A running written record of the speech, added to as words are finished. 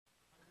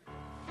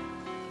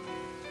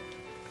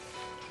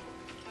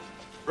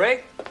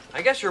Ray,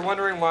 I guess you're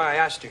wondering why I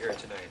asked you here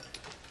tonight.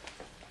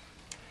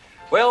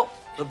 Well,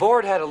 the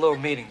board had a little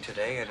meeting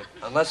today, and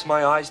unless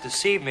my eyes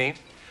deceive me,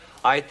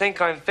 I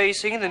think I'm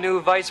facing the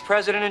new vice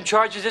president in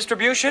charge of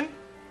distribution.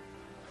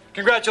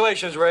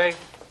 Congratulations, Ray.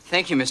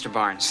 Thank you, Mr.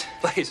 Barnes.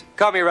 Please,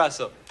 call me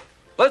Russell.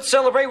 Let's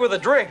celebrate with a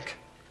drink.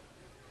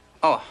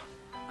 Oh,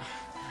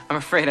 I'm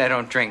afraid I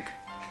don't drink,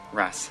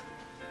 Russ.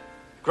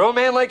 Grown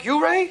man like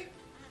you, Ray?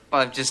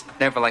 Well, I've just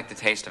never liked the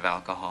taste of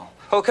alcohol.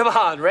 Oh, come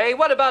on, Ray.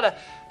 What about a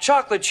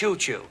chocolate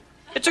choo-choo?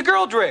 It's a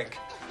girl drink.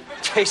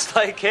 Tastes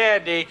like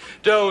candy.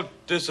 Don't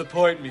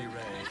disappoint me, Ray.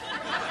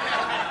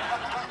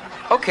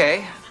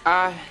 Okay,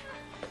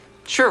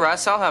 sure,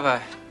 Russ, I'll have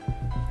a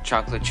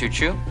chocolate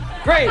choo-choo.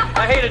 Great.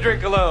 I hate a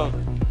drink alone.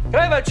 Can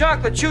I have a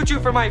chocolate choo-choo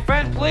for my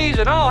friend, please?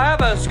 And I'll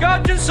have a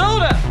scotch and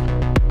soda.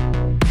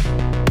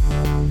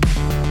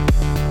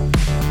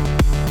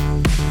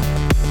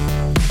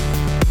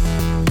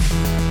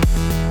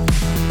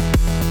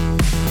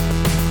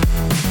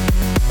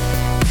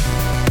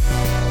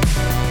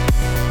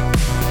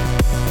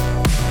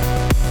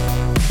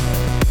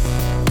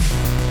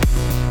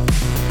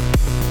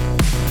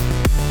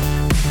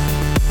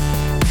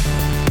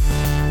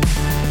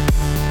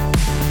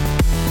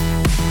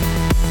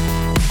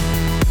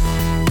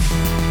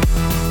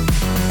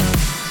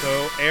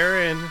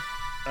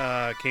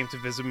 Came to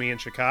visit me in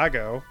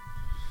Chicago,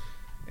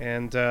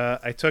 and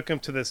I took him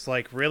to this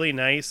like really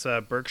nice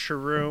Berkshire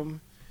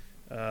Room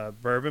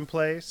bourbon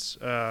place.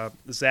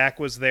 Zach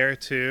was there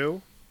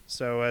too,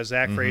 so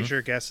Zach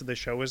Frazier, guest of the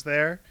show, was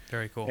there.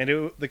 Very cool.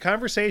 And the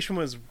conversation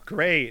was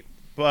great,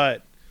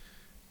 but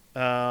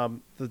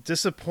the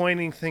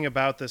disappointing thing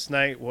about this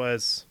night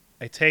was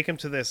I take him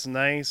to this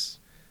nice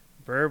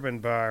bourbon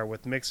bar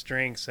with mixed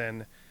drinks,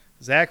 and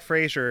Zach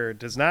Frazier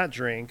does not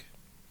drink,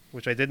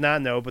 which I did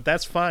not know, but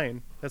that's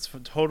fine. That's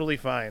totally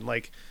fine.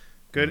 Like,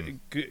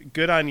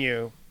 good on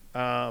you,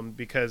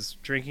 because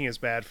drinking is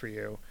bad for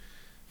you.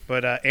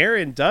 But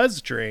Aaron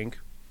does drink,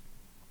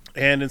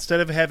 and instead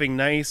of having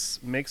nice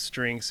mixed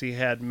drinks, he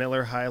had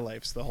Miller High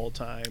Lifes the whole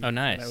time. Oh,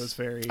 nice. And I was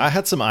very... I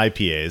had some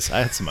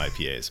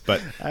IPAs,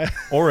 but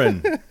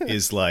Oren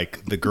is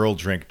like the girl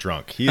drink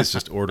drunk. He is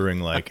just ordering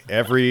like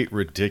every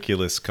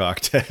ridiculous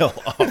cocktail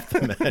off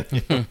the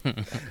menu.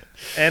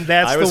 And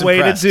that's the way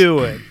to do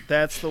it.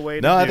 That's the way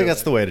to do it. No, I think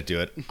that's the way to do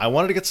it. I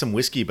wanted to get some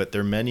whiskey, but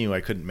their menu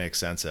I couldn't make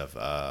sense of.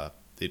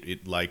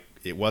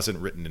 It wasn't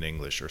written in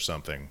English or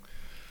something.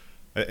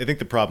 I think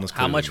the problem is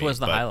how much was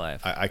the High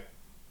Life?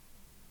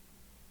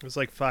 It was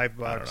like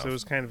 $5. It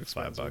was kind of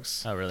expensive.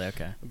 $5. Oh, really?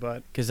 Okay.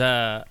 But because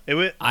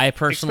I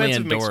personally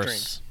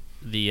endorse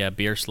the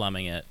beer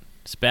slumming it,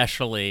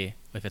 especially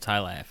if it's High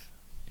Life.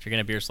 If you're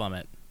gonna beer slum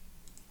it,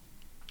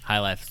 High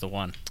Life is the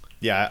one.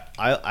 Yeah,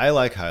 I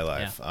like High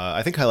Life. Yeah.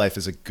 I think High Life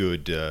is a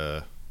good,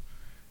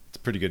 it's a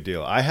pretty good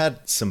deal. I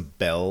had some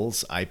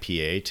Bell's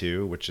IPA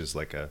too, which is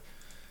like I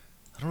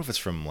don't know if it's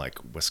from like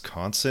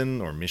Wisconsin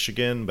or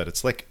Michigan, but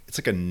it's like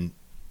a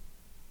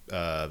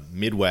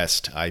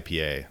Midwest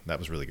IPA. That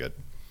was really good.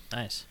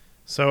 Nice.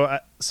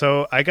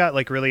 So I got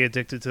like really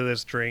addicted to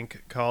this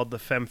drink called the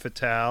Femme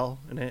Fatale,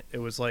 and it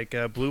was like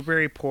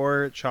blueberry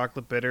port,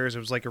 chocolate bitters. It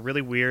was like a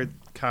really weird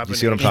combination. You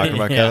see what I'm talking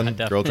about, Kevin?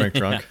 Definitely. Girl drink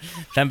drunk.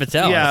 Femme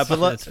Fatale. Yeah, but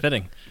that's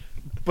fitting.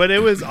 But it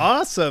was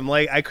awesome.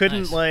 Like I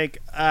couldn't Nice.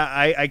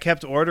 I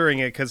kept ordering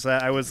it because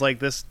I was like,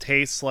 this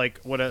tastes like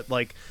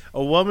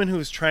a woman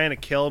who's trying to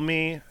kill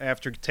me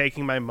after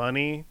taking my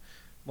money.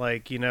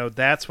 Like,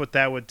 that's what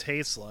that would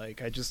taste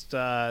like. I just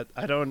I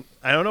don't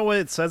know what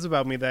it says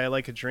about me that I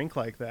like a drink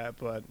like that,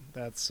 but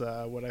that's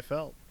what I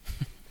felt.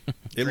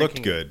 It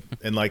looked good,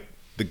 and like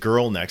the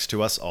girl next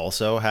to us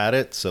also had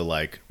it, so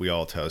like we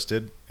all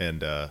toasted,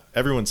 and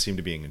everyone seemed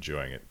to be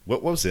enjoying it.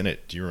 What was in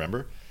it? Do you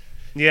remember?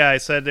 Yeah, I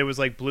said it was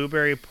like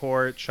blueberry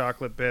port,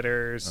 chocolate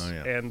bitters, Oh,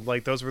 yeah. and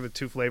like those were the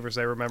two flavors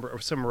I remember. Or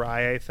some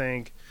rye, I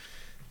think.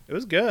 It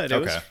was good.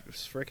 Okay. It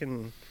was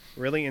freaking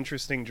really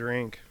interesting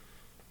drink.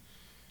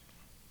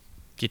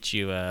 Get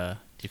you. Do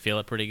you feel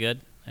it pretty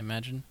good? I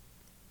imagine.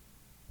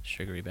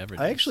 Sugary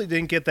beverages. I actually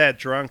didn't get that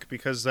drunk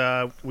because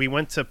we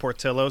went to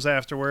Portillo's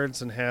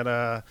afterwards and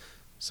had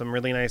some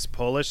really nice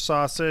Polish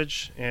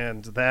sausage,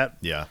 and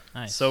that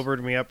Nice.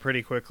 sobered me up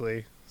pretty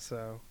quickly.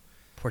 So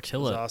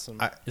Portillo. it was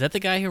awesome. Is that the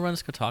guy who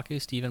runs Kotaku,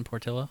 Stephen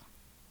Portillo?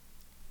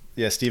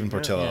 Yeah, Stephen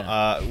Portillo.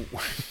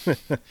 Yeah.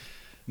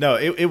 No,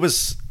 it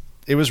was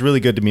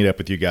really good to meet up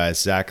with you guys.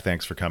 Zach,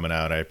 thanks for coming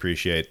out. I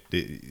appreciate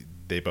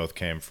they both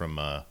came from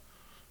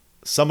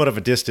somewhat of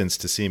a distance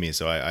to see me,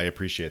 so I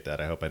appreciate that.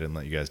 I hope I didn't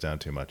let you guys down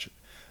too much.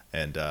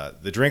 And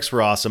the drinks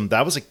were awesome.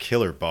 That was a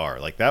killer bar.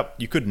 Like that,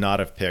 you could not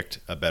have picked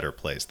a better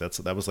place.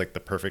 That was like the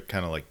perfect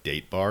kind of like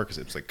date bar because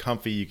it was like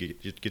comfy. You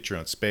could get your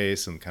own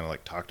space and kind of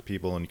like talk to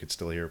people, and you could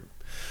still hear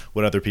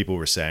what other people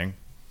were saying.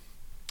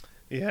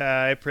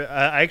 Yeah,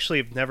 I actually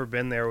have never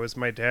been there. It was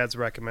my dad's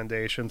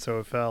recommendation, so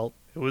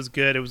it was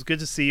good. It was good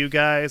to see you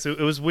guys. It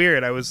was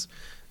weird. I was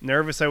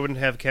nervous I wouldn't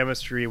have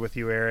chemistry with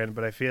you, Aaron,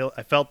 but I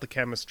felt the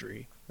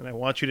chemistry, and I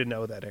want you to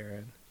know that,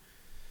 Aaron.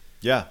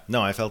 Yeah,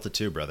 no, I felt it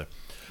too, brother.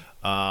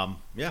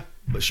 Yeah,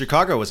 but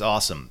Chicago was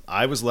awesome.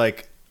 I was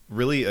like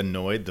really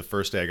annoyed the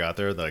first day I got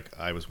there. Like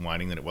I was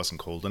whining that it wasn't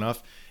cold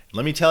enough.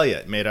 Let me tell you,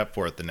 it made up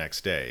for it the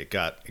next day. It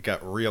got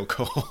real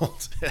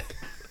cold.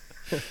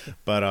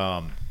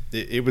 But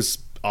it was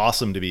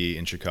awesome to be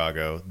in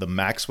Chicago. The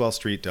Maxwell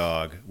Street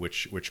dog,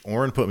 which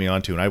Oren put me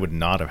onto, and I would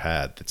not have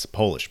had. It's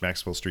Polish,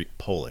 Maxwell Street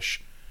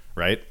Polish,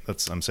 right?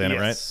 I'm saying it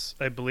right? Yes,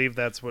 I believe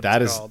that's what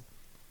That it's is- called.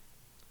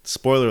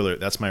 Spoiler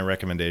alert, that's my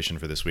recommendation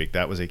for this week.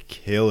 That was a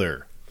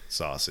killer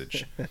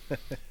sausage.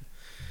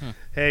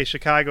 Hey,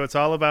 Chicago, it's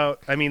all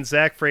about. I mean,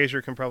 Zach Frazier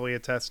can probably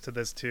attest to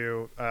this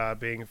too,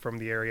 being from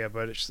the area.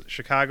 But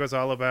Chicago's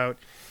all about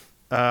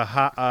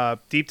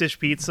deep dish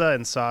pizza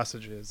and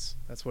sausages.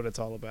 That's what it's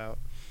all about.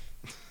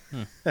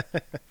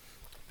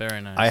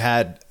 Very nice. I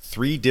had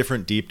 3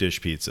 different deep dish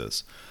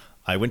pizzas.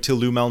 I went to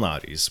Lou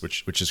Malnati's,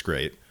 which is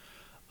great.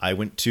 I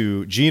went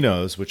to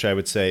Gino's, which I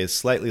would say is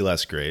slightly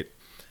less great.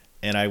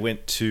 And I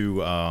went to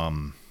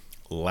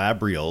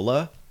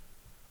Labriola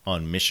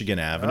on Michigan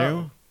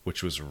Avenue,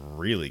 which was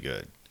really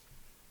good.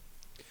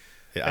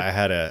 I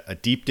had a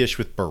deep dish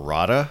with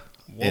burrata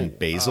and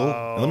basil.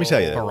 And let me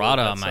tell you, Burrata that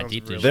on my sounds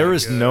deep dish. really there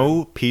is good.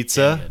 no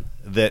pizza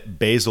Damn that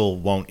basil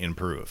won't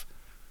improve.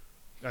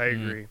 I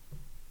agree.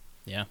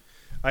 Yeah.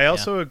 I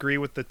also agree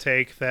with the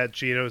take that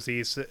Gino's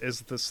East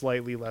is the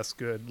slightly less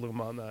good Lou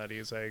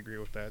Malnati's. I agree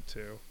with that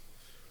too.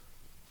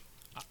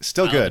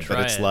 Still I'll good, try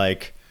but it's it.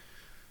 like,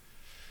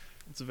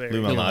 It's very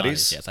Lou good.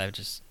 Malnati's? Yes, I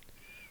just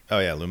oh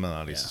yeah, Lou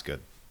Malnati's is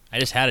good. I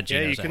just had a Yeah,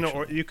 Geno's. you can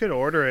actually. you could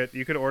order it.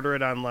 You could order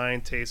it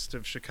online, Taste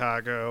of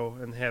Chicago,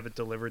 and have it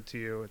delivered to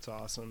you. It's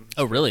awesome. It's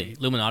Oh, really?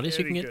 pretty- Illuminati's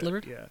you can pretty get good.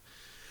 delivered? Yeah.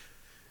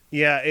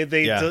 Yeah,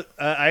 Yeah.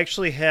 I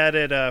actually had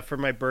it for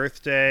my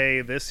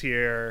birthday this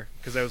year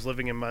because I was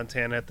living in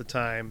Montana at the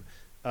time.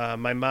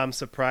 My mom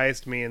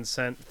surprised me and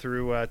sent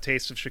through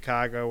Taste of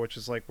Chicago, which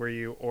is like where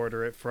you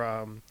order it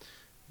from.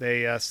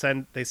 They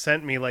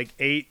sent me like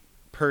 8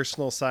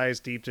 personal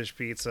sized deep dish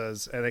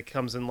pizzas, and it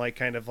comes in like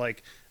kind of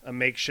like a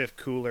makeshift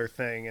cooler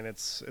thing, and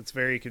it's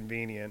very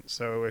convenient.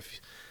 So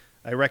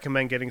I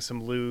recommend getting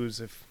some Lou's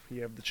if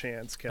you have the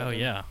chance, Kevin. Oh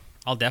yeah,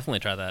 I'll definitely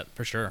try that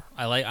for sure.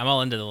 I'm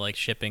all into the like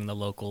shipping the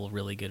local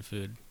really good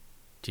food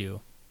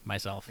to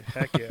myself.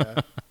 Heck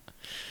yeah.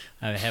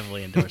 I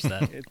heavily endorse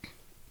that.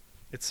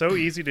 It's so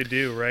easy to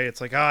do, right?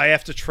 It's like, oh, I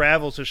have to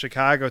travel to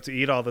Chicago to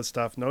eat all this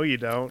stuff. No, you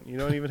don't. You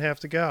don't even have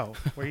to go.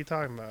 What are you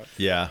talking about?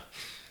 Yeah.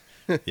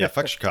 Yeah,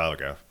 fuck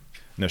Chicago.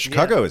 No,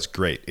 Chicago is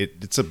great.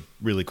 It's a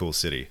really cool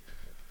city.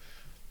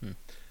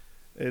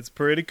 It's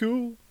pretty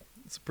cool.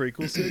 It's a pretty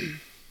cool city.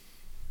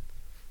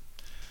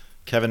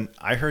 Kevin,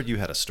 I heard you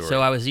had a story.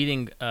 So I was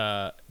eating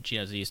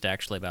Geno's East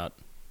actually about,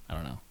 I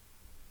don't know,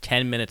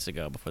 10 minutes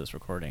ago before this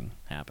recording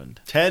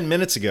happened. 10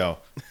 minutes ago.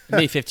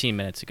 Maybe 15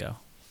 minutes ago.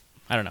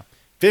 I don't know.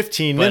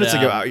 15 But, minutes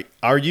ago.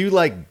 Are you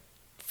like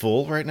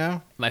full right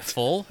now? Am I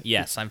full?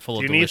 Yes, I'm full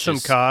Do of you need some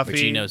delicious coffee?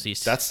 Geno's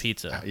East That's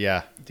pizza.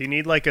 Yeah. Do you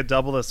need like a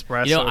double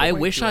espresso? You know, to I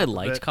wake wish you I up a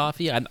liked bit?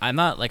 coffee. I'm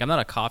not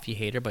a coffee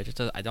hater, but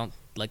just I don't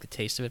like the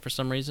taste of it for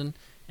some reason.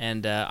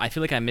 And I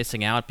feel like I'm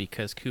missing out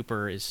because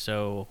Cooper is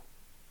so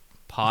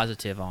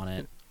positive on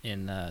it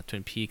in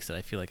Twin Peaks that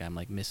I feel like I'm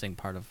like missing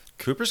part of.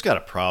 Cooper's got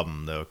a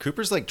problem though.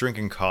 Cooper's like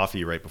drinking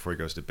coffee right before he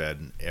goes to bed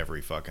in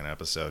every fucking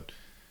episode.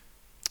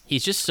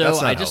 He's just That's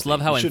so. not I just healthy.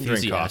 love how You shouldn't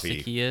drink enthusiastic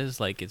coffee. he is.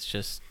 Like it's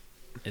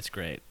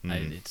great.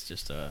 Mm. It's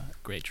just a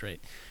great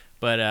trait.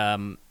 But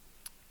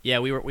yeah,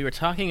 we were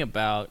talking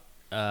about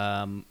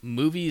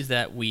movies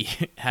that we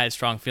had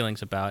strong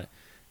feelings about,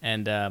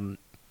 and we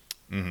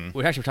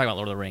actually were talking about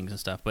Lord of the Rings and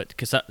stuff. But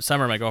because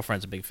Summer, my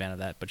girlfriend's a big fan of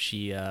that, but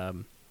she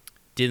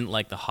didn't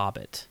like The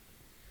Hobbit,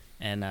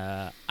 and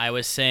I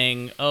was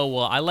saying, oh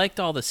well, I liked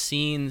all the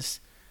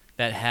scenes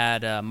that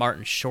had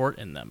Martin Short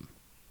in them.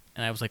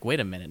 And I was like, wait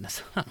a minute,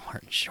 that's not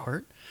Martin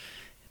Short.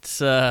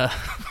 It's Martin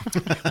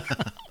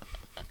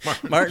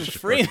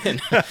Freeman.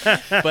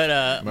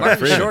 But Martin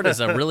Freeman. Short is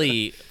a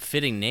really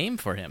fitting name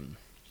for him.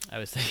 I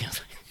was thinking,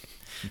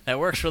 that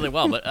works really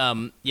well. But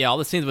yeah, all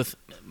the scenes with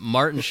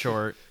Martin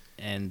Short,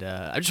 and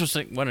I just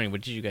was wondering,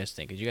 what did you guys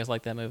think? Did you guys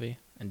like that movie?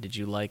 And did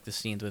you like the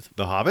scenes with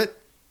The Hobbit?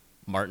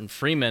 Martin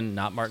Freeman,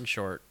 not Martin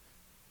Short,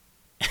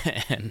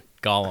 and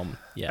Gollum?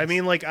 Yes. I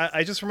mean, like,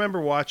 I just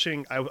remember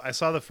watching, I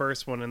saw the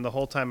first one, and the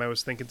whole time I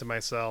was thinking to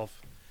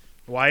myself,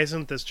 why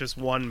isn't this just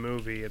one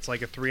movie? It's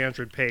like a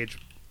 300-page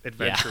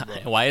adventure yeah.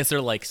 book. Why is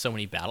there like so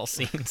many battle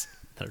scenes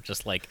that are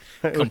just like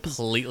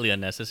completely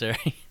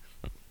unnecessary?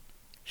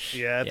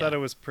 Yeah, I thought it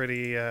was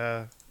pretty.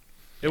 It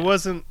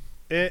wasn't.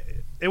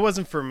 It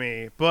wasn't for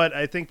me, but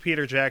I think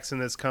Peter Jackson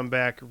has come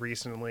back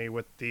recently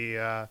with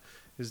the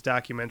his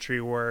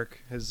documentary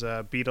work. His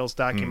Beatles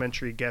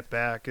documentary Get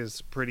Back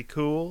is pretty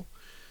cool.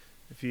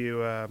 If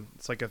you,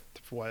 it's like a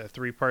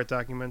 3-part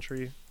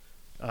documentary.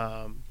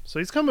 So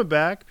he's coming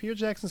back. Peter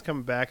Jackson's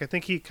coming back. I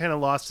think he kind of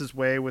lost his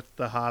way with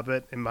The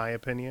Hobbit, in my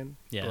opinion.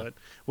 Yeah. But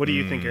what do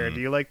you think, Aaron?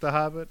 Do you like The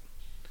Hobbit?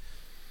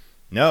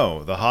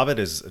 No, The Hobbit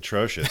is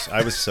atrocious.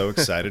 I was so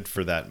excited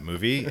for that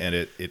movie, and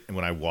it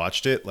when I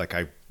watched it, like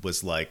I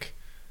was like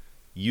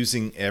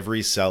using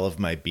every cell of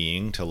my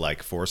being to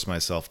like force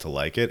myself to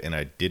like it, and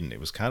I didn't. It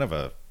was kind of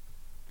a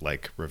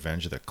like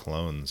Revenge of the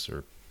Clones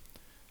or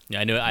Yeah,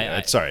 I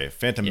know. Sorry,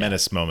 Phantom yeah.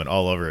 Menace moment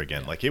all over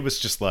again. Like it was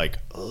just like,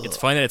 ugh. It's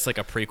funny that it's like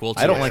a prequel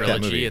to I don't a like that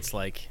trilogy. movie. It's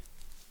like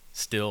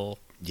still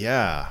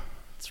yeah,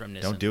 it's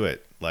reminiscent. don't do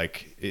it.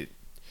 Like it.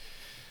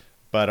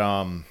 But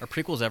Are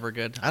prequels ever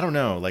good? I don't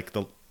know. Like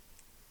the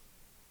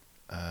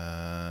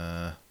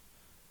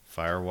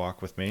Fire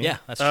Walk with Me. Yeah,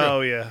 that's true.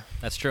 Oh yeah,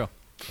 That's true.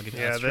 I'll give you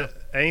yeah. that's true.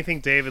 Anything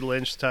David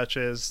Lynch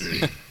touches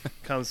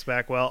comes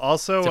back well.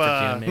 Also,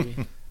 Except for Dune,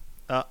 maybe.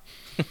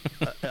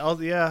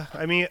 yeah.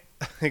 I mean,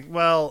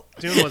 well,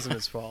 Dune wasn't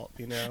his fault.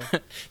 You know,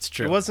 It's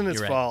true. it wasn't his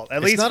You're right. fault. At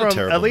It's least not a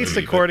terrible least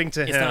movie, but- according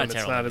to It's him, not a it's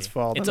terrible not movie. his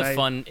fault. It's And a I-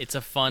 fun. It's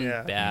a fun,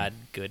 Yeah. bad,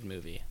 good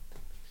movie.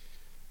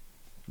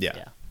 Yeah.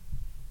 Yeah.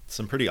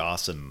 Some pretty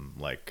awesome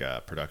like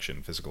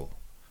production,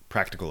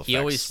 practical effects. He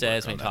always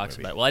says work when on he that talks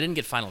movie. about, well, I didn't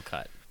get Final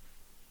Cut.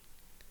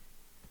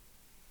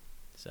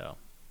 So,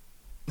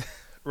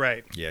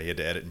 Right. Yeah, he had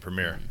to edit in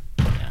Premiere.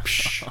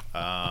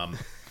 yeah.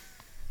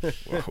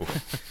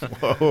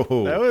 Whoa,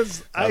 whoa. That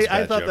was. That was a I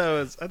bad thought joke. that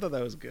was. I thought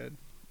that was good.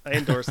 I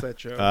endorse that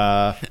joke.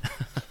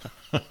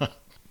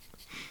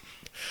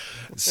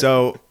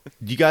 So,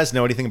 do you guys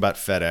know anything about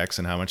FedEx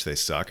and how much they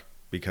suck?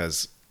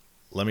 Because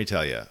let me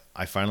tell you,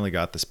 I finally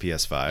got this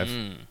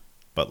PS5,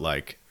 but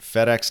like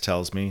FedEx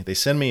tells me, they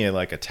send me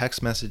a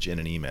text message and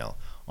an email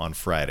on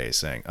Friday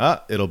saying,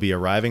 it'll be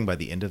arriving by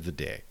the end of the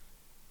day.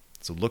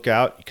 So look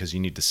out because you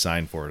need to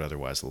sign for it,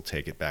 otherwise they'll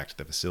take it back to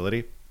the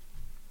facility.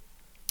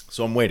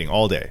 So I'm waiting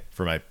all day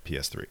for my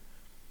PS3.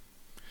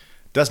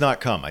 Does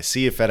not come. I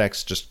see a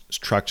FedEx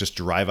truck just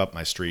drive up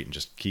my street and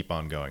just keep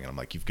on going, and I'm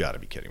like, you've got to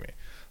be kidding me.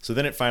 So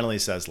then it finally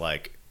says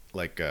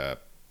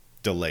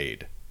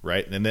delayed,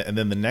 right? And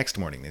then the next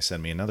morning they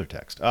send me another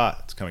text.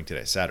 It's coming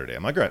today, Saturday.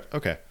 I'm like, right,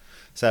 okay,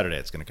 Saturday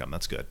it's gonna come.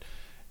 That's good.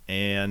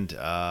 And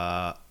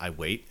I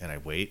wait and I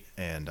wait,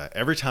 and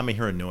every time I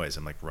hear a noise,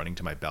 I'm like running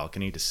to my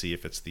balcony to see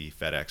if it's the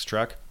FedEx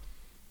truck,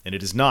 and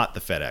it is not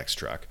the FedEx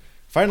truck.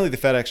 Finally, the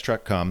FedEx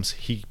truck comes.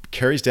 He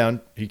carries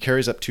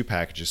up 2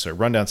 packages. So I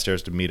run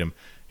downstairs to meet him.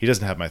 He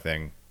doesn't have my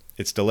thing.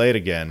 It's delayed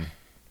again.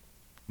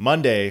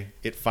 Monday,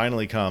 it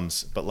finally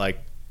comes, but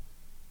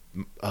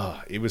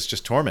it was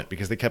just torment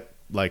because they kept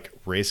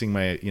raising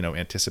my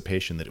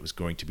anticipation that it was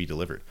going to be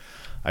delivered.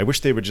 I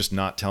wish they would just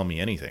not tell me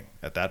anything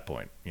at that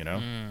point.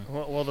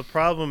 Well, the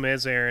problem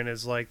is, Aaron,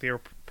 is they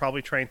were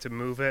probably trying to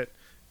move it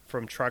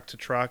from truck to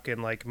truck,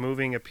 and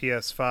moving a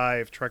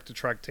PS5 truck to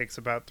truck takes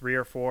about 3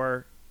 or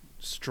 4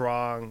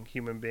 strong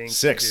human beings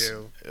 6,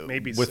 to do.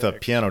 Maybe with 6. a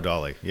piano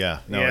dolly. Yeah,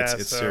 no, Yeah,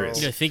 it's so-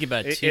 serious. Think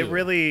about it too. It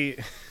really.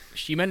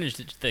 You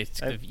managed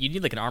to. You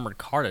need an armored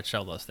car to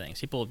shell those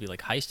things. People would be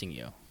heisting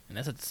you, and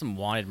that's some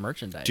wanted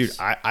merchandise. Dude,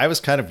 I was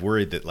kind of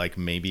worried that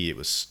maybe it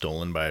was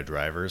stolen by a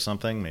driver or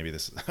something. Maybe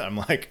this. I'm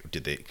like,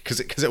 did they? Because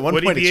at one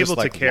Would he point be it's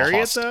able just to carry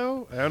lost. it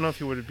though? I don't know if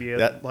he would be able.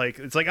 That-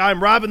 It's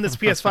I'm robbing this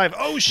PS5.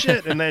 Oh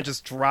shit! And then it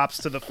just drops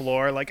to the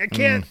floor. I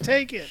can't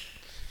take it.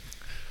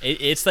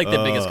 It's the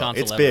biggest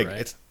console It's ever, big.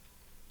 right?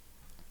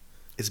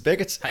 It's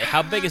big. It's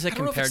How big is it I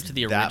don't know if compared it's to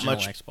the that original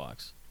much-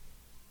 Xbox?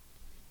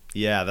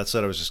 Yeah, that's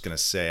what I was just gonna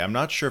say. I'm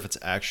not sure if it's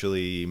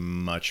actually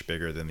much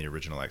bigger than the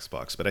original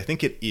Xbox, but I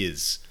think it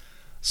is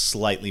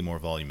slightly more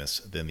voluminous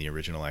than the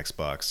original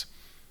Xbox.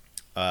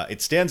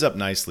 It stands up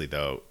nicely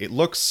though. It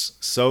looks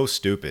so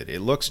stupid.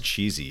 It looks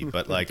cheesy,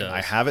 but does.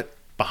 I have it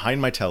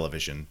behind my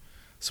television,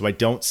 so I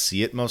don't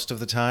see it most of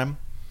the time.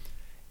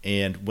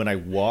 And when I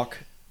walk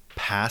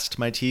past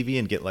my TV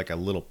and get a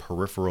little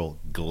peripheral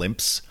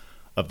glimpse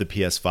of the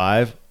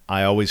PS5,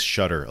 I always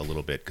shudder a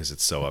little bit because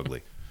it's so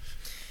ugly.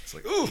 It's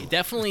like, ooh, It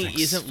definitely that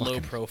thing's isn't low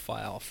fucking-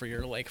 profile for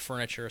your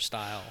furniture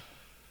style.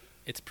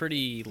 It's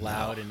pretty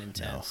loud and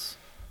intense.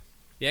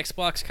 The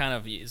Xbox kind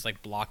of is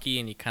blocky,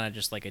 and you kind of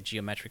just a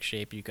geometric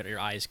shape. Your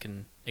eyes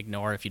can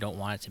ignore if you don't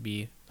want it to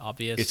be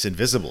obvious. It's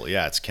invisible.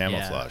 Yeah, it's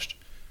camouflaged.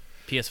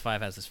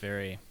 PS5 has this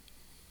very.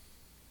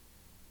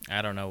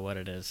 I don't know what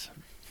it is.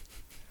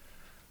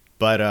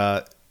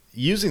 But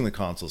using the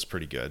console is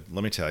pretty good.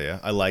 Let me tell you,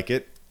 I like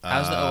it.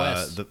 How's the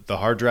OS? The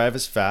hard drive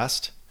is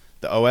fast.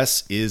 The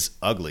OS is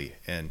ugly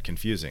and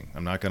confusing.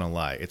 I'm not gonna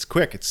lie. It's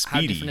quick. It's How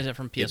speedy. different is it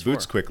from It PS4?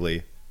 boots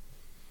quickly.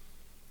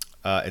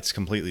 It's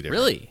completely different.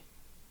 Really?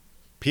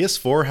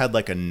 PS4 had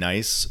a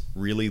nice,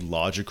 really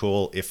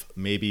logical, if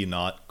maybe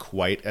not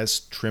quite as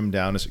trimmed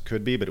down as it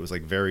could be, but it was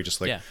very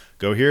just Yeah.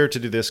 go here to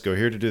do this, go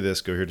here to do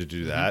this, go here to Mm-hmm.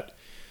 do that.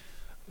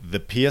 The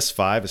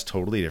PS5 is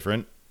totally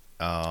different.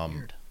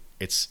 Weird.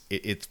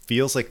 It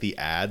feels like the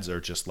ads are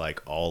just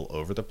all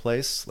over the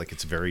place.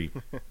 It's very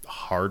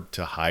hard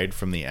to hide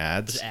from the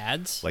ads. There's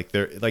ads?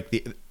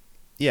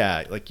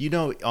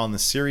 On the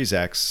Series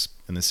X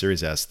and the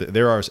Series S,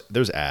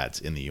 there's ads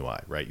in the UI,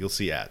 right? You'll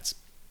see ads.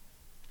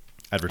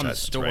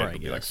 Advertisements, store, right? I It'll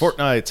be guess.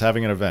 Fortnite's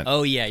having an event.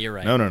 Oh yeah, you're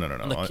right. No.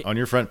 Look, On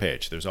your front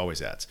page, there's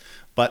always ads,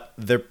 but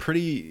they're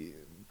pretty.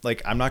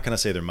 I'm not gonna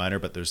say they're minor,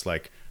 but there's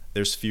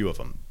few of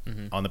them.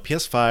 Mm-hmm. On the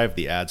PS5,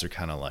 the ads are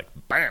kind of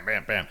bam,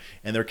 bam, bam,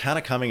 and they're kind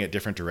of coming at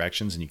different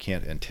directions, and you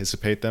can't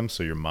anticipate them,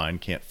 so your mind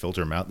can't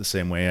filter them out the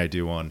same way I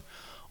do on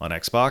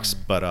Xbox.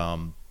 Mm-hmm. But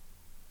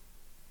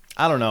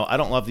I don't know. I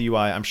don't love the UI.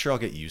 I'm sure I'll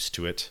get used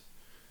to it.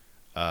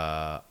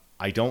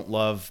 I don't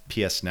love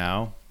PS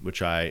Now,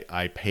 which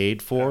I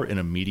paid for and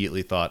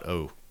immediately thought,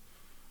 oh,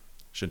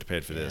 shouldn't have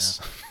paid for this.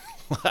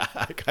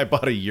 I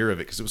bought a year of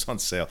it because it was on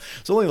sale.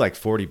 It's only like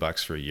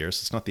 $40 for a year,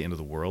 so it's not the end of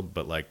the world.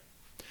 But like,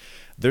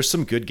 there's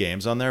some good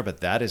games on there, but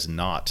that is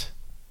not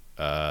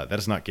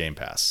Game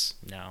Pass.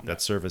 No,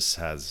 that service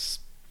has.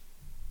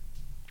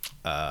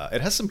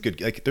 It has some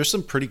good, like there's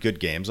some pretty good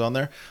games on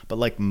there, but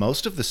like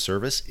most of the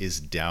service is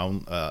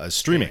down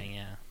streaming.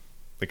 Yeah.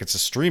 Like it's a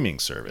streaming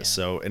service.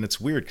 So, and it's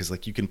weird because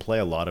like you can play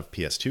a lot of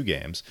PS2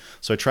 games.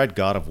 So I tried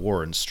God of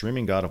War, and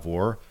streaming God of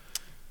War,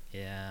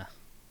 Yeah.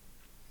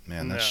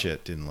 man, that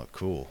shit didn't look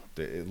cool.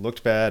 It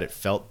looked bad. It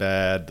felt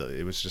bad.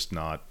 It was just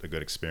not a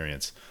good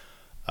experience.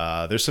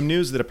 There's some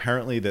news that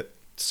apparently that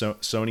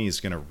Sony is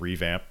going to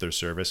revamp their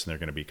service, and they're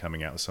going to be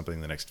coming out with something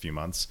in the next few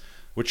months,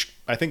 which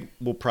I think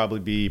will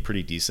probably be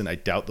pretty decent. I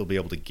doubt they'll be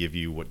able to give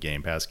you what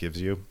Game Pass gives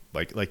you.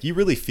 Like you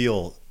really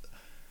feel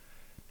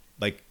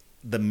like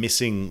the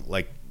missing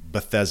like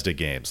Bethesda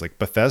games. Like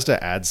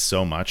Bethesda adds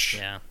so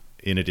much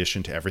in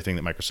addition to everything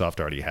that Microsoft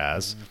already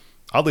has.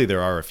 Oddly,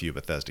 there are a few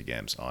Bethesda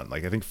games on.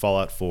 Like I think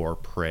Fallout 4,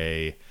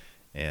 Prey,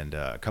 and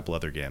a couple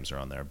other games are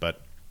on there. But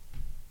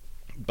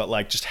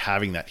like just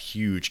having that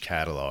huge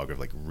catalog of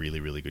like really,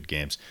 really good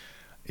games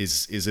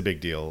is a big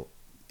deal.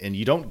 And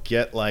you don't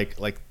get like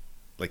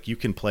you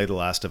can play The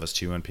Last of Us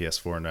 2 on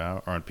PS4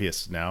 now or on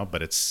PS Now,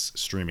 but it's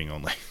streaming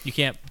only. You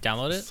can't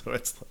download it? So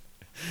it's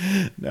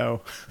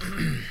no.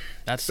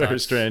 That's very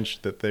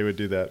strange that they would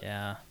do that.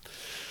 Yeah.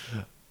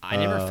 I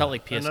never felt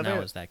like PS Now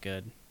was that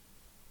good.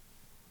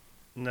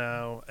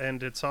 No,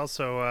 and it's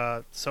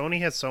also Sony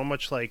has so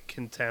much like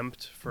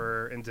contempt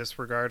for and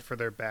disregard for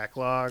their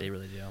backlog. They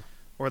really do.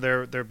 Or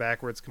their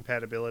backwards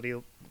compatibility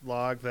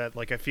log that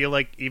like I feel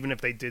like even if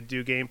they did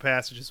do Game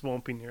Pass, it just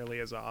won't be nearly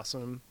as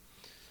awesome.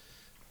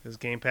 Because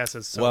Game Pass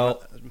has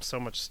so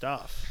much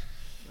stuff,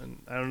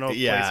 and I don't know if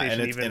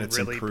PlayStation even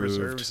really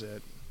preserves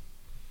it.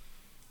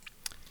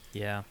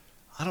 Yeah,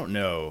 I don't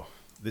know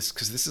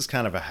because this is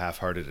kind of a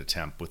half-hearted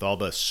attempt with all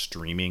the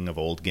streaming of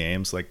old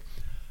games. Like,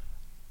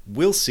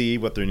 we'll see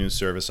what their new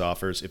service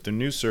offers. If their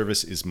new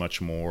service is much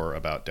more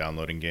about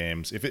downloading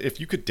games, if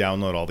you could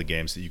download all the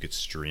games that you could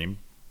stream,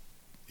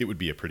 it would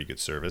be a pretty good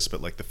service.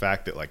 But like the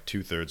fact that like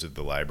 2/3 of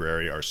the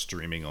library are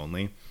streaming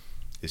only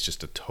is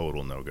just a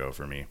total no-go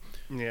for me.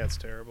 Yeah, it's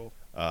terrible.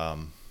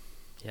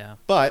 Yeah.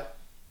 But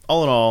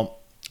all in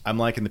all, I'm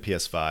liking the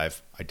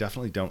PS5. I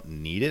definitely don't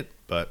need it,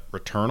 but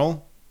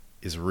Returnal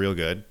is real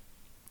good.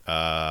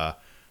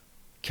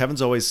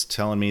 Kevin's always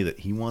telling me that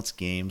he wants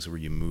games where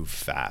you move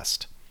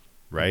fast,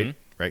 right? Mm-hmm.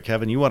 Right,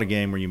 Kevin? You want a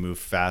game where you move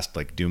fast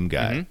like Doom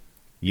Guy. Mm-hmm.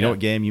 You know what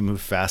game you move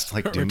fast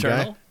like Doom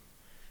Guy? Returnal?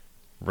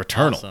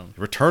 Returnal. Awesome.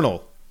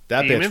 Returnal.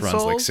 That Demon bitch runs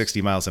like Souls?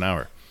 60 miles an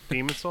hour.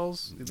 Demon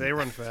Souls, they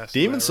run fast.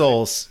 Demon right?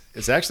 Souls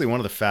is actually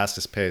one of the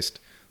fastest paced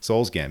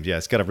Souls games. Yeah,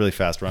 it's got a really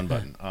fast run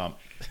button.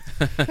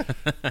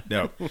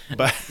 No,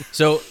 but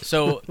So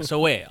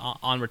wait,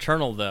 on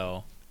Returnal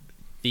though,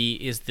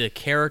 is the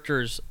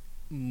character's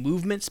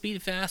movement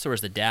speed fast, or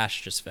is the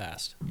dash just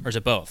fast, or is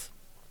it both?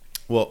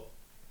 well,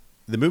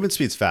 the movement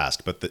speed's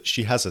fast, but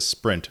she has a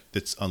sprint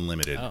that's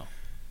unlimited. Oh,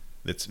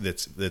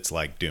 That's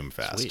like Doom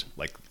fast, Sweet.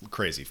 like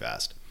crazy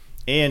fast,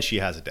 and she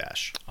has a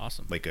dash.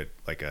 awesome. Like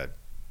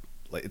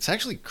it's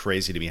actually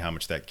crazy to me how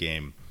much that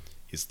game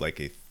is like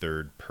a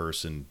third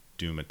person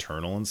Doom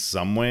Eternal in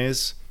some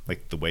ways,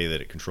 like the way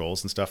that it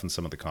controls and stuff and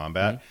some of the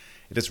combat.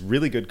 It has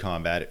really good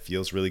combat. It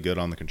feels really good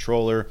on the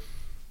controller.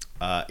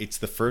 It's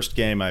the first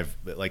game I've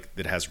like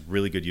that has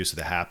really good use of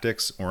the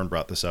haptics. Oren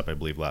brought this up, I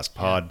believe, last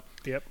pod.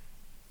 Yep.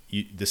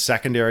 The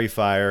secondary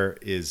fire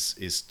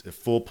is a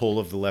full pull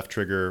of the left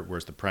trigger,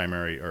 whereas the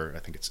primary, or I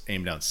think it's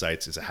aimed down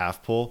sights, is a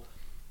half pull.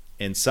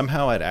 And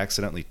somehow I'd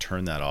accidentally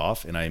turned that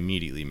off, and I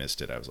immediately missed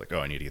it. I was like,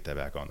 oh, I need to get that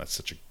back on. That's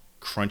such a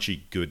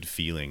crunchy, good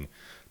feeling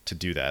to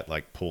do that,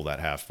 like pull that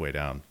halfway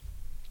down.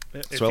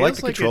 So I like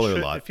the controller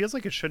a lot. It feels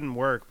like it shouldn't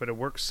work, but it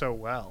works so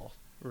well,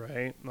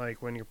 right?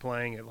 Like when you're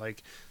playing it,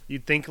 like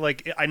you'd think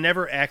like I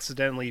never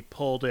accidentally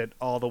pulled it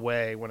all the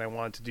way when I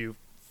wanted to do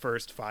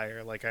first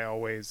fire. Like I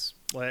always.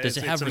 Does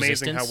it have it's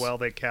amazing resistance? how well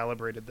they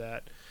calibrated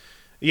that.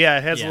 Yeah,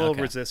 it has a little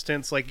okay.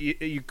 resistance. Like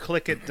you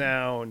click it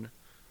down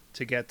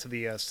to get to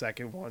the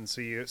second one,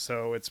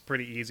 so it's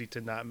pretty easy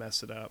to not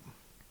mess it up.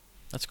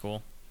 That's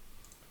cool.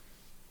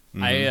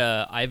 Mm-hmm.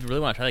 I really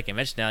want to try that game.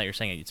 Now that you're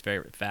saying it's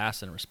very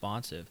fast and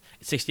responsive.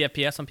 It's 60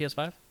 FPS on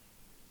PS5.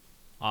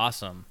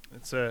 Awesome.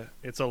 It's a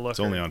looker. It's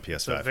only on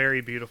It's PS5. a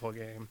very beautiful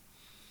game.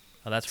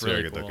 Oh, that's It's really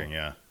very good cool. looking,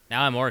 yeah.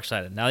 Now I'm more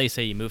excited. Now that you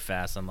say you move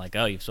fast, I'm like,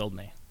 oh, you've sold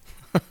me.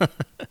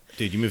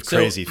 Dude, you move So,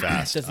 crazy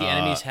fast. Does the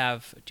enemies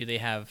do they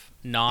have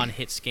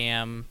non-hit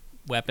scam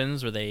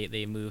weapons where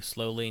they move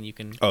slowly and you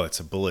can? Oh,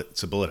 it's a bullet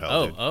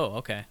hell. Dude.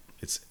 Okay.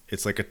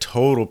 It's like a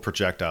total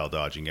projectile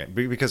dodging game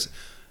because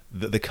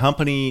the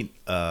company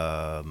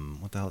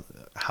what the hell,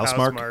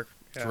 Housemarque,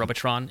 Yeah.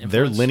 Robotron influence?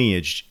 their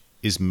lineage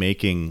is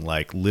making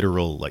like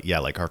literal like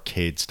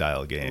arcade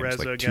style games,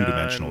 like Resogun,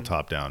 2-dimensional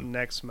top down.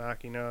 Next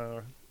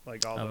Machina,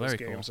 like all Oh, those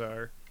very games cool.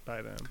 are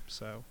by them.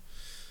 So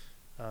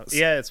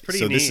yeah, it's pretty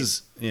So neat. this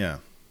is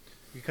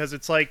because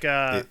it's like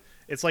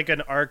it's like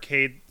an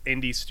arcade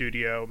indie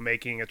studio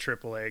making a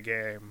AAA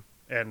game,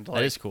 and like,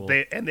 That is cool.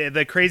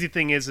 The crazy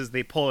thing is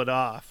they pull it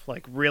off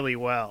like really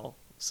well.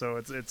 So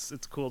it's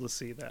cool to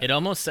see that. It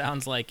almost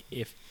sounds like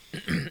if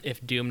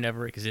if Doom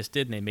never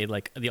existed and they made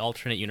like the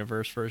alternate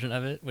universe version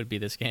of it would be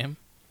this game.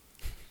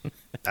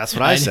 That's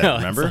what I said. know,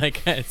 Remember?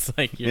 It's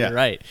like you're Yeah.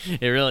 right.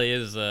 It really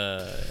is.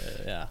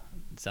 Yeah,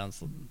 it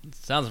sounds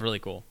really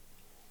cool.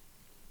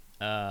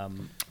 I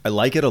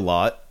like it a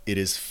lot. It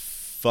is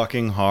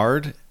fucking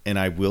hard, and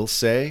I will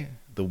say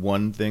the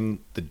one thing,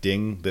 the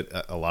ding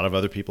that a lot of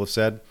other people have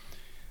said,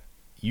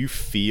 you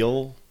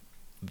feel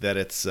that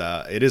it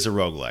is a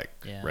roguelike,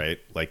 Yeah. right?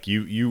 Like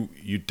you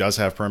does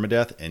have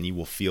permadeath, and you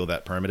will feel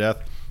that permadeath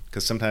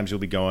because sometimes you'll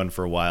be going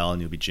for a while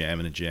and you'll be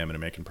jamming and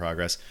making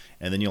progress,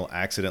 and then you'll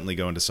accidentally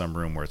go into some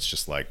room where it's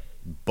just like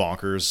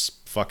bonkers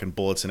fucking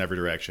bullets in every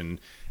direction,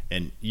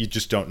 and you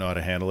just don't know how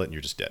to handle it, and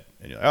you're just dead,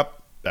 and you're like,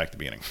 oh, back to the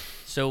beginning.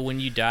 So when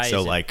you die,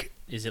 So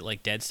is it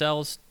like Dead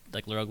Cells,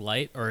 like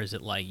roguelite, or is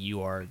it like you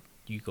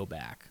go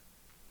back?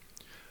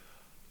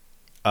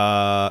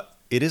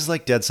 It is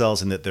like Dead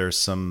Cells in that there's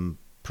some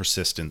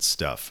persistent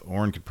stuff.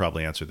 Oren could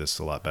probably answer this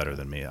a lot better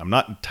than me. I'm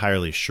not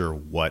entirely sure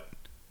what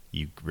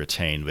you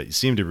retain, but you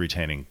seem to be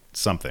retaining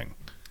something.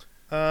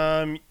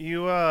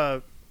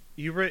 You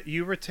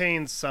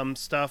retain some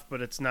stuff,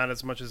 but it's not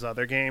as much as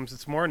other games.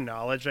 It's more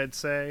knowledge, I'd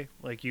say.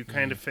 Like you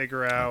kind of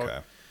figure out Okay.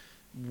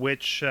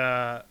 which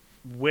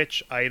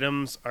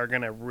items are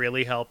gonna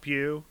really help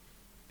you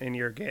in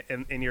your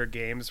in your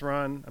games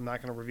run. I'm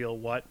not gonna reveal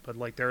what, but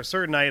like there are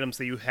certain items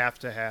that you have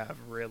to have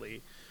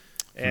really,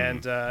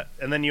 and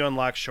then you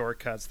unlock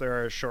shortcuts.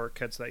 There are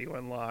shortcuts that you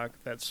unlock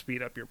that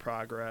speed up your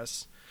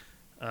progress.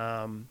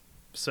 But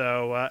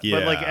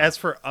like as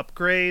for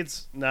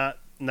upgrades, not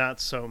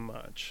so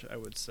much, I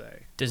would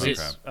say. Does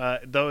Okay.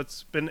 Though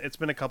it's been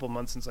a couple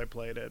months since I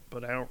played it,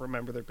 but I don't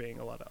remember there being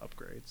a lot of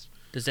upgrades.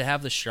 Does it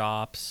have the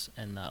shops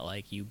and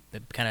like you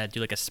kind of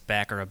do like a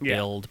spec or a Yeah.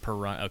 build per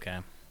run? Okay.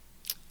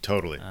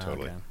 Totally.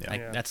 Okay. Yeah.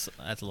 Yeah. That's a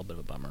little bit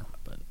of a bummer,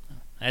 but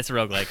it's a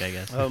roguelike, I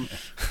guess.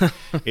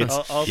 It's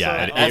Also-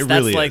 yeah, it that's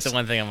really like is. the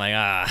one thing I'm like,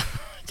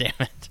 damn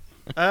it.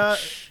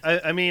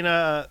 I mean,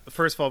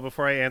 first of all,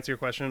 before I answer your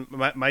question,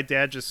 my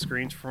dad just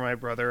screamed for my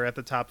brother at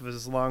the top of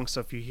his lungs. So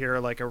if you hear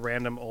like a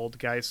random old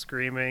guy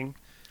screaming,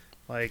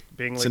 like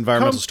being It's like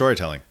environmental "Come-"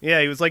 storytelling.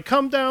 Yeah, he was like,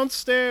 "Come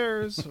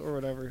downstairs" or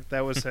whatever.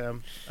 That was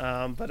him.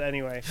 But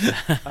anyway,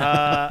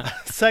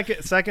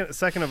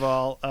 second of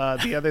all,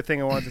 the other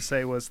thing I wanted to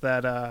say was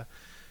that,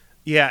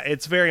 yeah,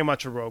 it's very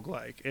much a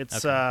roguelike.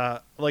 It's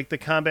like the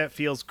combat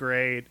feels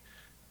great,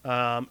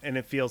 and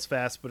it feels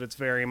fast, but it's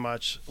very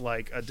much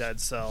like a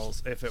Dead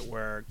Cells if it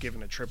were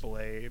given a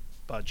AAA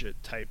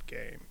budget type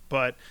game.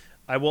 But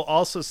I will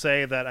also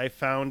say that I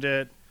found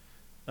it.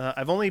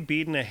 I've only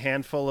beaten a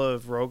handful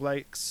of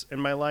roguelikes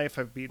in my life.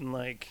 I've beaten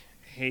like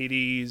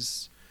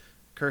Hades,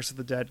 Curse of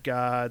the Dead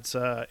Gods,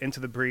 Into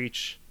the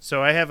Breach.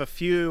 So I have a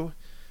few.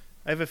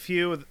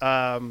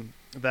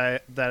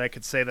 That I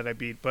could say that I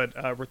beat, but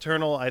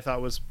Returnal I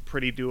thought was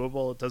pretty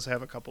doable. It does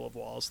have a couple of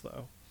walls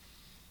though.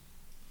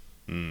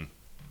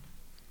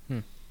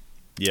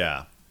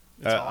 Yeah.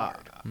 It's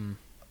hard.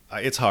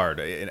 It's hard.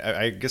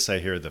 I guess I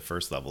hear the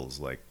first level is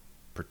like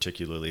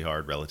particularly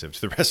hard relative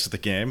to the rest of the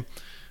game,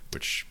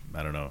 which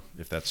I don't know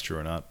if that's true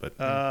or not.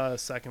 But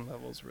Second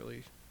level is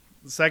really.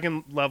 The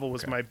second level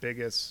was Okay. my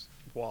biggest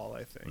wall,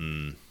 I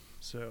think.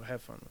 So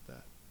have fun with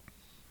that.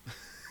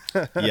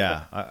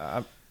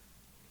 yeah,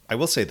 I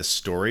will say the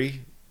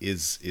story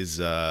is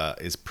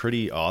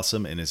pretty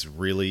awesome and is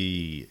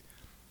really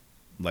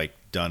like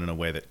done in a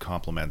way that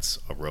complements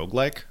a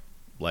roguelike.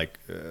 Like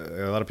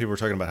a lot of people were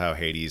talking about how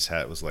Hades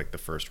was like the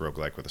first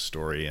roguelike with a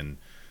story, and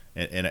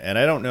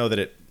I don't know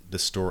that the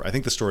story. I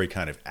think the story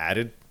kind of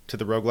added to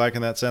the roguelike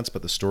in that sense,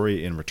 but the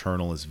story in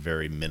Returnal is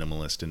very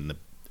minimalist in the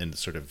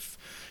sort of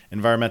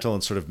environmental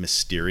and sort of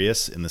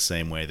mysterious in the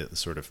same way that the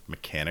sort of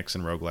mechanics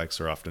in roguelikes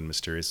are often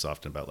mysterious. It's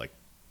often about like,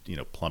 you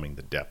know, plumbing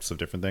the depths of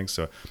different things.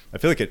 So I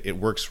feel like it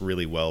works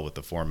really well with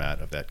the format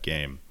of that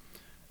game,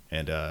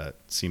 and it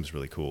seems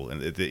really cool.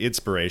 And the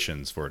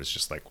inspirations for it is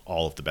just like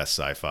all of the best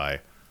sci-fi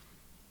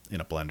in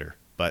a blender.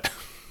 But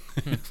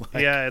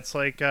Yeah, it's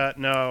like what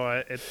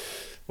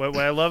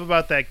I love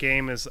about that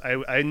game is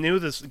I knew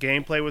this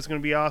gameplay was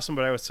going to be awesome,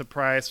 but I was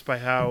surprised by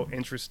how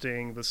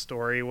interesting the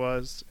story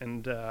was,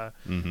 and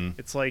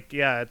it's like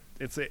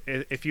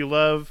if you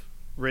love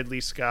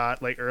Ridley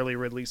Scott, like early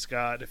Ridley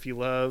Scott, if you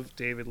love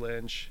David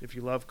Lynch, if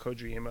you love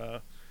Kojima,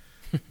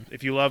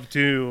 if you love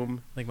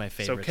Doom, Like my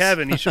so favorite.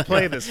 Kevin, you should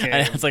play this game.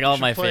 It's like You all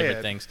should my play favorite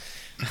it. things.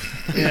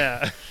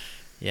 Yeah.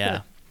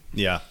 Yeah.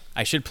 yeah,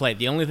 I should play it.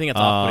 The only thing that's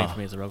off-putting for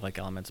me is the roguelike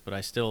elements, but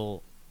I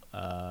still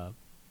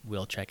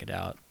will check it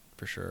out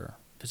for sure.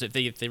 Because if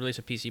they release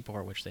a PC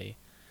port, which they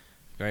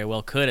very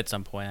well could at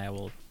some point, I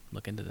will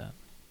look into that.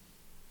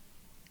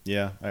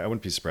 yeah, I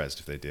wouldn't be surprised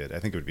if they did. I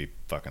think it would be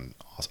fucking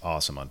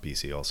awesome on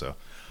PC also.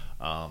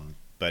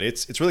 But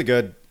it's really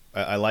good.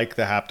 I like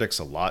the haptics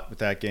a lot with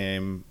that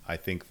game. I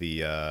think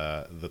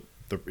it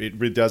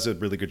really does a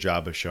really good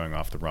job of showing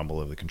off the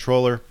rumble of the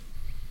controller.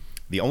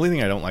 The only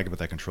thing I don't like about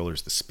that controller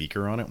is the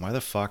speaker on it. Why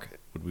the fuck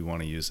would we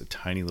want to use a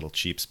tiny little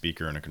cheap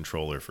speaker in a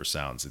controller for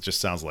sounds? It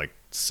just sounds like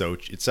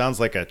it sounds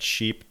like a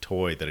cheap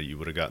toy that you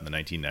would have got in the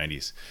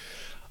 1990s.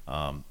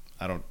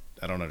 I don't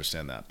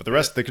understand that. But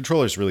the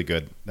controller is really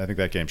good. I think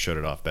that game showed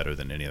it off better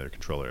than any other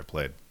controller I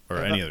played or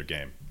any other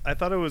game. I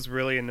thought it was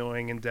really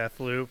annoying in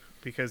Deathloop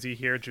because you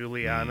hear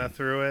Juliana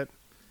through it,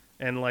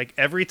 and like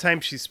every time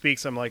she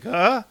speaks, I'm like,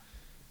 huh?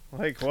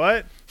 Like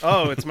what?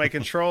 Oh, it's my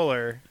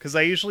controller. Because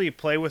I usually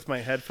play with my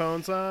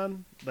headphones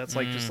on. That's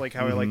like just like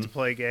how I like to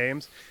play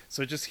games.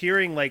 So just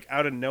hearing like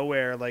out of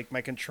nowhere, like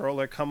my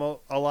controller come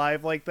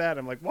alive like that,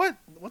 I'm like, what?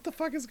 What the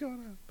fuck is going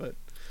on? But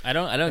I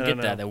don't get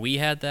know. that. The Wii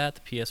had that.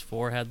 The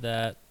PS4 had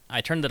that.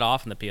 I turned it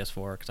off in the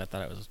PS4 because I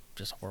thought it was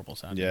just horrible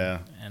sounding. Yeah.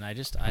 And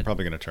I'm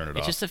probably going to turn it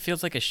off. It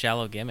feels like a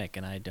shallow gimmick,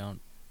 and I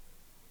don't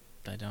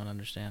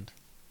understand.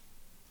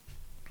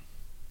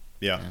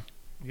 Yeah.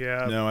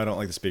 yeah. No, I don't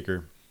like the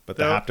speaker, but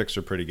the No. haptics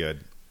are pretty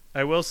good.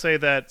 I will say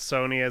that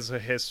Sony has a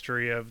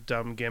history of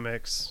dumb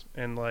gimmicks,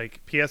 and like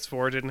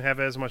PS4 didn't have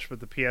as much, but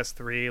the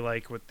PS3,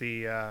 like with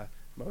the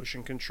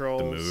motion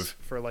controls, move.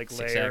 for like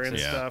Six layer and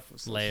axis. stuff.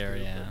 Was so Layer,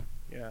 stupid.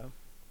 yeah. Yeah.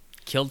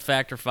 Killed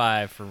Factor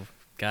 5 for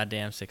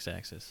goddamn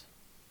 6-axis.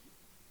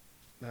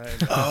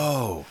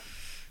 Oh,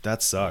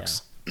 that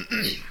sucks.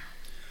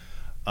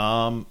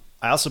 I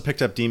also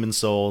picked up Demon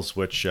Souls,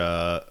 which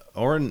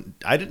Oren,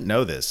 I didn't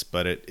know this,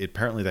 but it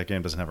apparently that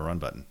game doesn't have a run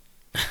button.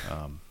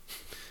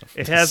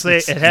 It has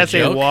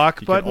a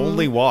walk You button. can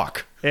only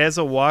walk. It has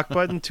a walk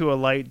button to a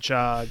light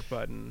jog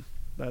button.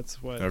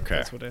 That's what. Okay.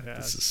 That's what it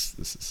has.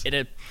 This is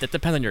That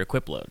depends on your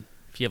equip load.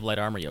 If you have light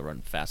armor, you'll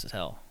run fast as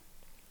hell.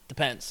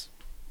 Depends.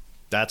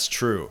 That's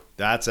true.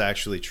 That's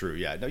actually true.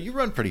 Yeah. No, you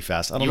run pretty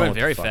fast. I don't You know run what the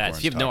very fuck fast. Oren's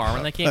If you have no talking armor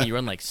in about. that game, you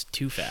run like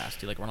too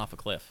fast. You like run off a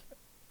cliff.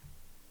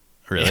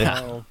 Really?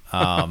 Yeah.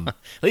 Oh, At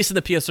least in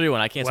the PS3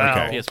 one, I can't say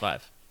Wow. the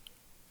PS5.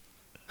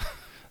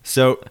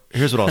 So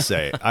here's what I'll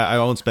say. I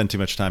won't spend too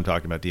much time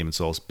talking about Demon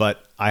Souls,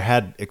 but I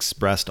had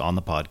expressed on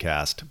the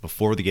podcast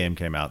before the game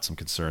came out some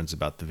concerns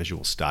about the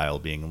visual style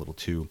being a little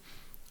too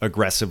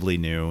aggressively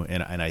new,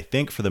 and I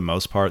think for the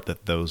most part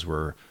that those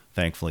were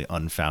thankfully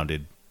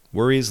unfounded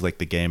worries. Like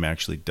the game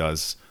actually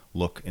does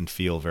look and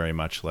feel very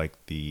much like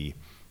the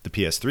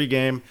PS3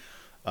 game.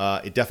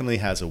 It definitely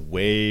has a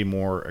way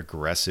more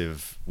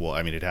aggressive, well,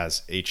 I mean, it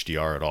has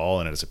HDR at all,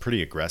 and it has a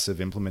pretty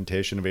aggressive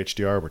implementation of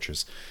HDR, which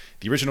is,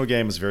 the original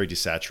game was very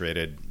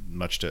desaturated,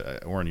 much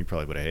to, Oren, you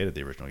probably would have hated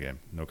the original game,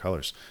 no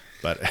colors,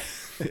 but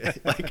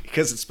like,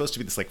 because it's supposed to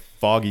be this like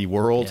foggy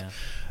world, Yeah.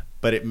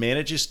 but it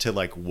manages to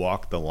like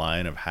walk the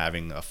line of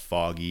having a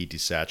foggy,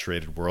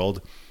 desaturated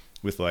world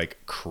with like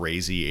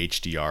crazy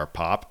HDR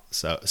pop.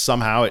 So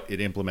somehow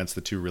it implements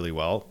the two really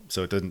well.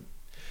 So it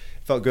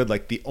felt good.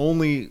 Like the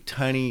only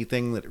tiny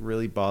thing that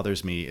really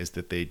bothers me is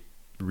that they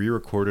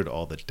re-recorded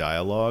all the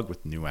dialogue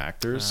with new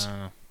actors.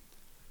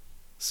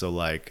 So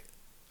like,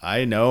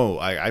 I know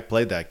I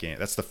played that game.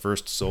 That's the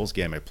first Souls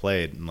game I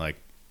played, and like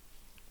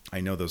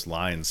I know those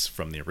lines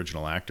from the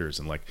original actors,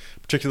 and like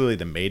particularly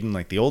the maiden.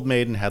 Like the old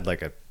maiden had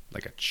like a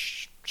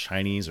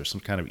Chinese or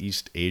some kind of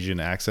East Asian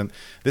accent.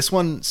 This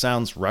one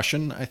sounds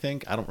Russian, I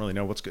think. I don't really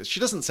know what's good. She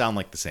doesn't sound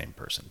like the same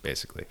person,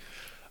 basically.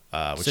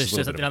 Which So is a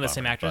little they're bit not of a the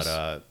same bummer, actress?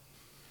 But,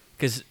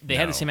 Because they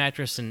had No. the same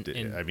actress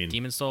in I mean-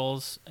 Demon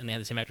Souls, and they had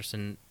the same actress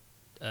in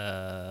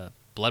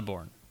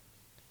Bloodborne.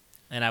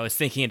 And I was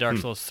thinking in Dark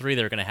Souls 3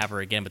 they were going to have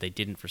her again, but they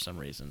didn't for some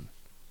reason.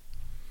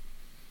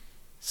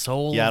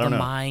 Soul Yeah, I of don't the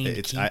know. mind,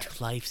 It's- keep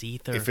life's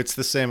ether. if it's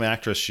the same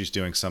actress, she's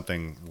doing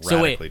something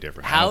So radically wait,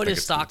 different. I how don't think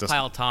does it doesn't-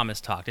 Stockpile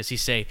Thomas talk? Does he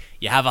say,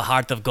 "You have a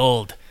heart of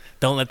gold.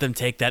 Don't let them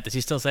take that"? Does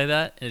he still say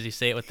that? And does he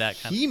say it with that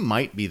kind He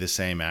might be the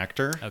same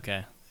actor. of...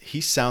 Okay.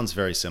 He sounds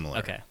very similar.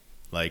 Okay.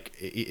 Like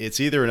it's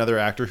either another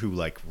actor who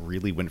like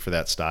really went for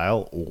that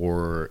style,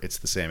 or it's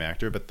the same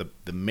actor. But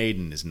the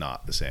maiden is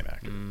not the same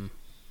actor,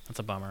 That's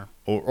a bummer.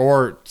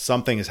 or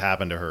something has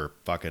happened to her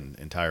fucking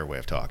entire way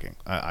of talking.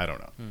 I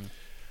don't know.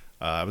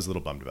 I was a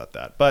little bummed about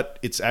that, but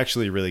it's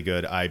actually really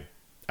good. I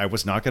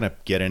was not gonna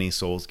get any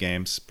Souls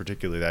games,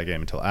 particularly that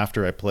game, until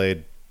after I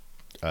played,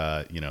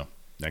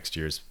 next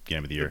year's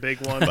game of the year, big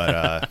one.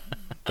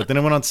 But then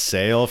it went on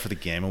sale for the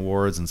Game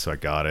Awards, and so I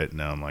got it. And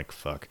now I'm like,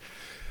 fuck.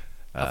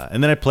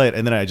 And then I played,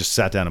 and then I just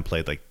sat down and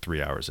played like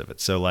 3 hours of it.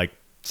 So like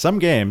some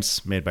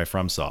games made by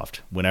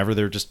FromSoft, whenever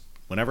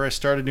I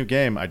start a new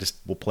game, I just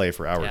will play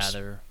for hours,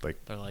 they're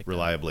like that.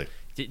 reliably.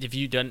 Have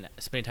you done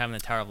spending time in the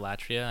Tower of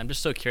Latria? I'm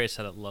just so curious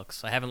how that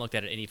looks. I haven't looked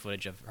at any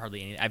footage of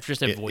hardly any. I've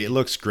just avoided. It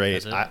looks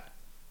great. Does it?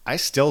 I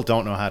still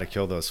don't know how to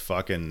kill those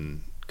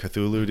fucking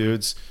Cthulhu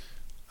dudes.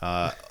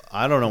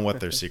 I don't know what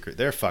their secret.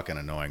 They're fucking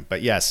annoying.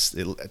 But yes,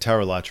 Tower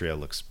of Latria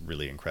looks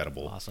really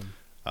incredible. Awesome.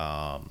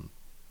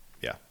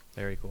 Yeah,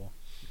 Very cool.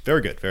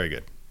 very good, very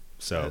good.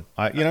 So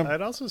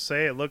I'd also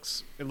say it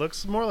looks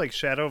more like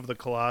Shadow of the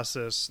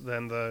Colossus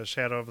than the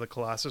Shadow of the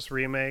Colossus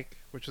remake,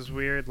 which is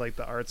weird. Like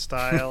the art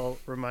style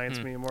reminds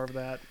me more of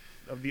that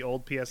of the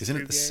old PS2 isn't it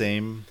the game.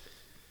 same?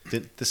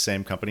 Did the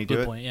same company do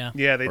Good it? point. Yeah.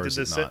 Yeah, they Or did is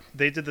it this. not?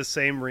 They did the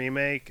same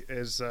remake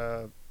as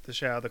the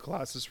Shadow of the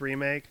Colossus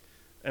remake,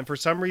 And for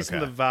some reason,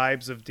 Okay. the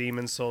vibes of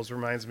Demon Souls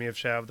reminds me of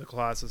Shadow of the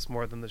Colossus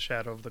more than the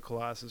Shadow of the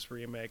Colossus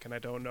remake, and I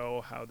don't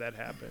know how that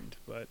happened.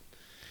 But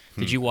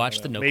Did you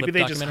watch the No maybe Clip they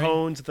just documentary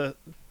honed the.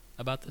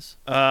 about this?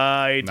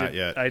 Not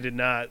yet. I did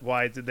not.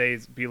 Why did they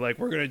be like,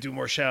 we're gonna do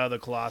more Shadow of the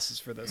Colossus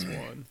for this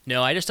one?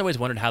 No, I just always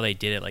wondered how they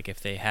did it. Like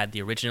if they had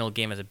the original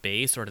game as a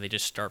base, or do they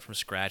just start from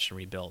scratch and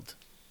rebuild?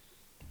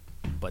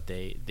 But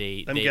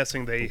I'm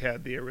guessing they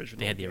had the original.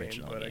 they had the game,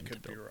 original but game I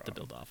could to be build, wrong. to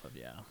build off of.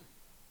 Yeah.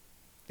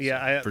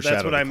 Yeah, For that's Shadow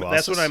what of the I'm.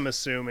 That's what Colossus? I'm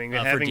assuming. For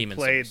Having Demon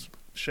played Souls.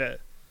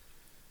 shit.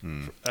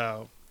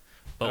 Oh,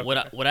 But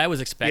Okay. what I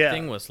was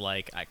expecting Yeah. was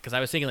like, because I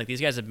was thinking like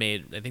these guys have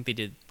made. I think they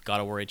did God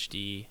of War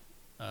HD.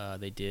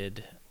 They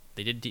did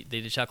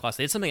Shadow Colossus.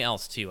 They did something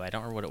else too. I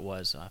don't remember what it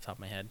was off the top of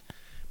my head.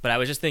 But I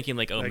was just thinking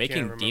like, I can't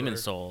making Demon remember.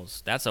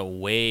 Souls. That's a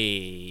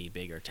way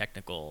bigger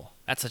technical.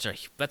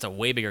 That's a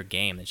way bigger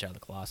game than Shadow of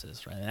the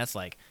Colossus, right? And that's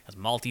like has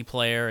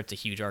multiplayer. It's a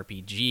huge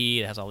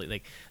RPG. It has all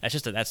like that's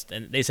just that's.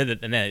 And they said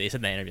that, and then they said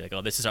in that interview like,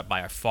 oh, this is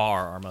by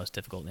far our most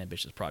difficult and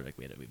ambitious project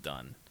we've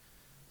done.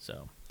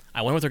 So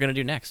I wonder what they're gonna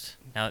do next.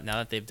 Now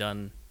that they've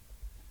done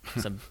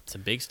some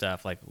big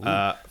stuff like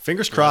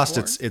Fingers crossed,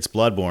 Bloodborne? it's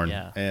Bloodborne,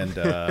 Yeah.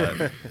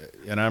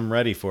 and I'm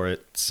ready for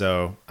it.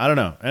 So I don't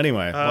know.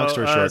 Anyway, long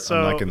story short,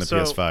 I'm liking the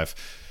PS5.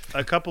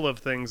 a couple of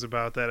things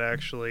about that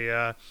actually.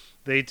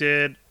 They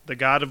did the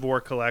God of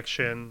War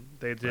collection.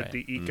 They did Right.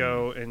 the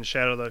Eco and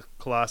Shadow of the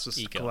Colossus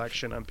Eco.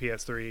 collection on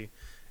PS3,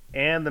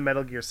 and the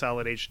Metal Gear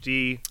Solid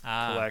HD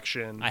Ah,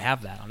 collection. I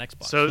have that on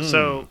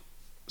Xbox.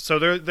 So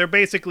they're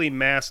basically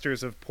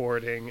masters of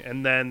porting,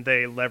 and then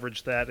they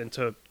leveraged that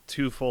into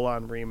 2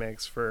 full-on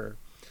remakes for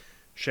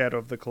Shadow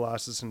of the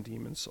Colossus and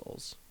Demon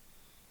Souls.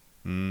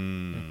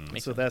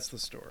 Makes So sense. that's the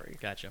story.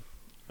 Gotcha.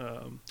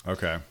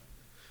 Okay.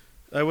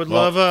 I would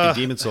Well, love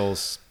Demon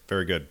Souls,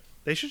 very good.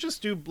 They should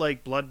just do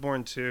like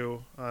Bloodborne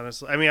 2,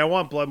 honestly. I mean, I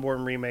want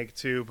Bloodborne remake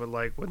too, but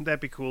like wouldn't that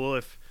be cool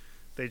if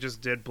they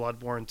just did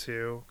Bloodborne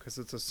 2 cuz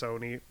it's a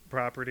Sony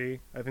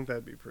property? I think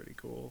that'd be pretty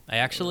cool. I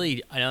know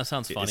it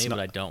sounds It's funny, not-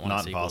 but I don't want not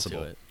a sequel impossible.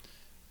 to it.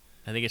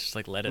 I think it's just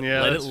like let it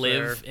Yeah, let it that's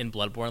live fair. in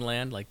Bloodborne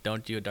land. Like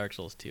don't do a Dark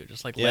Souls 2.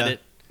 Just like Yeah.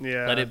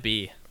 Yeah. let it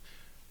be.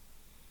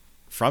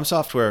 From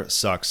Software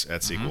sucks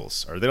at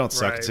sequels, or they don't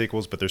suck Right. at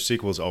sequels, but their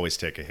sequels always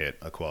take a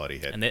quality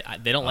hit. And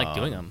they don't like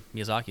doing them.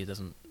 Miyazaki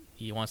doesn't.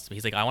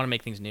 He's like, I want to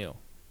make things new.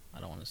 I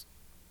don't want to.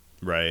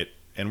 Right,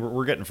 and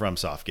we're getting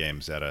FromSoft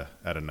games at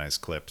a nice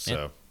clip.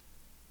 So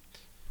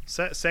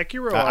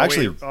Sekiro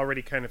actually-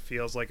 already kind of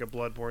feels like a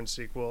Bloodborne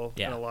sequel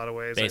in Yeah, a lot of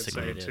ways.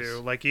 basically I'd it say is.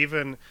 too. Like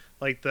even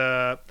like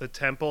the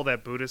temple,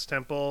 that Buddhist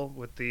temple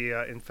with the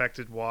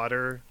infected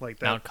water, like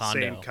that Mount Kondo.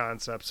 same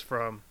concepts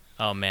from.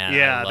 Oh man,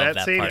 Yeah, I love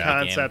that same part of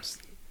the game. concepts.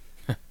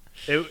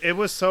 It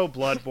was so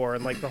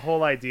Bloodborne. Like the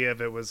whole idea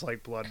of it was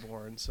like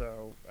Bloodborne.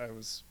 So I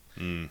was.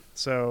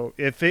 So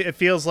it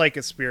feels like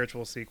a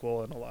spiritual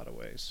sequel in a lot of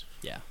ways.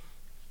 Yeah,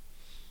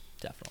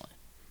 definitely.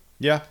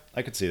 yeah,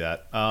 I could see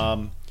that.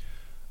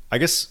 I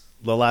guess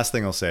the last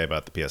thing I'll say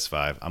about the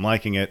PS5, I'm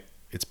liking it.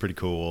 It's pretty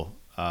cool.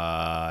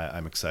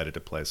 I'm excited to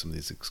play some of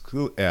these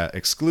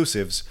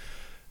exclusives.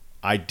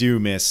 I do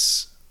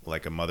miss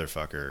like a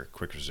motherfucker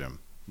quick resume.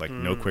 Like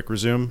no quick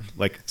resume.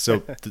 Like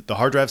so the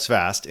hard drive's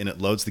fast and it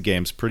loads the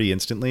games pretty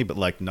instantly, but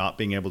like not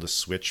being able to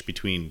switch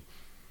between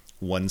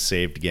one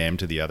saved game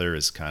to the other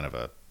is kind of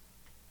a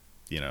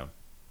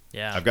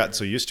Yeah, I've gotten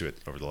so used to it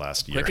over the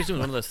last year. Quick Resume was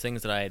one of those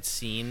things that I had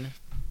seen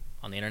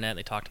on the internet.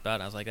 They talked about it,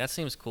 and I was like, that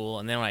seems cool.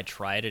 And then when I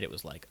tried it, it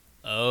was like,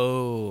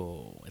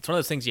 oh, it's one of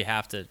those things you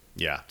have to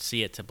Yeah.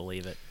 see it to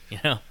believe it. You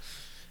know,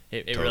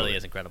 it really Totally.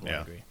 is incredible. I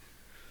Yeah. agree.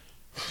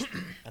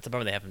 That's a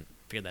bummer they haven't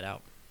figured that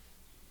out.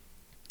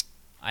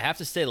 I have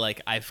to say,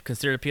 like, I've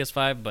considered a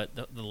PS5, but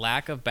the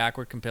lack of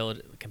backward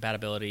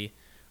compatibility,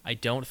 I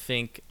don't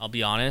think. I'll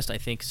be honest. I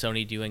think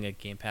Sony doing a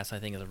Game Pass, I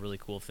think, is a really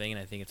cool thing, and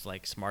I think it's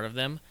like smart of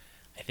them.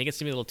 I think it's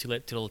gonna be a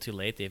little too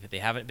late. They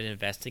haven't been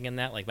investing in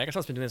that. Like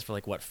Microsoft's been doing this for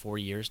like what 4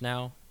 years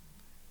now.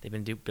 They've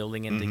been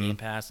building into Game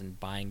Pass and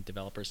buying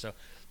developers. So,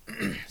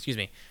 excuse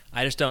me.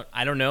 I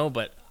don't know,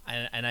 but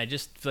I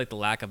just feel like the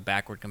lack of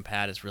backward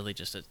compat is really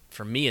just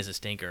for me as a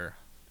stinker.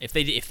 If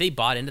they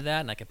bought into that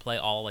and I could play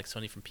all like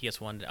Sony from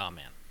PS1, oh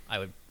man, I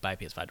would buy a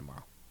PS5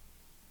 tomorrow.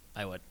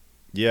 I would.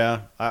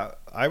 Yeah,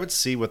 I would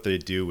see what they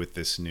do with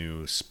this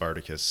new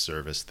Spartacus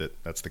service.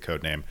 That's the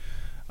code name.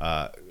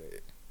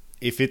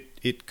 If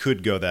it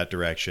could go that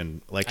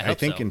direction, like I I hope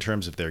think so. in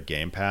terms of their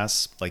Game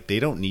Pass, like they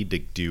don't need to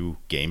do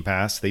Game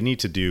Pass. They need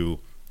to do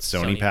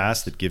Sony Sony Pass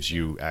Pass, that gives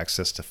you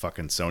access to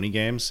fucking Sony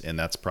games, and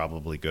that's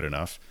probably good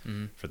enough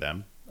for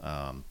them.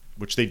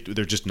 Which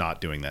they're just not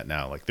doing that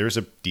now. Like there's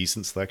a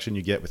decent selection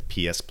you get with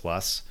PS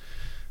Plus,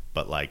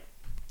 but like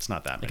it's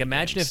not that many. Like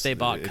imagine games. if they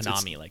bought It's-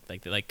 Konami, like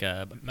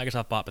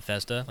Microsoft bought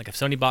Bethesda. Like if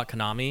Sony bought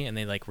Konami and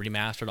they like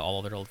remastered all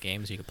of their old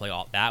games, you could play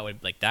all. That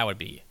would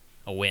be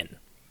a win.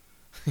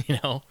 You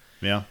know.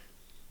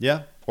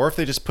 Yeah. Or if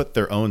they just put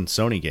their own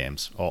Sony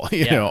games, all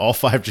Yeah. all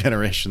 5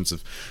 generations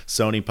of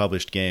Sony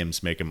published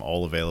games, make them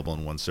all available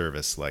in one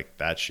service, like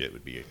that shit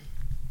would be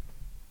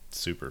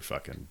super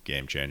fucking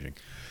game changing.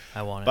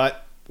 I want it.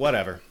 But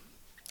whatever.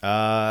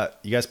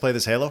 You guys play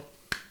this Halo?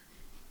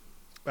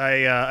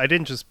 I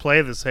didn't just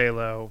play this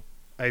Halo.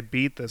 I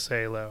beat this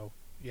Halo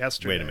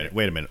yesterday.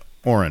 Wait a minute.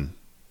 Oren,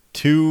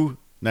 2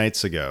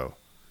 nights ago,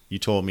 you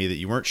told me that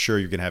you weren't sure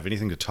you're going to have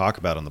anything to talk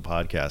about on the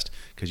podcast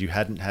because you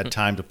hadn't had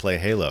time to play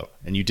Halo,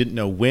 and you didn't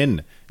know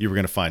when you were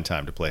going to find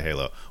time to play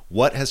Halo.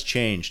 What has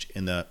changed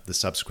in the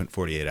subsequent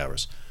 48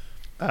 hours?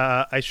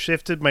 I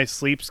shifted my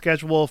sleep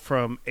schedule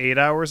from 8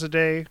 hours a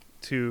day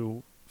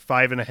to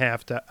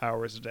 5.5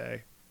 hours a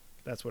day.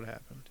 That's what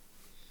happened.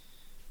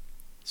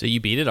 So you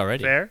beat it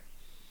already? Fair?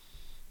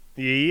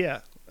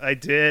 Yeah, I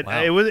did.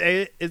 Wow.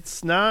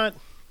 It's not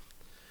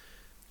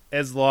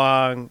as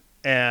long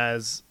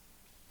as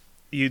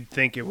you'd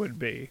think it would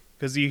be,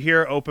 because you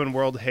hear open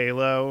world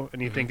Halo and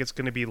you think it's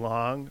going to be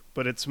long,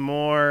 but it's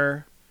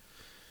more.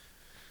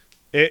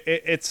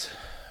 It's.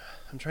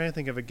 I'm trying to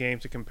think of a game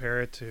to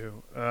compare it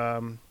to.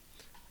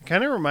 It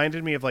kind of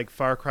reminded me of like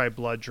Far Cry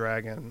Blood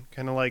Dragon.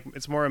 Kind of like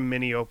it's more a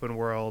mini open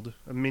world,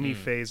 a mini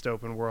phased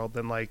open world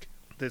than like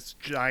this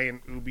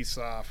giant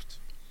Ubisoft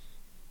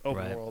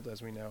open Right. world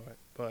as we know it.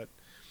 But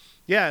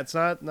yeah, it's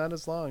not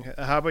as long.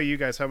 How about you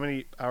guys? How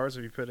many hours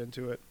have you put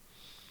into it?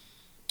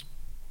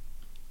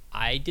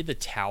 I did the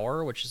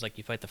tower, which is like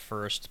you fight the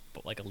first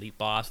like elite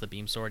boss, the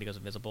beam sword. He goes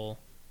invisible.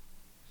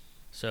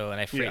 So, and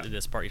I Yeah. did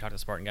this part. You talked to the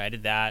Spartan guy. I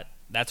did that.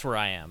 That's where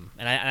I am.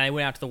 And I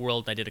went out to the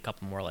world and I did a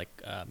couple more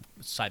like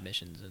side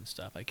missions and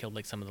stuff. I killed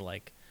like some of the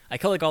I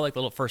killed like all like the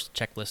little first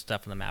checklist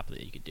stuff on the map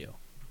that you could do.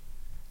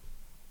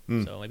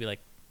 So maybe like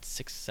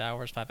 6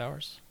 hours, 5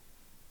 hours.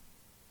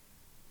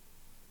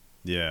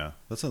 Yeah,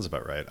 that sounds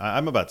about right.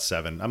 I'm about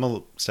 7. I'm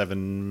a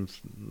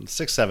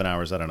 6, 7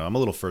 hours. I don't know. I'm a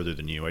little further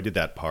than you. I did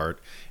that part,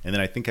 and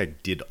then I think I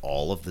did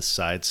all of the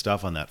side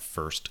stuff on that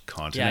first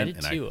continent. did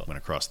and too. I went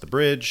across the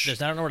bridge. I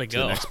don't know where to to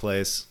go. the next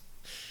place.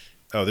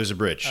 Oh, there's a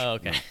bridge. Oh,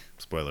 okay.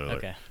 Spoiler alert.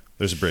 Okay.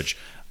 There's a bridge.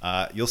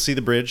 You'll see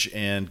the bridge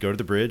and go to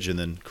the bridge, and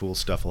then cool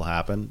stuff will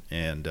happen.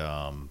 And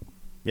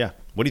yeah,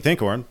 what do you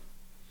think, Oren?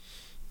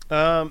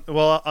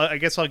 Well, I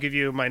guess I'll give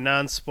you my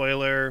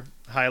non-spoiler,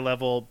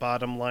 high-level,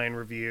 bottom-line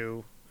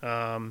review.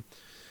 So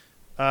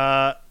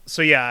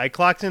yeah, I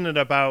clocked in at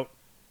about,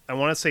 I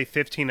want to say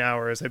 15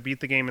 hours. I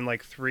beat the game in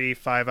like 3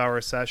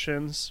 5-hour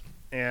sessions,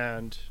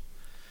 and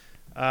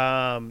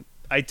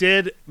I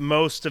did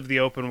most of the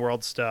open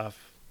world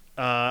stuff.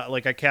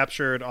 Like I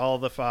captured all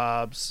the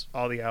fobs,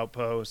 all the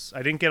outposts.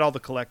 I didn't get all the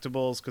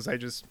collectibles because I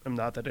just am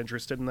not that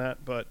interested in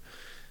that, but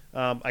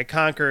I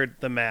conquered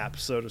the map,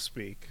 so to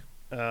speak.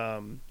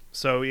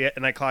 So yeah,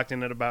 and I clocked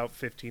in at about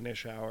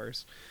 15-ish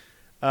hours.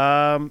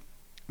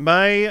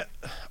 My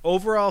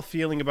overall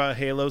feeling about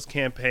Halo's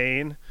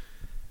campaign,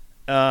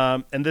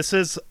 and this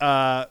is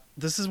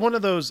one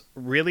of those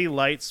really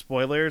light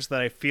spoilers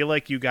that I feel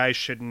like you guys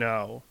should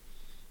know.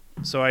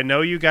 So I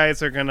know you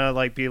guys are gonna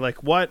like be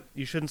like, "What?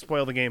 You shouldn't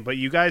spoil the game," but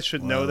you guys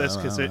should know this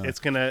because it's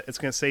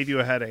gonna save you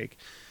a headache.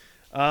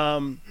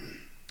 I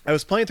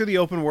was playing through the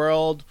open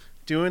world,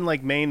 doing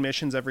like main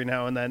missions every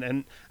now and then,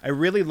 and I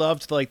really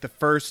loved like the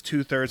first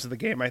 2/3 of the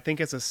game. I think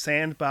it's a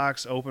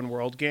sandbox open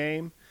world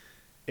game.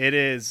 It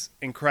is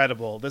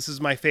incredible. This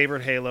is my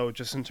favorite Halo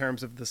just in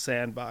terms of the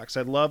sandbox.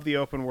 I love the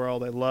open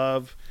world. I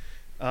love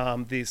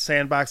the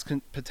sandbox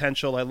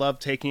potential. I love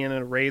taking in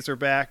a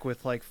Razorback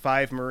with like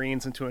 5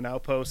 Marines into an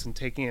outpost and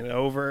taking it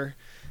over.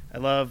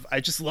 I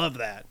just love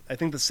that. I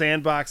think the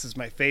sandbox is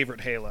my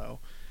favorite Halo.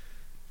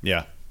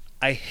 Yeah.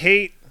 I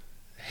hate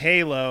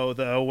Halo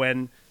though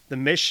when the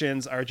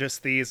missions are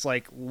just these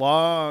like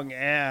long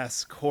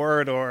ass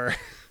corridor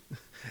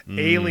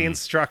alien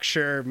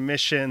structure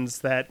missions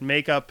that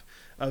make up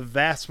a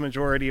vast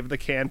majority of the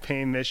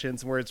campaign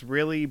missions, where it's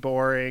really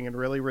boring and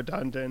really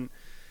redundant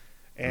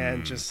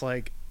and just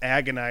like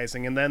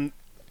agonizing. And then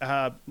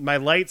my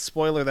light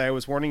spoiler that I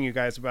was warning you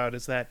guys about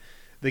is that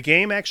the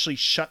game actually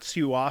shuts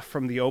you off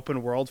from the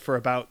open world for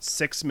about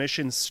 6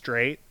 missions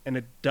straight, and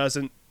it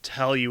doesn't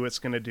tell you it's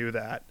going to do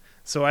that.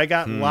 So I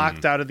got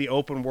locked out of the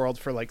open world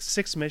for like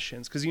 6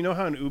 missions, because you know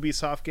how in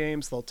Ubisoft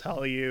games they'll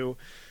tell you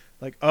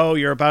like, oh,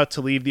 you're about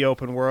to leave the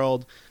open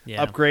world,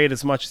 upgrade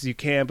as much as you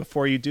can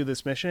before you do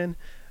this mission.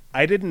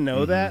 I didn't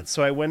know that,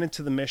 so I went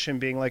into the mission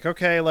being like,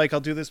 okay, like I'll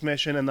do this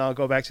mission and then I'll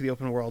go back to the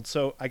open world.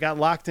 So I got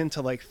locked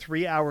into like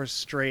 3 hours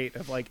straight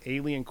of like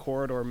alien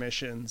corridor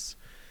missions,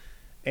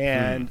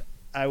 and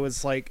I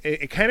was like,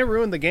 it kind of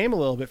ruined the game a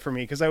little bit for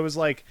me, because I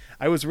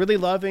was really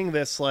loving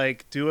this,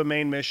 like, do a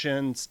main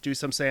mission, do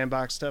some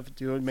sandbox stuff,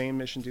 do a main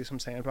mission, do some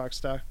sandbox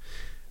stuff.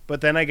 But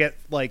then I get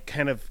like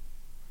kind of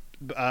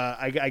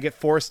I get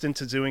forced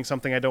into doing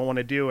something I don't want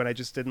to do, and I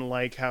just didn't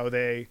like how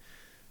they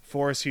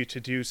force you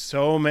to do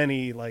so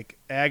many like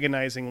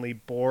agonizingly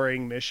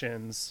boring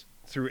missions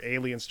through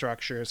alien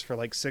structures for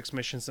like 6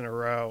 missions in a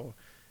row,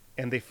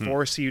 and they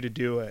force you to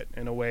do it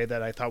in a way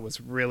that I thought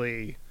was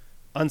really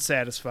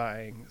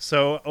unsatisfying.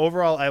 So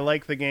overall, I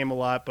like the game a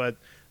lot, but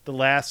the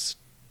last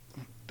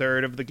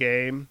third of the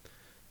game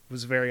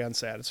was very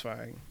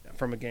unsatisfying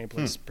from a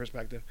gameplay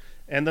perspective.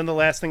 And then the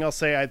last thing I'll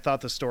say, I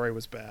thought the story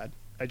was bad.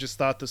 I just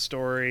thought the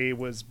story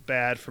was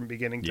bad from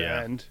beginning to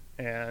end,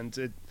 and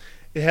it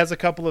has a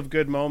couple of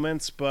good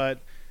moments,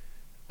 but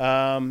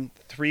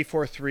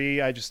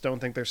 343, I just don't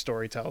think they're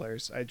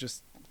storytellers. I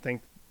just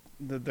think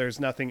that there's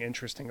nothing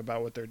interesting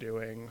about what they're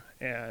doing.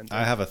 And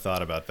I have a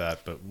thought about that,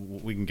 but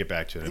we can get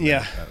back to it. In a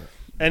yeah. minute.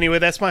 Anyway,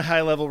 that's my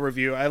high-level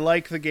review. I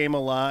like the game a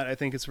lot. I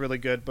think it's really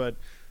good, but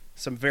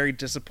some very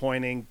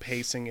disappointing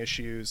pacing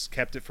issues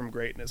kept it from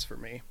greatness for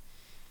me.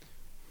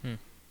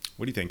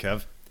 What do you think,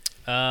 Kev?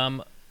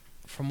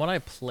 From what I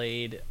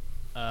played,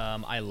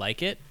 I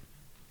like it.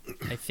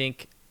 I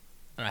think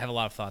I have a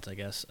lot of thoughts, I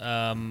guess.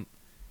 I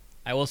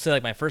will say,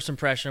 like, my first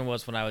impression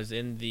was when I was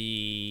in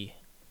the,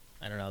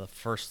 I don't know if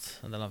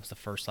it's the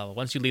first level.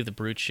 Once you leave the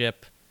brute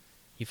ship,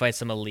 you fight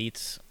some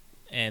elites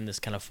and this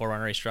kind of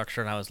forerunner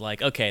structure, and I was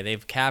like, okay,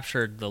 they've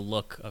captured the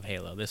look of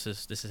Halo. This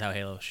is how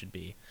Halo should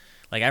be.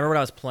 Like, I remember when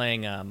I was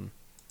playing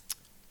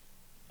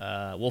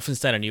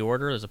Wolfenstein: A New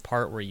Order. There's a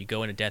part where you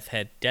go into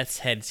Death's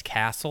Head's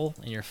castle,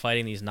 and you're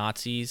fighting these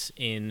Nazis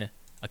in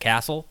a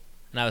castle.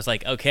 And I was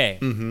like, okay,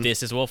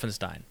 this is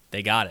Wolfenstein.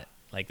 They got it.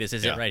 Like, this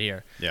is it right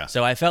here. Yeah.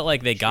 So I felt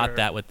like they got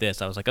that with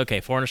this. I was like, okay,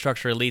 forerunner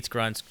structure, elites,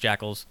 grunts,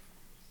 jackals,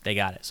 they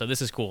got it. So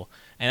this is cool.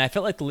 And I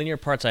felt like the linear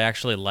parts I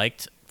actually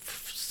liked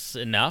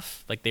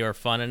enough. Like, they were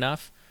fun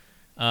enough.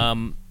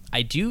 I'm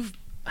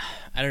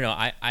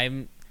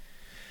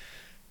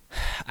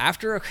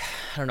after,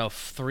 I don't know,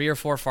 3 or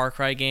 4 Far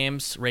Cry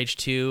games, Rage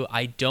 2,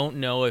 I don't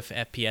know if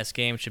FPS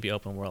games should be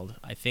open world.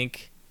 I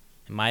think,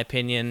 in my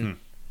opinion,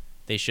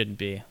 they shouldn't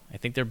be. I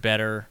think they're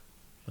better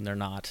when they're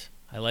not.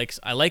 I like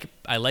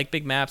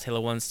big maps.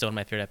 Halo 1's still one of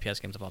my favorite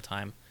FPS games of all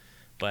time.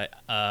 But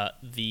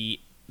the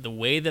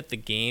way that the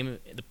game,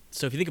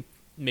 so if you think of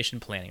mission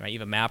planning, right? You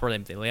have a mapper,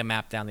 they lay a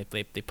map down,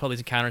 they pull these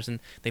encounters and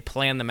they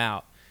plan them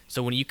out.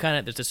 So when you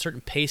there's a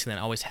certain pacing that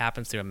always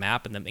happens through a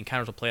map, and the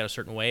encounters will play out a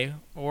certain way,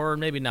 or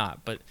maybe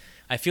not. But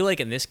I feel like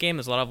in this game,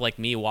 there's a lot of like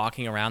me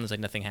walking around, there's like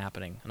nothing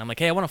happening, and I'm like,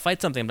 hey, I want to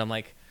fight something, but I'm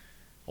like,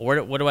 what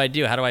do I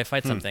do? How do I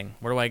fight something?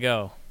 Where do I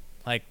go?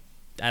 Like,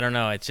 I don't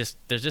know. It's just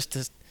there's just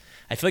this.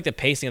 I feel like the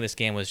pacing of this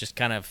game was just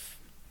kind of,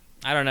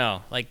 I don't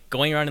know, like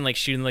going around and like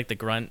shooting like the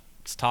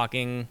grunts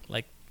talking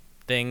like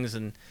things,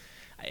 and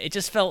it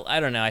just felt, I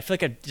don't know. I feel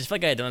like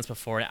I had done this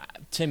before.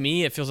 To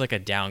me, it feels like a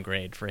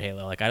downgrade for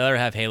Halo. Like, I'd rather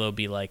have Halo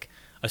be like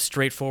a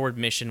straightforward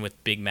mission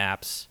with big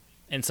maps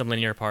and some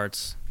linear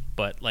parts.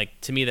 But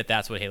like, to me,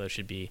 that's what Halo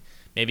should be.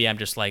 Maybe I'm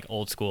just like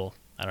old school.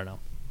 I don't know.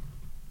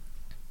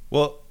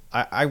 Well,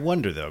 I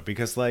wonder though,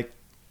 because like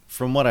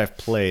from what I've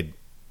played,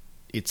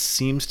 it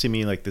seems to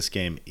me like this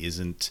game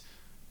isn't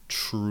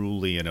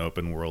truly an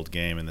open world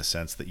game in the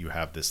sense that you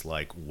have this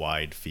like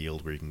wide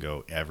field where you can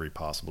go every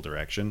possible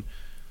direction.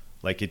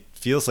 Like, it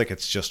feels like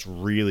it's just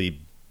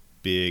really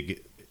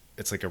big.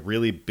 It's like a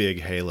really big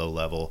Halo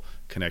level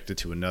connected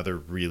to another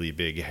really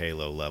big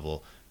Halo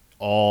level,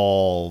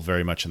 all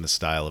very much in the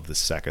style of the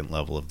second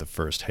level of the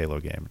first Halo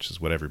game, which is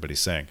what everybody's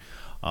saying.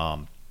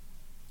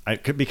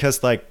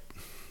 Because like,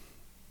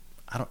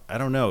 I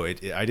don't know. I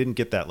didn't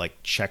get that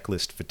like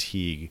checklist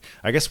fatigue.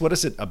 I guess, what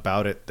is it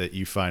about it that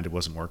you find it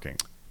wasn't working?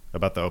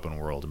 About the open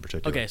world in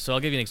particular? Okay, so I'll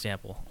give you an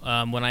example.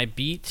 When I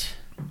beat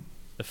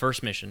the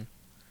first mission,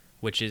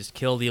 which is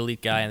kill the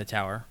elite guy in the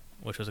tower,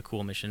 which was a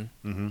cool mission.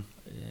 Mm-hmm.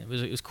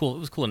 It was cool. It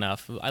was cool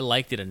enough. I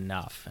liked it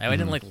enough. I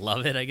didn't like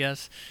love it, I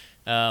guess.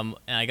 And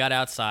I got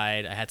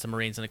outside. I had some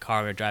Marines in the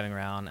car. We were driving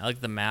around. I looked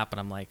at the map and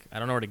I'm like, I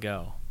don't know where to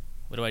go.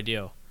 What do I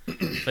do? So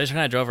I just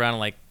kind of drove around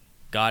and like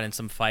got in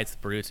some fights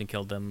with brutes and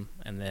killed them.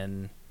 And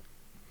then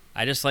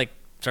I just like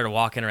started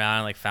walking around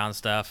and like found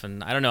stuff.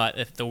 And I don't know,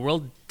 if the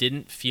world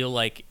didn't feel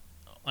like,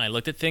 when I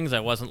looked at things, I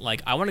wasn't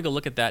like, I want to go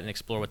look at that and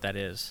explore what that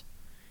is.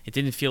 It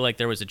didn't feel like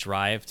there was a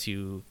drive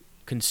to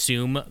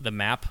consume the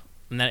map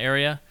in that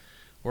area.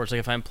 Or it's like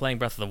if I'm playing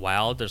Breath of the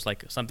Wild, there's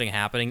like something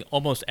happening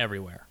almost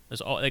everywhere.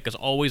 There's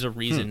always a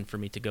reason for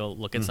me to go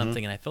look at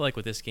something. And I feel like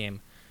with this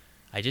game,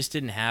 I just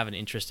didn't have an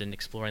interest in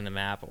exploring the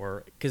map,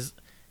 or because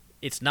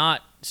it's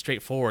not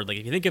straightforward. Like,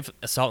 if you think of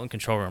Assault and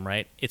Control Room,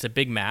 right? It's a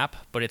big map,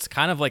 but it's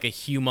kind of like a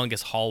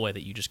humongous hallway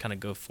that you just kind of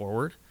go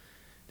forward.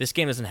 This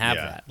game doesn't have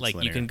that.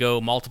 Like, you can go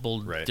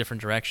multiple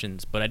different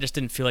directions, but I just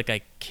didn't feel like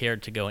I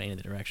cared to go in any of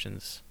the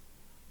directions.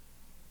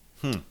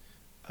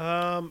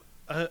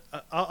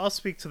 I'll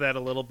speak to that a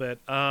little bit.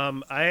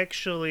 I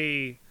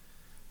actually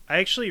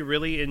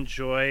really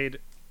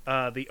enjoyed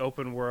the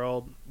open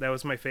world. That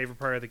was my favorite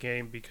part of the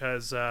game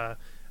because I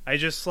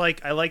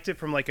liked it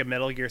from like a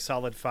Metal Gear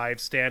Solid 5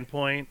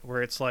 standpoint,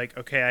 where it's like,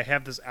 okay, I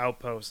have this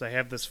outpost, I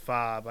have this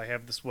fob, I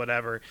have this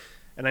whatever,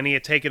 and I need to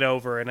take it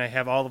over, and I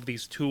have all of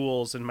these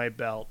tools in my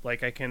belt.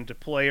 Like, I can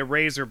deploy a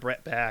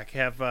Razorback,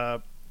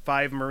 have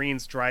 5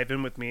 Marines drive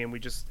in with me, and we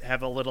just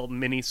have a little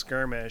mini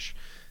skirmish.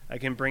 I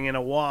can bring in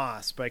a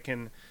Wasp. I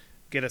can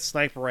get a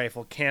sniper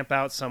rifle, camp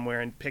out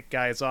somewhere, and pick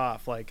guys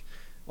off. Like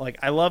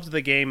I loved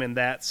the game in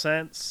that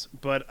sense,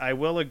 but I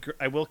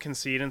will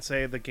concede and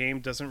say the game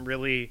doesn't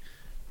really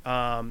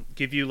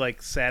give you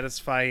like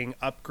satisfying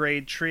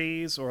upgrade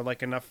trees or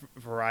like enough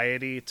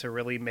variety to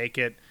really make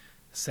it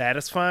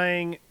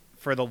satisfying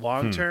for the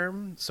long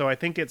term. So I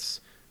think it's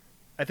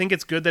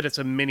good that it's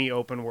a mini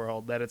open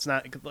world, that it's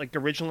not like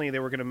originally they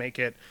were going to make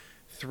it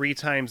 3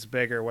 times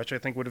bigger, which I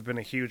think would have been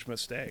a huge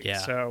mistake. Yeah.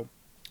 So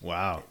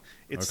Wow.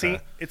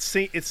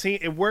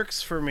 it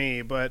works for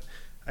me, but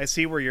I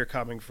see where you're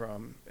coming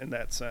from in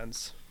that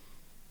sense.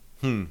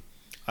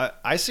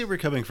 I see where you're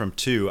coming from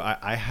too.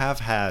 I have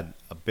had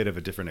a bit of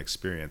a different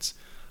experience.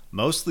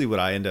 Mostly what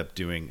I end up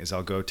doing is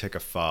I'll go take a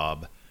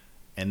fob,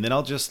 and then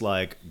I'll just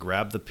like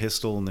grab the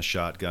pistol and the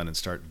shotgun and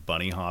start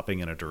bunny hopping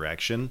in a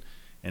direction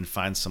and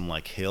find some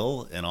like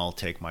hill, and I'll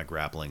take my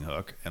grappling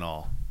hook and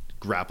I'll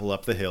grapple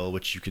up the hill,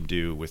 which you can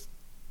do with,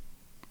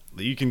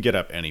 you can get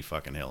up any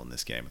fucking hill in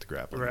this game with the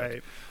grappling hook.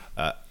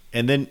 Right.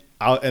 And then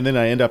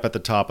I end up at the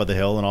top of the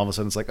hill, and all of a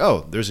sudden it's like,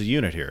 oh, there's a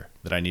unit here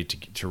that I need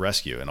to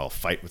rescue, and I'll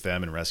fight with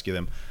them and rescue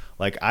them.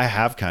 Like, I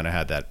have kind of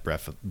had that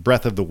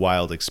breath of the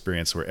wild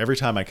experience where every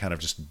time I kind of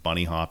just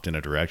bunny hopped in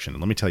a direction,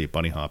 and let me tell you,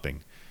 bunny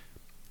hopping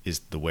is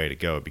the way to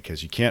go,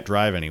 because you can't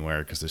drive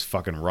anywhere because there's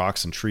fucking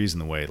rocks and trees in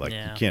the way. Like,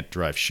 you can't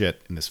drive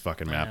shit in this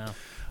fucking map.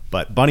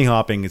 But bunny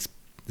hopping is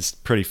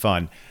pretty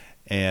fun.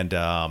 And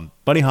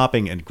bunny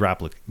hopping and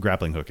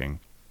grappling hooking,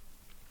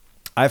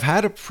 I've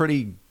had a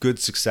pretty good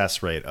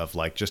success rate of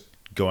like just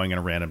going in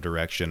a random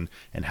direction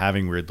and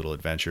having weird little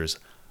adventures.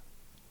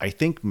 I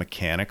think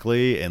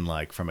mechanically and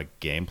like from a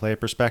gameplay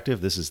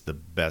perspective, this is the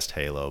best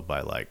Halo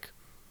by like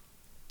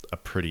a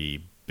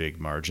pretty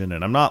big margin.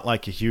 And I'm not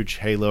like a huge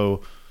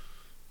Halo,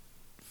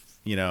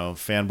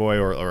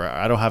 fanboy, or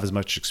I don't have as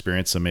much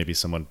experience, so maybe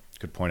someone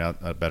could point out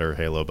a better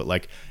Halo, but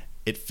like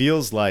it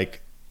feels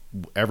like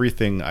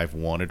everything I've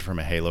wanted from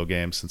a Halo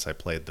game since I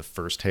played the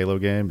first Halo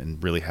game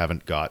and really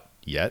haven't got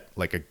yet.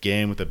 Like a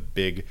game with a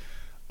big,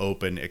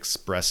 open,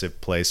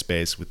 expressive play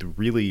space with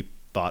really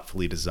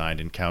thoughtfully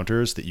designed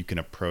encounters that you can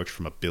approach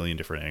from a billion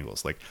different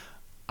angles. Like,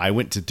 I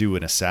went to do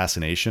an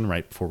assassination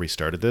right before we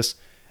started this,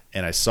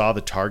 and I saw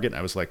the target, and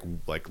I was like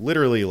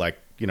literally like,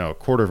 a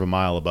quarter of a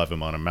mile above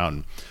him on a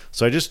mountain.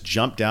 So I just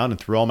jumped down and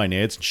threw all my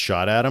nades and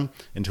shot at him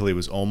until he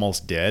was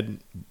almost dead.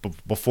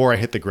 Before I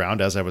hit the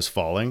ground as I was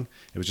falling,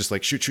 it was just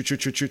like shoot.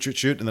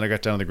 And then I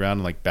got down on the ground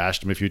and like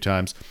bashed him a few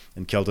times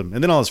and killed him.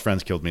 And then all his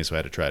friends killed me, so I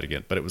had to try it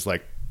again. But it was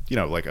like,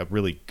 like a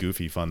really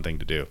goofy, fun thing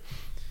to do.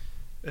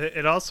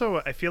 It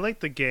also, I feel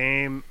like the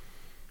game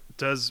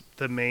does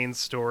the main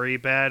story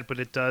bad, but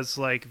it does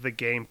like the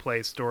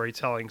gameplay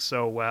storytelling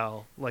so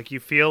well. Like, you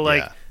feel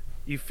like... Yeah.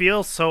 You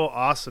feel so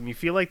awesome. You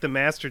feel like the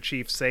Master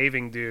Chief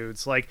saving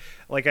dudes. Like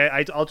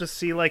I'll just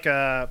see like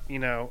a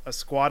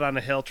squad on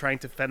a hill trying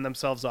to fend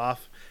themselves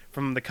off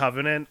from the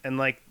Covenant, and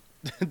like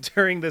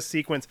during this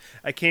sequence,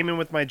 I came in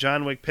with my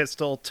John Wick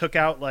pistol, took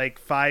out like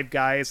 5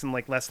 guys in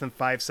like less than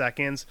 5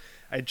 seconds.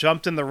 I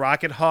jumped in the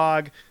rocket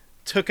hog,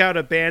 took out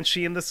a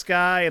Banshee in the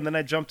sky, and then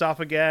I jumped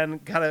off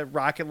again, got a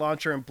rocket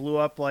launcher, and blew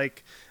up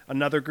like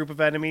another group of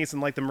enemies.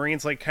 And like the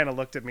Marines like kind of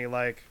looked at me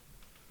like,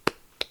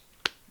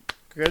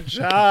 good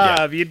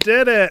job, you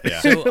did it.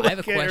 Yeah. So I have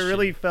a question. It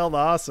really felt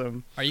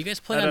awesome. Are you guys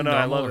playing on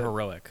normal or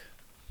heroic?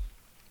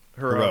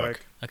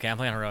 Heroic. Okay, I'm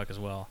playing heroic as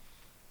well.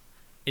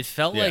 It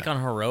felt like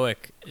on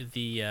heroic,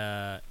 the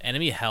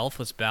enemy health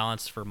was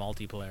balanced for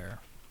multiplayer.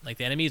 Like,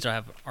 the enemies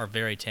are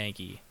very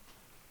tanky.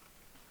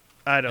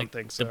 I don't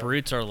think so. The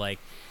brutes are like,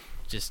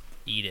 just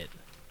eat it.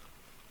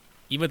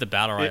 Even with the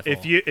battle rifle.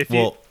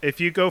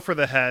 If you go for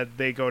the head,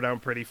 they go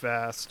down pretty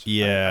fast.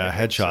 Yeah,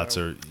 headshots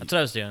are. That's what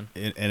I was doing.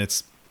 And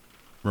it's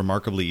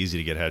remarkably easy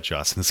to get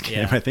headshots in this game.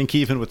 Yeah. I think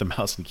even with the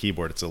mouse and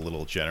keyboard, it's a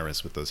little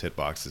generous with those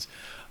hitboxes.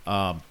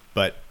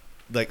 But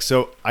like,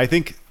 so I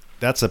think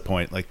that's a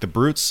point. Like, the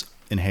brutes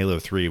in Halo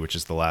 3, which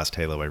is the last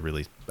Halo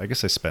I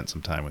guess I spent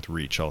some time with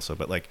Reach also,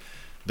 but like,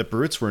 the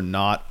brutes were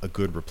not a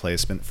good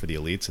replacement for the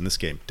elites, and this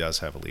game does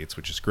have elites,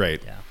 which is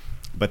great. Yeah.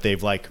 But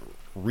they've like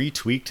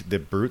retweaked the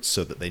brutes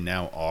so that they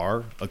now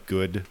are a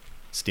good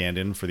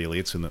stand-in for the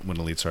elites when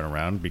elites aren't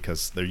around,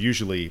 because they're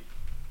usually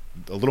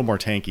a little more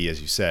tanky,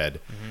 as you said,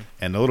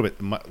 and a little bit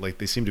like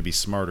they seem to be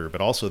smarter. But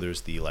also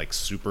there's the like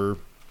super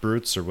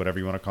brutes, or whatever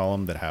you want to call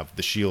them, that have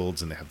the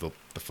shields and they have the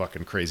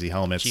fucking crazy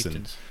helmets. Chieftains.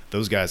 And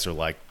those guys are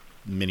like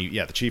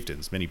the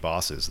chieftains, mini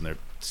bosses, and they're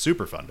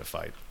super fun to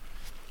fight.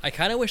 I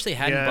kind of wish they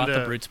hadn't brought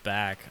the brutes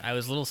back. I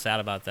was a little sad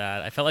about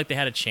that. I felt like they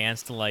had a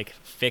chance to like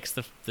fix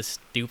the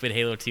stupid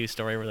Halo 2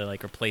 story where they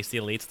like replace the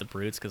elites with the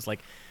brutes, because like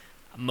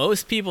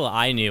most people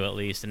I knew, at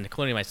least, and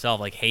including myself,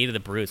 like hated the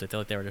brutes. I feel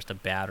like they were just a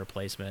bad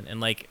replacement, and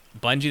like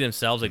Bungie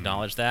themselves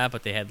acknowledged that,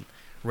 but they had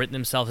written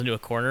themselves into a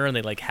corner and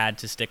they like had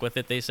to stick with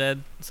it, they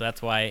said. So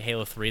that's why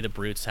Halo 3, the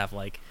brutes have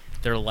like,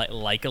 they're like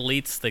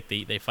elites, like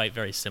they fight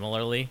very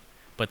similarly,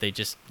 but they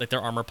just like their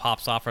armor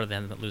pops off rather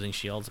than losing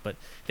shields, but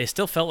they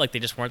still felt like they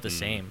just weren't the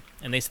same.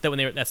 And they said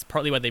that's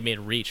partly why they made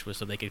Reach, was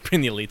so they could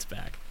bring the elites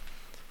back.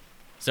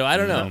 So I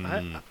don't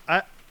know.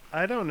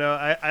 I don't know.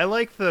 I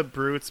like the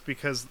brutes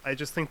because I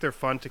just think they're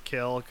fun to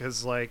kill,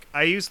 because like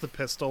I use the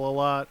pistol a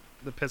lot.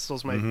 The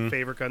pistol's my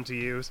favorite gun to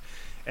use.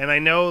 And I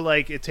know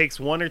like it takes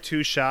 1 or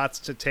 2 shots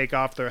to take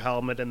off their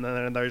helmet and then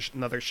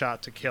another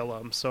shot to kill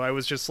them. So I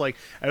was just like,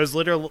 I was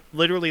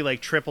literally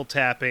like triple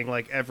tapping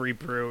like every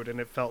brute, and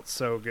it felt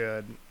so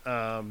good.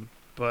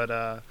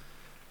 But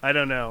I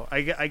don't know.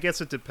 I guess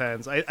it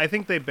depends. I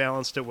think they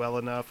balanced it well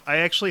enough. I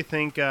actually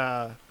think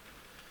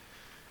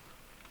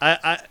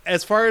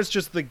as far as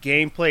just the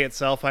gameplay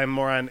itself, I'm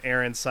more on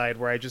Aaron's side,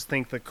 where I just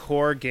think the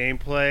core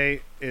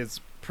gameplay is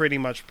pretty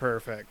much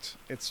perfect.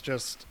 It's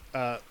just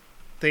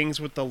things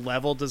with the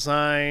level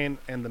design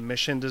and the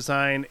mission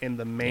design in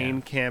the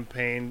main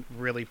campaign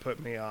really put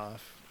me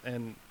off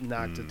and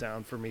knocked it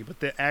down for me. But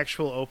the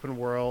actual open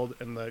world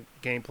and the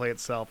gameplay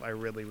itself, I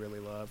really, really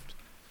loved.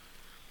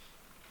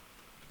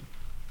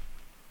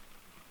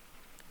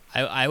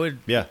 I would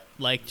Yeah.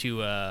 like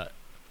to.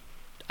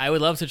 I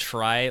would love to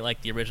try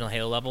like the original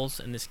Halo levels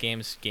in this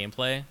game's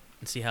gameplay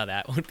and see how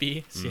that would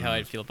be. See how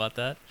I'd feel about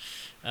that.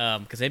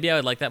 Because maybe I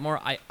would like that more.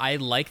 I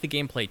like the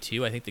gameplay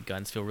too. I think the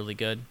guns feel really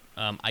good.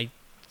 I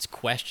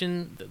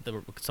question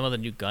some of the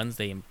new guns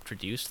they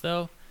introduced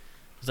though.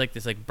 It's like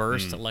this like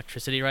burst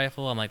electricity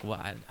rifle. I'm like,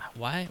 why?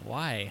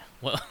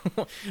 Well,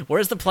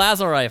 where's the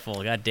plasma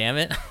rifle? God damn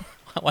it!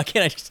 Why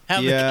can't I just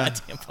have the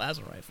goddamn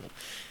plasma rifle?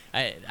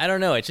 I don't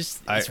know.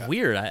 It's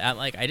weird.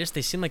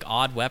 They seem like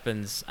odd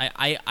weapons.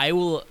 I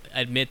will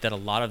admit that a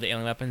lot of the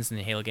alien weapons in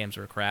the Halo games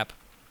were crap,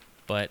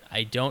 but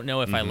I don't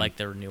know if I like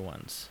their new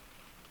ones.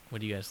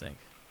 What do you guys think?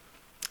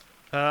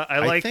 I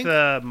like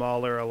the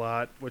Mauler a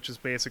lot, which is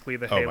basically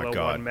the Oh my Halo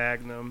God. 1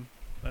 Magnum.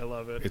 I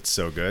love it. It's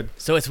so good.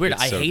 So it's weird.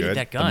 I so hated good.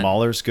 that gun. The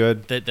Mauler's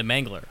good. The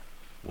Mangler.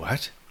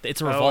 What? It's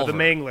a revolver. The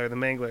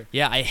Mangler.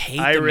 Yeah, I hate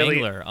I the really-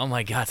 Mangler. Oh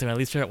my god, it's my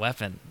least favorite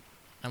weapon.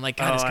 I'm like,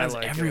 God, this I gun's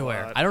like it a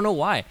everywhere. lot. I don't know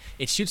why.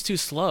 It shoots too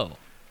slow.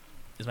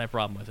 Is my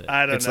problem with it.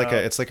 I don't It's know.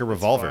 like a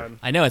revolver. fun.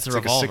 I know it's a It's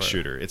like a revolver.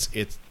 6-shooter. It's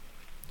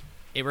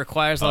It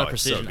requires a lot of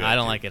it's so precision. good, I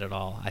don't dude. like it at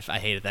all. I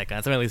hated that gun.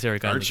 It's my least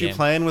favorite gun in Aren't the you game.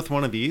 playing with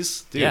one of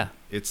these, dude? Yeah.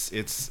 It's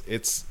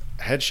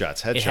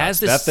headshots. It has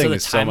this. That thing so the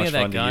is so timing much of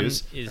that fun to gun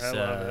use. is I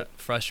love it.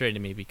 frustrating to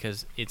me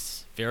because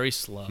it's very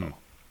slow.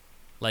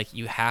 Like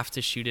you have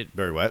to shoot it.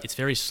 Very wet. It's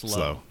very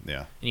slow.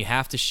 Yeah. And you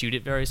have to shoot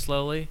it very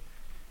slowly.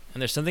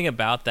 And there's something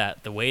about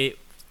that. The way,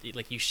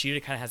 like you shoot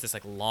it, kind of has this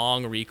like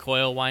long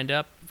recoil wind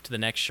up to the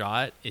next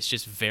shot. It's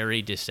just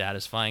very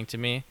dissatisfying to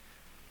me.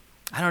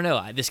 I don't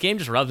know. This game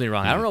just rubs me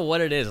wrong. I don't know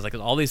what it is. It's like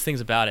all these things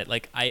about it.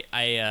 Like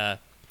I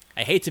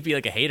hate to be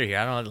like a hater here.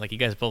 I don't know. Like you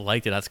guys both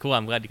liked it. That's cool.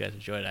 I'm glad you guys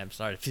enjoyed it. I'm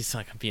sorry if it's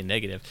like I'm being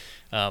negative.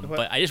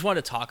 But I just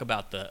wanted to talk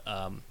about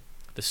the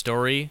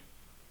story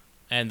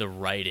and the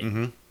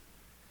writing.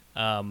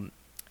 And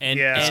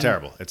Yeah. It's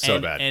terrible. It's so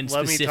bad. And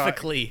Let me talk-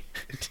 specifically,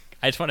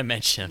 I just want to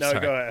mention. I'm No,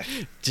 sorry. go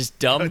ahead. Just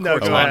dumb No,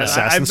 go Cortana. ahead.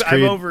 Assassin's I'm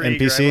Creed overeager.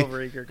 NPC? I'm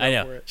overeager. Go I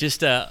know. for it. Just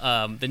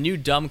the new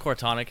dumb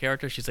Cortana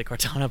character. She's like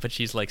Cortana, but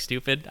she's like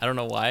stupid. I don't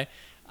know why.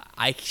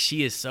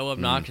 She is so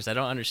obnoxious. I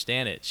don't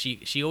understand it.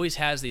 She always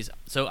has these.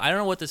 So I don't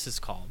know what this is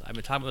called. I've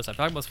been talking about this. I've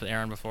talked about this with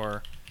Aaron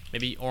before.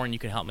 Maybe Oren, you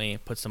can help me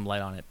put some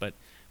light on it. But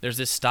there's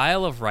this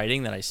style of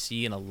writing that I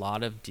see in a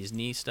lot of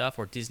Disney stuff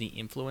or Disney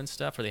influence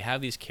stuff, where they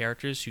have these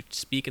characters who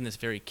speak in this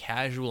very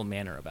casual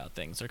manner about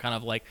things. They're kind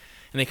of like,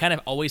 and they kind of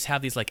always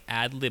have these like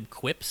ad lib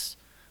quips.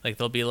 Like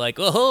they'll be like,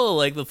 oh,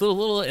 like the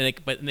little, and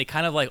they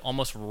kind of like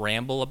almost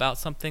ramble about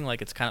something.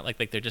 Like it's kind of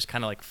like they're just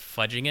kind of like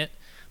fudging it.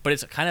 But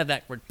it's kind of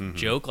that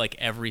joke like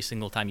every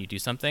single time you do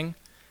something.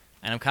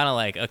 And I'm kind of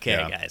like, okay,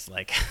 guys,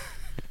 like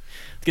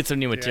let's get some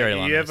new material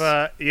on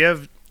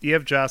this. You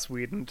have Joss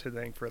Whedon to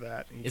thank for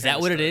that. He Is kinda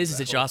that what it started is? Is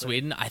that it whole Joss thing.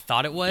 Whedon? I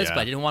thought it was, Yeah.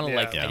 but I didn't want to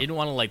Yeah. I didn't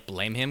want to like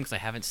blame him because I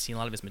haven't seen a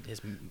lot of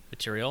his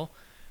material.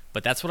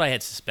 But that's what I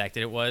had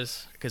suspected it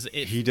was because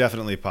He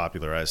definitely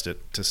popularized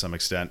it to some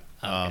extent.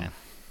 Okay.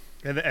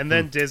 And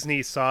then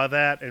Disney saw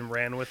that and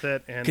ran with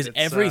it. Because It's,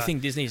 everything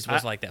Disney was I-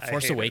 like that. I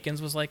Force hate it. Awakens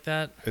was like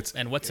that.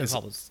 And what's in it's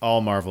public?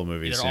 all Marvel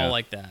movies. They're yeah. all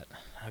like that.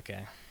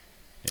 Okay.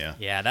 yeah.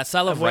 Yeah, that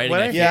style of What- writing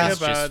what I I think hate is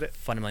about just it-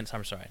 fundamentally.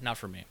 I'm sorry, not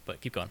for me, but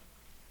keep going.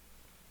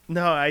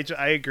 No, I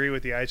agree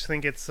with you. I just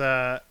think it's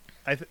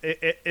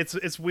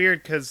it's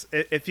weird because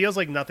it feels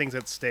like nothing's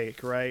at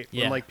stake, right?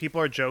 Yeah. When like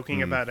people are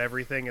joking about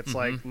everything, it's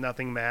like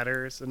nothing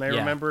matters. And I Yeah.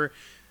 remember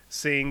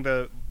seeing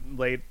the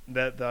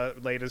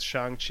latest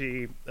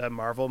Shang-Chi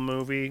Marvel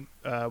movie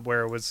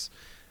where it was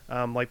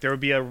like there would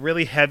be a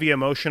really heavy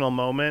emotional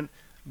moment,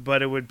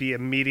 but it would be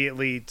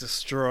immediately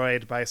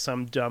destroyed by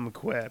some dumb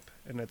quip,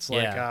 and it's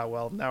like, Yeah.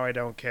 well, now I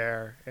don't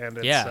care, and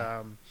it's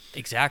Yeah.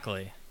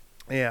 Exactly.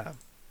 yeah,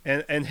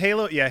 and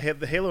Halo,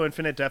 the Halo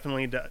Infinite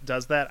definitely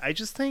does that. I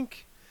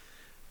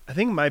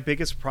think my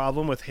biggest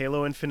problem with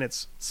Halo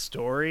Infinite's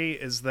story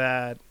is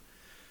that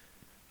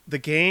the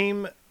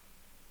game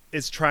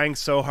is trying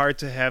so hard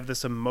to have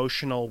this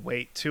emotional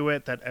weight to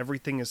it that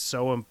everything is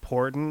so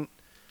important,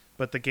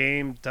 but the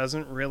game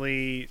doesn't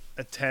really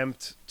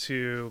attempt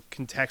to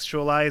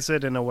contextualize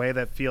it in a way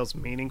that feels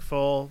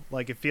meaningful.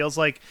 Like it feels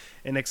like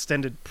an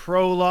extended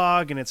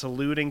prologue, and it's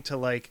alluding to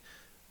like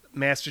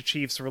Master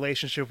Chief's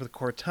relationship with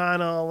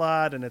Cortana a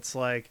lot, and it's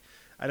like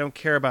I don't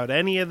care about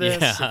any of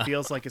this. Yeah. It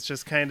feels like it's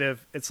just kind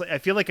of I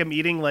feel like I'm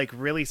eating like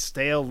really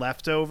stale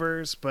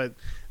leftovers, but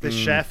the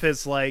chef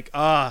is like,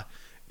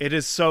 it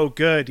is so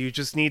good. You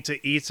just need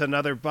to eat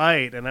another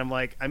bite. And I'm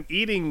like, I'm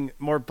eating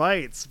more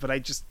bites, but I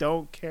just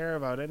don't care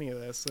about any of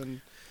this.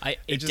 And It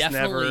It just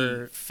definitely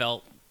never-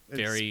 felt it's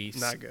very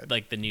not good.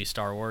 like the new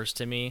Star Wars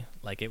to me.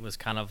 Like it was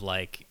kind of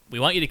like, we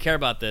want you to care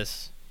about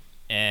this,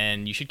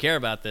 and you should care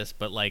about this,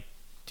 but like,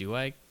 do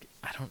I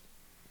I don't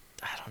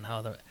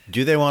know.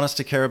 Do they want us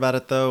to care about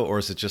it though, or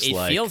is it just It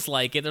like feels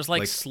like it. There's like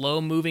like- slow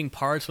moving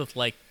parts with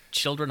like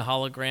children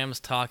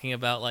holograms talking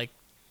about like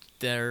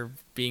they're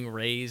being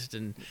raised,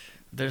 and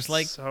there's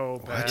like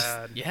so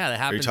bad. yeah, that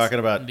happens. talking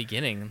about- in the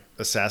beginning?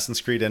 Assassin's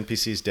Creed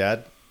NPC's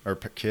dad or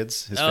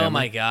kids? His Oh family?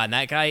 my god, and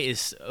that guy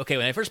is okay.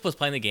 When I first was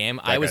playing the game,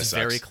 I guy was sucks.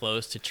 very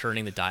close to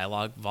turning the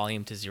dialogue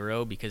volume to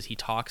 0 because he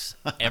talks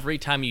every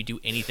time you do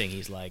anything.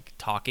 He's like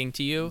talking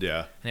to you.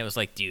 Yeah. and it was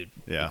like, dude,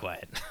 Yeah. be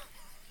quiet.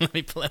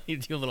 Let me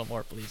do a little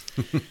more, please.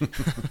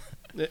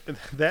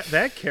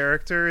 That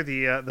character,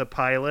 the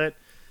pilot,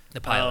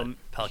 The pilot.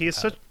 Pelican he's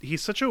pilot.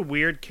 he's such a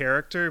weird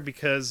character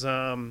because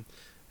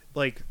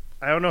like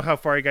I don't know how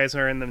far you guys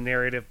are in the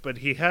narrative, but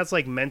he has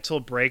like mental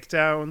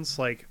breakdowns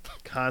like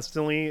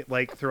constantly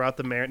like throughout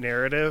the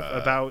narrative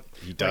about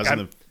He does like,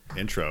 in the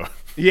intro.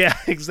 yeah,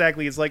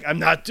 exactly. It's like I'm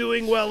not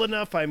doing well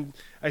enough.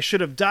 I should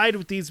have died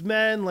with these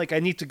men. Like I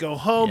need to go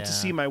home Yeah. to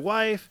see my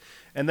wife.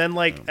 And then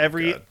like Oh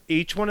my God.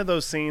 each one of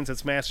those scenes,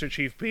 it's Master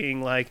Chief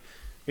being like,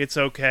 "It's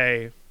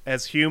okay.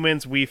 As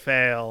humans, we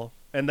fail."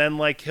 And then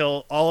like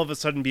he'll all of a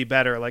sudden be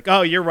better. Like,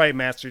 "Oh, you're right,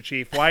 Master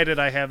Chief. Why did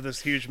I have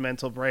this huge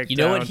mental breakdown? You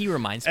know what he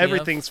reminds me of?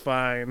 Everything's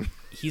fine."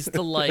 He's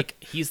the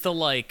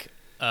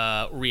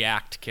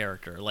React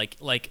character. Like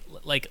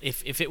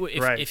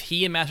Right. if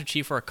he and Master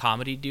Chief were a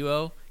comedy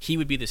duo, he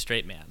would be the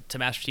straight man to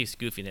Master Chief's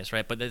goofiness,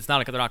 right? But it's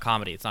not they're not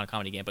comedy. It's not a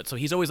comedy game. But so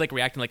he's always like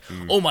reacting like,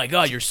 "Oh my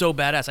god, you're so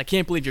badass! I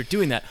can't believe you're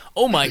doing that!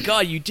 Oh my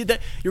god, you did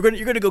that! You're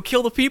gonna go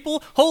kill the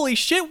people! Holy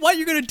shit! Why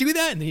you're gonna do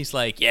that?" And then he's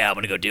like, "Yeah, I'm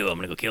gonna go do it. I'm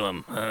gonna go kill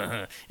him."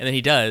 And then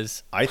he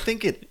does. I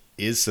think it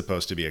is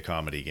supposed to be a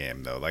comedy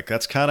game though. Like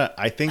that's kind of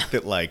I think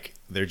that like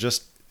they're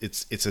just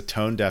it's a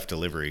tone deaf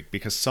delivery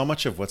because so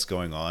much of what's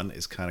going on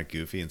is kind of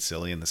goofy and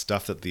silly, and the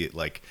stuff that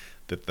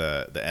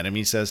the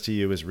enemy says to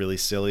you is really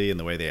silly, and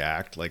the way they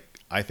act. Like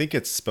I think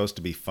it's supposed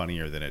to be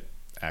funnier than it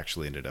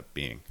actually ended up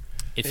being.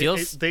 It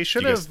feels They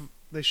should you guys-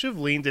 have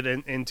leaned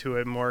into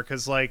it more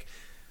because like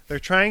they're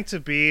trying to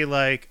be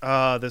like,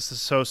 "Oh, this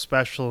is so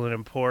special and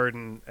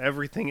important.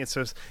 Everything is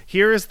so."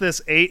 Here is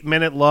this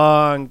 8-minute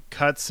long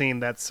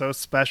cutscene that's so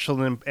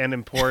special and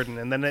important,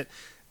 and then it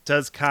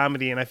does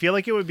comedy. And I feel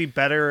like it would be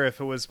better if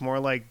it was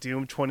more like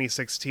Doom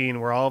 2016,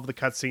 where all of the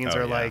cutscenes Oh,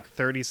 are yeah. like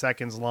 30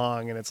 seconds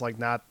long, and it's like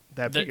not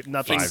that big,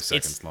 nothing. 5 It's-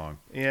 seconds long.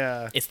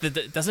 Yeah.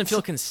 it doesn't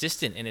feel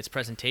consistent in its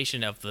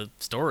presentation of the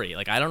story.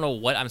 Like I don't know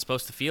what I'm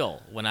supposed to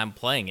feel when I'm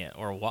playing it,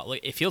 or what.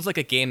 Like, it feels like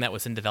a game that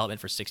was in development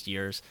for 6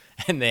 years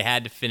and they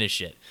had to finish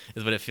it.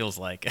 Is what it feels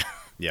like.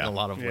 Yeah. in a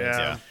lot of ways.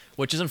 Yeah.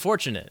 Which is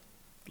unfortunate.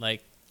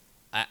 Like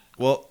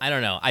Well, I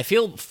don't know. I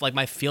feel like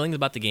my feelings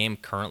about the game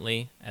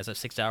currently, as of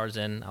 6 hours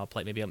in, I'll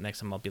play maybe up next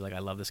time. I'll be like, I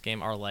love this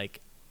game, are like,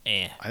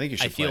 eh. I think you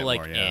should I feel play it like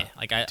more, yeah. eh.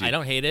 Like I Dude,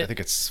 don't hate it. I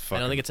think it's I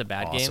fucking don't think it's a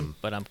bad game, awesome.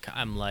 but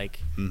I'm like,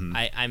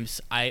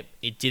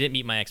 it didn't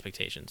meet my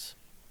expectations.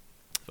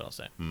 That's what I'll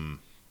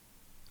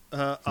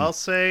say. I'll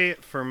say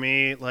for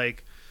me,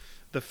 like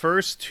the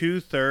first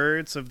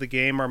 2/3 of the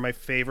game are my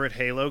favorite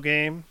Halo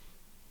game.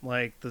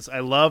 Like this, I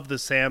love the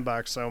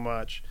sandbox so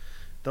much.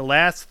 The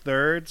last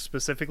third,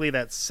 specifically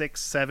that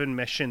 6-7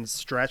 mission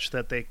stretch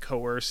that they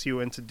coerce you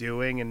into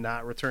doing and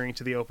not returning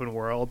to the open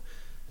world,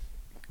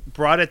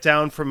 brought it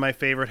down from my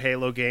favorite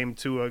Halo game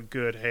to a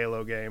good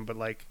Halo game. But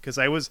like, because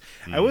I was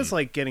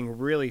like getting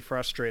really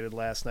frustrated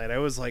last night. I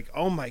was like,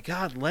 oh my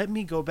god, let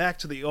me go back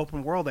to the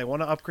open world. I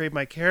want to upgrade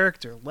my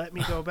character. Let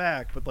me go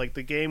back. But like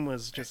the game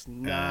was just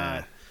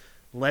not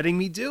letting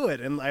me do it,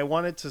 and I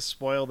wanted to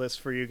spoil this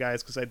for you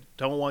guys because I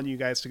don't want you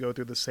guys to go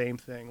through the same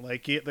thing.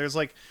 Like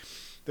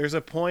there's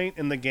a point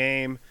in the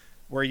game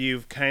where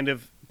you've kind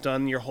of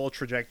done your whole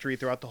trajectory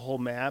throughout the whole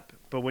map,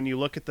 but when you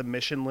look at the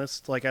mission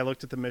list, like I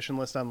looked at the mission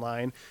list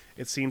online,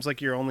 it seems like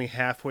you're only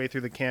halfway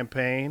through the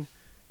campaign.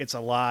 It's a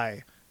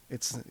lie.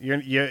 It's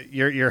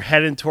you're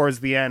heading towards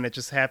the end. It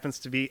just happens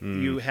to be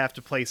you have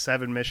to play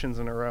 7 missions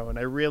in a row, and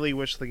I really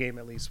wish the game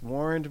at least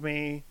warned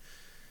me.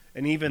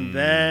 And even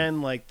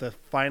then, like the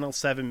final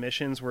 7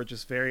 missions were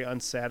just very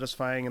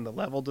unsatisfying in the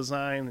level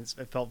design.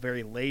 It felt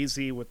very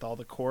lazy with all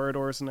the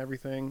corridors and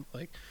everything.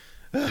 Like,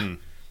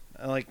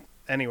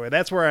 anyway,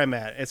 that's where I'm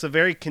at. It's a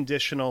very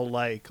conditional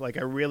like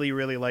I really,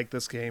 really like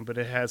this game, but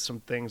it has some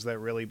things that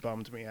really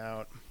bummed me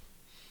out.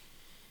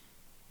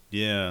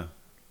 Yeah.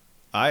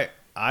 I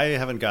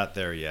haven't got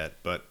there yet,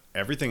 but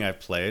everything I've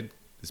played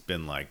has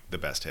been like the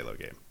best Halo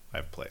game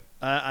I've played.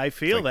 I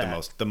feel Like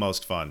that. the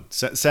most fun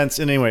since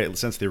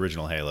the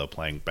original Halo,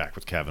 playing back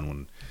with Kevin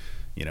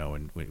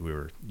when we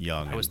were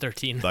young. I was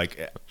 13.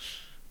 Like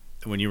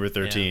when you were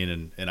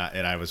 13 and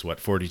I was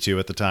 42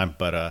 at the time,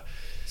 but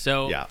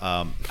So yeah.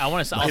 I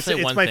want to. I'll it's, say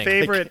it's one my thing.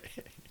 favorite.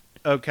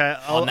 Okay,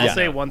 I'll that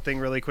say note. one thing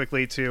really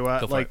quickly too. Go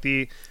for Like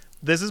it.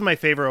 this is my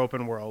favorite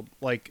open world,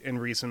 like in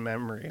recent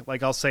memory.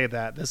 Like I'll say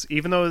that this,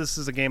 even though this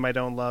is a game I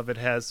don't love, it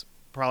has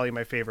probably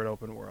my favorite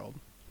open world,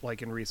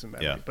 like in recent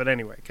memory. Yeah. But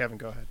anyway, Kevin,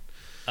 go ahead.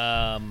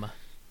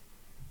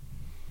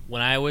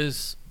 When I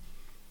was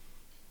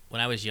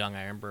young,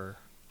 I remember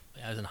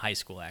I was in high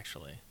school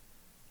actually.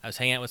 I was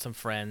hanging out with some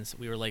friends.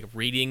 We were like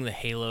reading the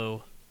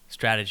Halo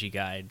strategy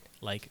guide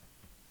like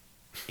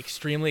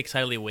extremely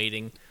excitedly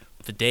waiting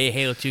the day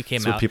Halo 2 came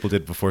That's out. what people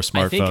did before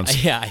I think,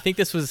 smartphones. I think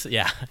this was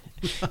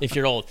if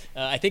you're old,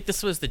 I think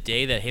this was the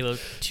day that Halo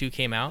 2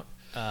 came out.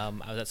 I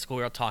was at school.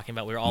 We were all talking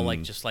about. We were all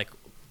like just like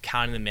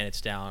counting the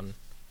minutes down,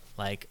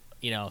 like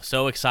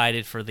so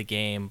excited for the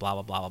game. Blah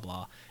blah blah blah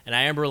blah. And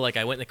I remember like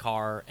I went in the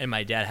car and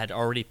my dad had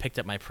already picked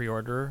up my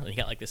pre-order. And he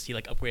got like this. He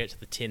like upgraded to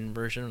the tin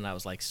version, and I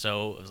was like it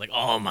was like,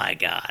 oh my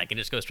god, I can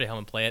just go straight home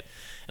and play it.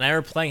 And I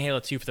remember playing Halo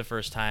 2 for the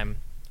first time.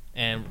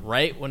 And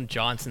right when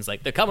Johnson's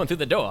like, they're coming through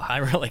the door, I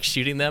remember like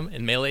shooting them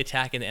and melee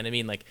attacking the enemy,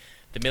 and like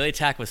the melee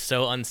attack was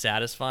so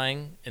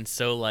unsatisfying and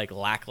so like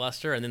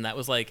lackluster. And then that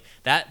was like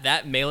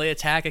that melee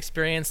attack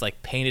experience like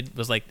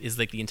is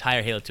like the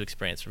entire Halo 2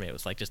 experience for me. It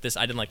was like just this.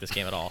 I didn't like this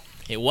game at all.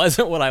 It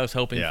wasn't what I was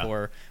hoping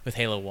for with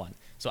Halo 1.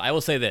 So I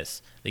will say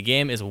this: the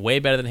game is way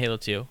better than Halo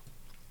 2.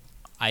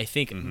 I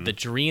think the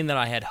dream that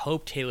I had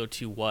hoped Halo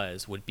 2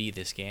 would be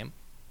this game,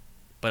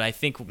 but I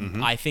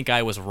think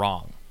I was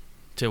wrong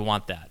to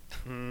want that.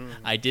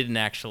 I didn't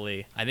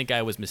actually. I think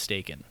I was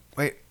mistaken.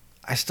 Wait,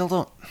 I still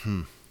don't.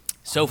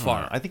 So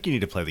far, I think you need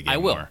to play the game I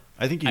will. more.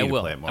 I think you need to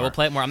play it more. I will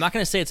play it more. I'm not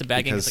going to say it's a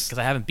bad game Because- because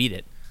I haven't beat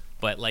it,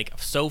 but like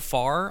so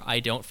far, I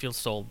don't feel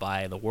sold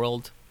by the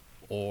world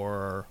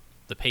or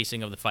the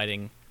pacing of the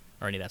fighting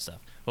or any of that stuff.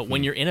 But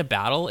when you're in a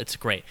battle, it's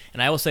great.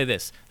 And I will say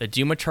this: the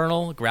Doom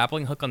Eternal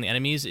grappling hook on the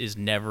enemies is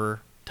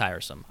never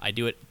tiresome. I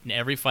do it in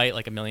every fight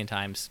like a million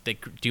times. They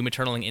Doom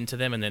Eternaling into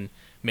them and then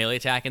melee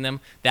attacking them.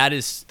 That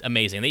is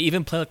amazing. They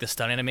even play like the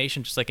stun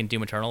animation, just like in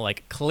Doom Eternal.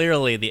 Like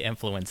clearly the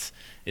influence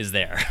is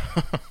there.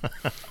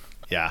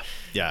 Yeah,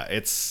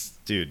 it's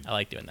dude. I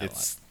like doing that a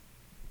lot.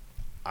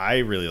 I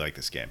really like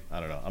this game. I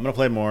don't know. I'm gonna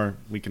play more.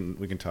 We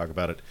can talk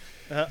about it.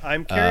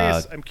 I'm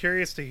curious. I'm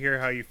curious to hear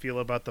how you feel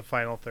about the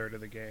final third of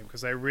the game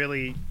because I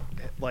really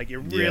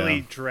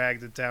really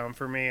dragged it down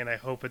for me, and I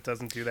hope it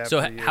doesn't do that.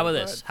 So for you, how about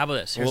this? How about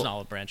this? Here's Well, an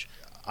olive branch.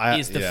 I-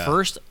 Is the yeah.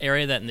 first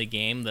area that in the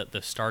game that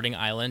the starting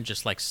island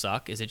just like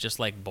suck? Is it just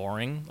like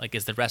boring? Like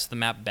is the rest of the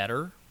map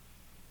better?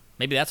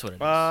 Maybe that's what it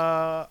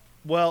is.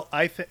 Well,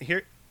 I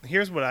think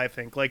here's what I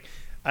think. Like,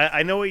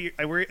 I know what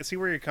I see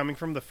where you're coming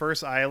from. The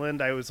first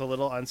island, I was a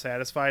little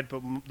unsatisfied,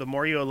 but the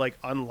more you like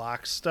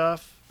unlock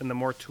stuff and the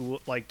more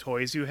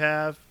toys you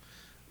have,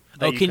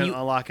 that you can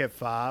unlock at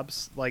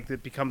FOBs, like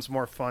it becomes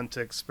more fun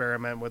to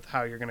experiment with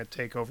how you're going to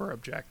take over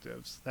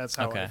objectives. That's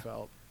how I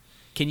felt.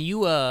 Can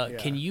you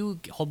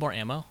hold more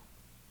ammo?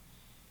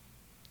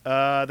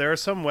 There are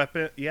some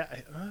weapon. Yeah.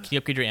 Can you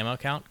upgrade your ammo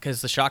count?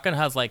 Because the shotgun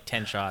has like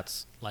 10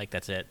 shots. Like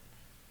that's it.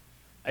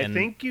 I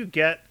think you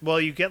get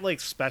like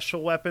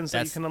special weapons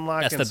that you can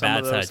unlock. That's and the some bad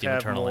of side those of Doom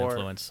have Eternal more.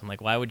 influence. I'm like,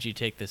 why would you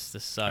take this?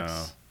 This sucks.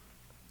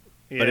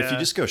 Oh. But if you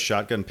just go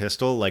shotgun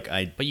pistol, like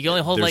But you can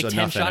only hold there's like 10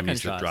 enough shotgun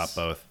enemies shots. to drop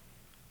both.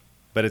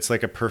 But it's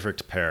like a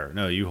perfect pair.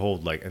 No, you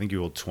hold I think you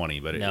hold 20,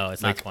 but No,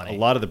 it's like, not 20. A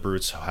lot of the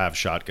brutes have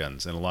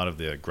shotguns, and a lot of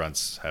the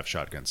grunts have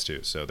shotguns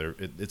too. So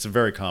it's a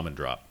very common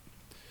drop.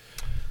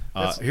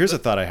 Here's a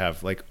thought I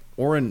have. Like,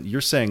 Oren,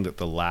 you're saying that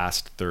the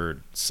last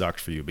third sucked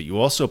for you, but you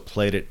also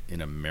played it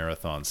in a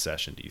marathon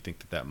session. Do you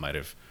think that might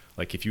have,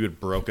 like, if you had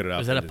broken it up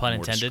Was that a into pun more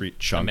intended? discrete A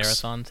chunks?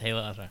 marathon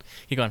Halo. Oh, sorry.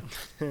 Keep going.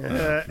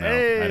 No,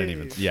 I didn't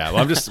even. Yeah,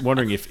 well, I'm just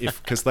wondering if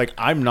because like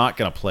I'm not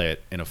gonna play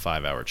it in a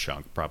 5-hour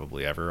chunk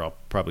probably ever. I'll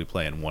probably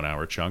play in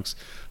 1-hour chunks.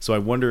 So I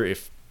wonder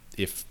if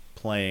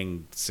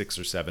playing 6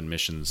 or 7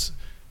 missions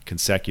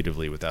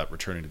consecutively without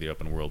returning to the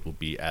open world will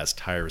be as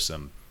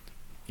tiresome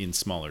in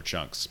smaller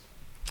chunks.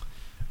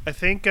 I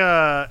think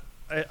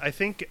I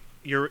think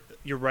you're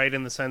right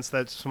in the sense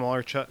that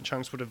smaller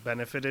chunks would have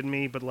benefited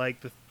me, but like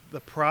the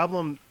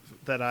problem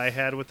that I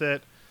had with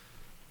it,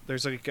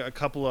 there's like a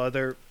couple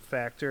other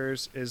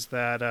factors. Is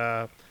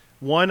that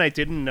one, I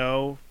didn't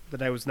know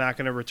that I was not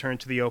going to return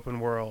to the open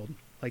world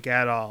like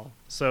at all.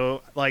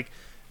 So like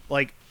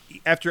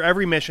after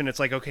every mission,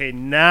 it's like, okay,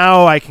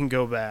 now I can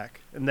go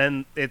back, and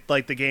then it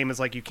like the game is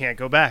like you can't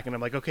go back, and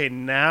I'm like, okay,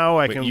 now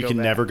I can. You go can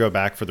back. never go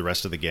back for the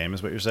rest of the game,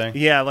 is what you're saying?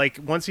 Yeah, like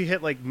once you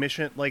hit like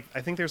mission, like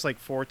I think there's like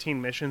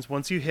 14 missions.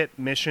 Once you hit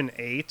mission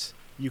 8,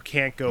 you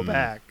can't go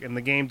back, and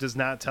the game does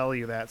not tell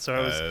you that. So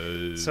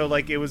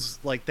it was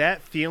like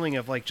that feeling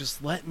of like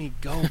just let me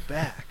go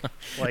back,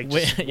 like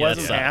just Yeah, that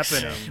wasn't sucks.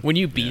 happening. When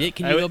you beat it,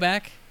 can you go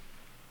back?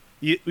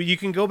 You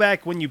can go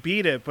back when you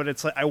beat it, but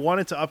it's like I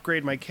wanted to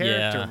upgrade my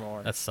character Yeah,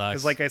 more. that sucks.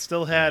 Because like I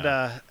still had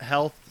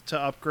health to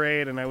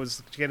upgrade, and I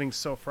was getting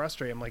so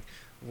frustrated. I'm like,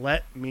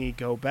 let me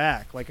go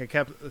back. Like I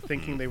kept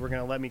thinking they were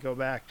going to let me go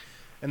back.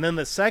 And then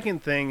the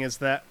second thing is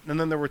that, and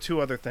then there were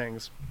two other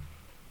things.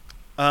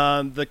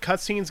 The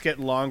cutscenes get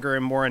longer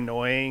and more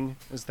annoying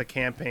as the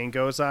campaign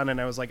goes on,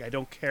 and I was like, I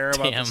don't care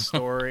about Damn. the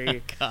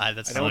story. God,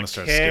 that's I don't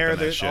start care. skipping that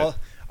There's shit.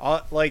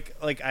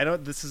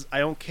 I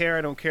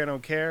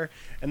don't care.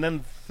 And then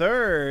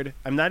third,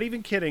 I'm not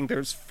even kidding.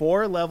 There's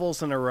 4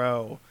 levels in a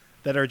row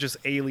that are just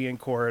alien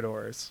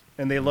corridors,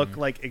 and they look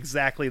like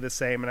exactly the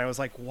same. And I was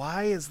like,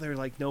 why is there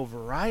like no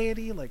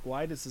variety? Like,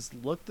 why does this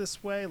look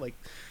this way? Like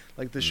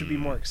this should be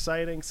more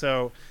exciting.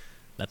 So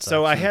That's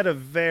So I had a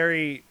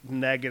very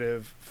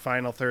negative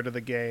final third of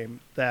the game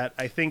that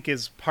I think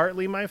is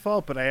partly my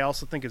fault, but I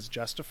also think is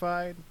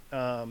justified.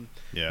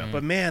 Yeah.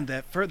 But man,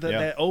 that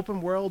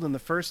open world and the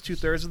first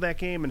 2/3 of that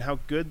game, and how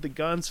good the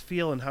guns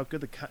feel and how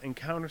good the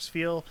encounters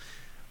feel,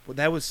 well,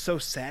 that was so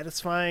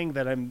satisfying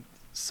that I'm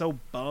so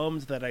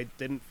bummed that I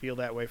didn't feel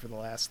that way for the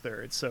last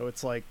third. So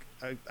it's like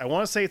I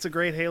want to say it's a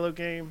great Halo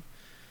game,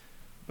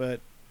 but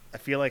I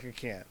feel like I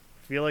can't.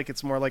 I feel like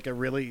it's more like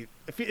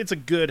it's a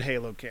good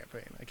Halo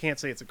campaign. I can't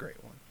say it's a great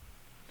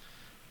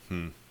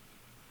one.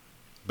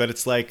 But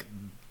it's like,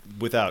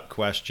 without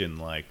question,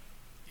 like,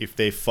 if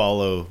they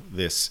follow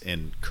this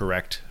and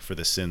correct for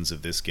the sins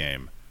of this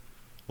game,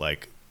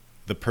 like,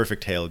 the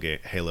perfect Halo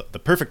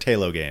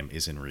game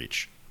is in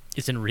Reach.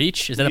 It's in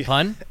Reach? Is that a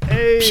pun?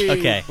 Hey.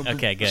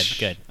 Okay,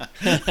 good.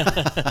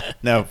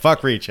 No,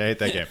 fuck Reach. I hate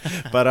that game.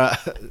 But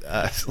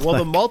Well,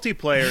 the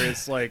multiplayer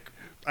is like,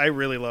 I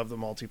really love the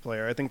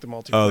multiplayer. I think the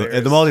multiplayer.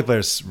 the multiplayer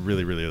is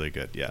really, really, really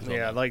good. Yeah.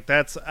 Yeah, like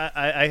that's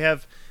I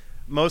have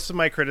most of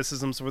my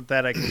criticisms with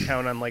that I can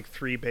count on like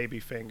 3 baby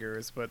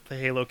fingers, but the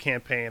Halo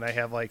campaign I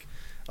have like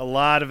a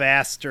lot of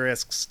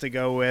asterisks to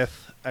go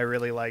with. I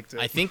really liked it.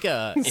 I think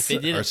if they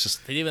did, Or it's just-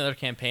 if they did another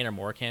campaign or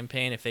more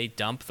campaign, if they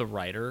dump the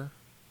writer,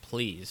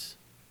 please.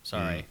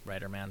 Sorry,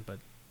 writer man, but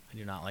I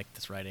do not like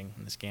this writing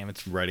in this game.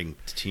 It's Writing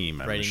team.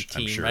 I'm writing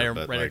team, sure, writer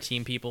but, like, team.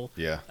 team people.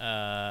 Yeah.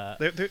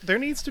 there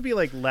needs to be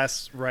like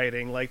less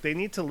writing. Like they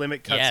need to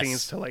limit Yes.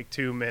 cutscenes to like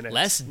 2 minutes.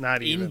 Less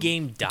not even.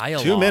 in-game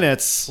dialogue. 2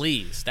 minutes.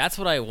 Please. That's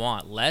what I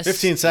want. Less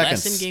 15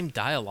 seconds. Less in-game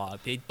dialogue.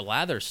 They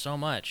blather so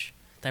much.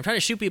 I'm trying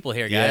to shoot people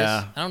here, guys.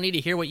 Yeah. I don't need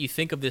to hear what you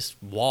think of this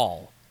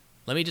wall.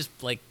 Let me just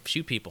like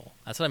shoot people.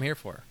 That's what I'm here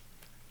for.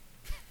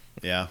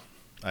 Yeah.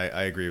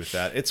 I agree with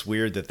that. It's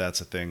weird that that's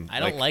a thing.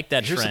 I don't like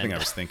that here's trend. something I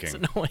was thinking.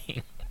 It's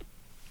annoying.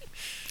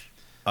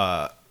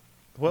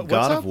 What's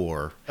God up? of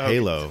War, Oh.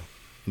 Halo,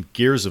 and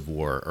Gears of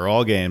War are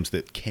all games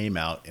that came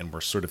out and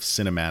were sort of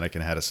cinematic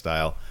and had a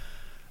style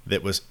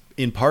that was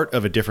in part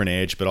of a different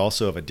age, but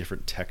also of a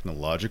different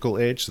technological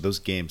age. So those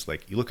games,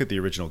 like you look at the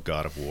original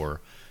God of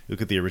War, you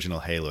look at the original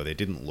Halo, they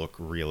didn't look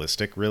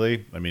realistic,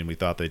 really. I mean, we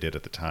thought they did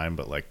at the time,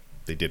 but like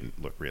they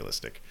didn't look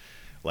realistic.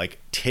 Like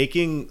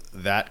taking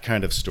that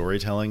kind of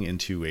storytelling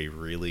into a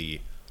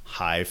really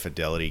high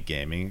fidelity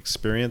gaming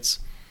experience,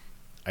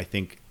 I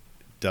think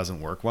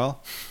doesn't work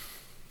well.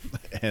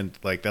 And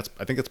like I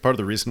think that's part of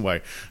the reason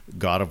why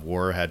God of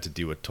War had to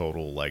do a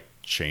total like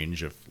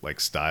change of like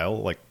style,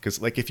 like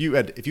because like if you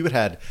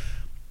had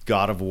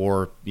God of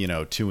War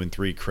 2 and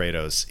 3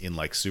 Kratos in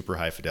like super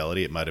high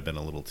fidelity, it might have been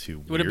a little too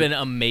weird. It would have been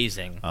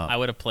amazing. I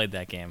would have played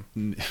that game.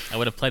 I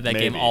would have played that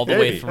game Maybe, all the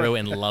way maybe. through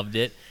and loved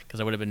it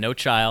because I would have been no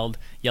child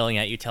yelling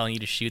at you, telling you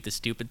to shoot the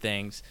stupid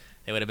things.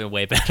 It would have been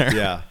way better.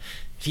 Yeah.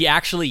 If he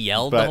actually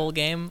yelled the But- whole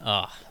game,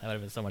 that would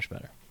have been so much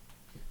better.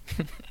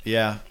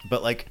 Yeah,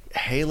 but like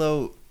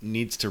Halo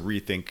needs to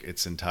rethink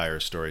its entire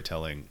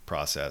storytelling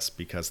process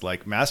because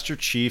like Master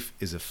Chief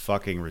is a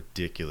fucking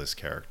ridiculous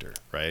character,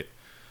 right?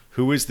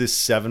 Who is this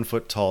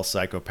 7-foot-tall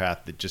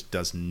psychopath that just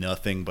does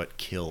nothing but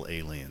kill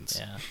aliens?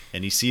 Yeah.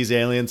 And he sees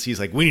aliens, he's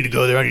like, we need to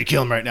go there, I need to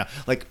kill him right now.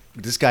 Like,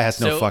 this guy has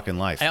no So, fucking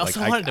life. I also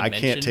like, wanted to I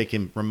mention can't take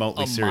him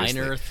remotely a seriously.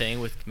 minor thing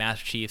with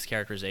Master Chief's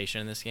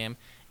characterization in this game.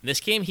 In this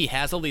game, he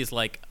has all these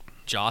like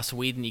Joss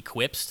Whedon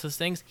equips to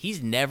things.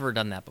 He's never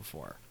done that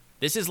before.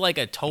 This is like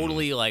a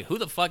totally like, who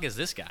the fuck is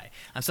this guy?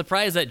 I'm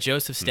surprised that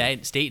Joseph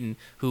Staten,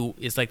 who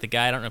is like the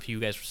guy, I don't know if you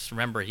guys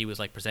remember, he was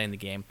like presenting the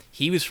game.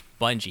 He was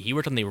Bungie. He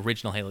worked on the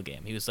original Halo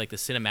game. He was like the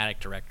cinematic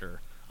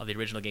director of the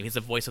original game. He's the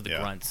voice of the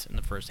grunts in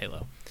the first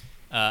Halo.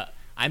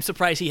 I'm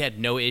surprised he had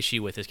no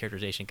issue with his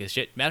characterization because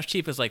Master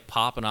Chief is like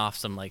popping off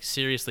some like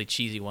seriously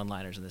cheesy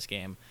one-liners in this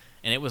game.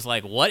 And it was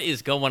like, what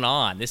is going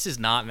on? This is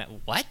not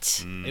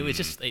what? It was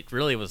just, it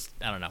really was,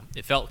 I don't know.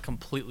 It felt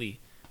completely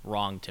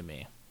wrong to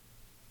me.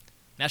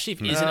 Master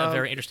Chief isn't a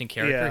very interesting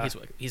character.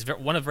 yeah. He's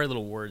one of very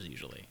little words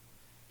usually.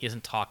 He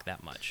doesn't talk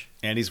that much.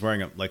 And he's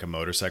wearing like a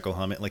motorcycle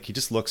helmet. Like he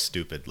just looks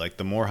stupid. Like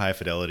the more high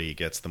fidelity he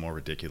gets, the more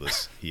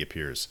ridiculous he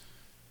appears.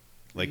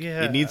 Like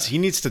Yeah. he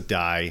needs to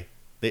die.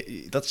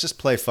 Let's just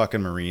play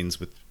fucking Marines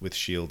with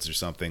shields or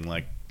something.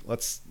 Like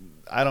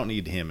I don't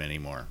need him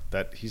anymore.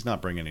 That he's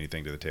not bringing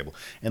anything to the table.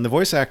 And the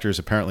voice actor is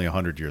apparently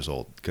 100 years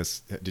old.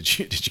 Because did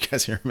you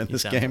guys hear him in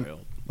this sounds game? very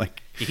old.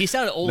 Like He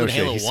sounded old no in shit.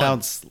 Halo He 1.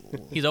 sounds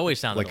He's always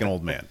sounded like an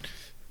old man.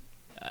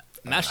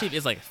 Master Chief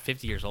is like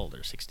 50 years old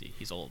or 60.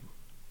 He's old.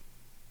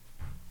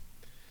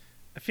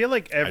 I feel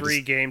like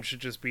every game should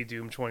just be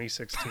Doom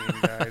 2016,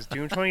 guys.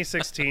 Doom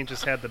 2016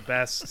 just had the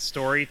best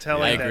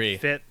storytelling I agree.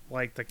 that fit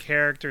like the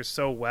characters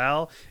so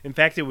well. In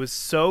fact, it was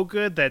so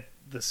good that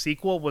the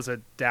sequel was a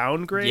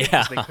downgrade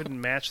Yeah. because they couldn't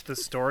match the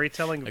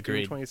storytelling of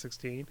Agreed. Doom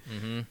 2016.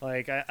 Mm-hmm.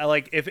 Like I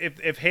like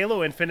if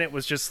Halo Infinite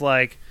was just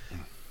like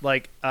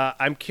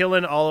I'm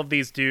killing all of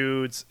these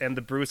dudes and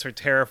the brutes are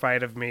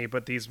terrified of me,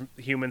 but these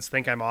humans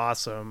think I'm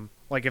awesome.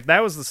 Like if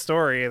that was the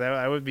story,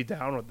 I would be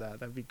down with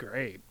that. That'd be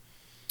great.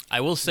 I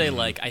will say,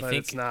 like, But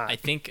it's not. I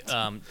think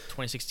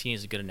 2016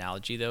 is a good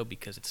analogy though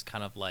because it's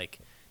kind of like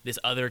this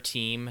other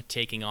team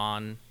taking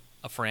on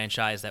a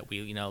franchise that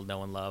we know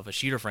and love, a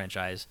shooter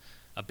franchise,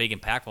 a big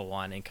impactful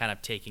one, and kind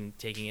of taking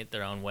it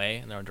their own way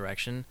in their own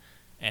direction.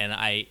 And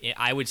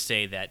I would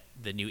say that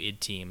the new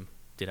id team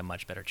did a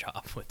much better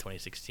job with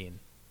 2016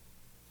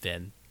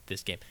 than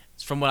this game.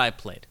 It's from what I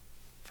played.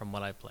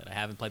 I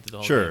haven't played through the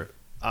whole Sure. game.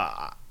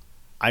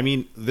 I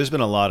mean, there's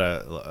been a lot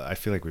of. I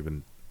feel like we've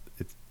been.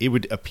 It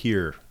would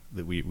appear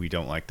that we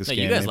don't like this No,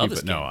 game. you guys maybe, love this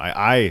but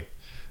game.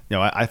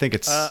 no, I think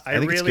it's. I I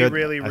think it's really, good.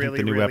 really, I think really,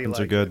 the new really weapons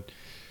are like good.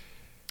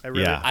 it.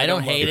 Yeah. I don't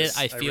love hate it. this.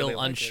 I feel really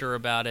like it. unsure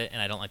about it,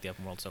 and I don't like the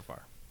open world so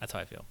far. That's how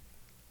I feel.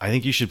 I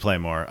think you should play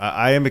more.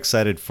 I am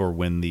excited for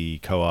when the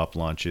co-op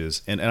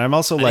launches, and I'm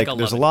also I like, think I'll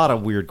there's a love it lot of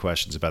co-op. weird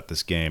questions about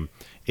this game.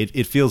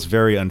 It feels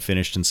very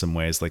unfinished in some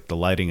ways. Like the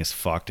lighting is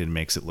fucked and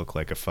makes it look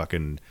like a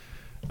fucking.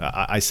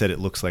 I said it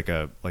looks like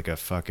a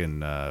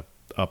fucking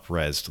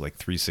up-resed like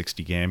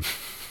 360 game.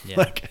 Yeah.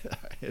 Like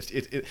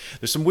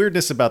there's some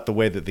weirdness about the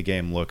way that the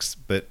game looks,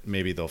 but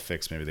maybe they'll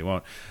fix, maybe they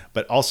won't.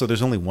 But also,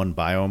 there's only one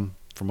biome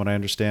from what I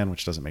understand,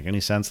 which doesn't make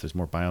any sense. There's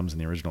more biomes in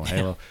the original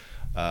Halo.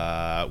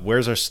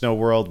 Where's our snow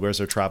world?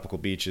 Where's our tropical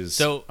beaches?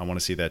 So- I want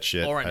to see that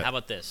shit. Oren, how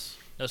about this?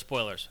 No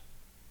spoilers.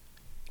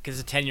 Because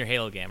it's a 10-year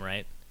Halo game,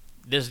 right?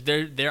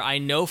 There. I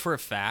know for a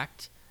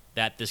fact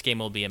that this game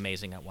will be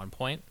amazing at one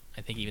point.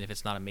 I think even if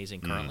it's not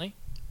amazing currently.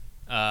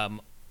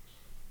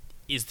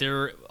 Is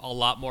there a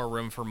lot more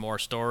room for more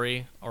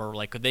story, or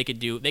like they could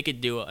do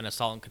an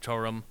assault and control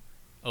room,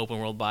 open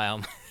world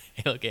biome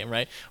Halo game,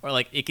 right? Or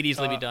like it could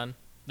easily be done.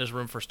 There's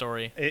room for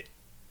story.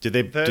 Did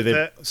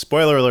they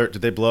spoiler alert,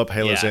 did they blow up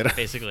Halo Yeah, Zeta?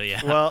 basically,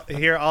 yeah. Well,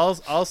 here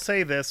I'll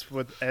say this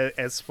with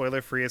as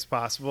spoiler free as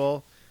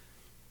possible.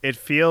 It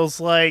feels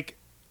like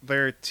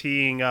they're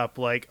teeing up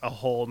like a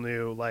whole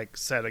new like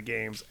set of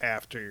games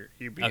after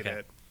you beat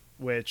it,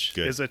 which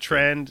Good. is a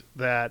trend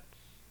that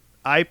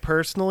I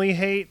personally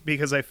hate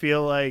because I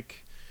feel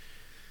like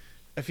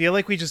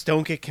we just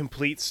don't get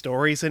complete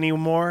stories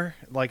anymore.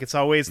 Like it's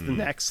always the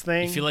next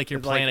thing. You feel like you're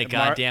playing a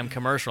goddamn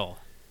commercial,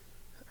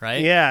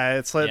 right? Yeah,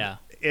 it's like Yeah.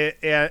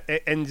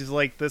 and just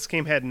like this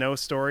game had no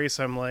story,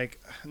 so I'm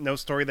like no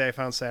story that I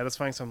found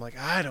satisfying. So I'm like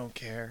I don't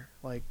care.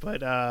 Like,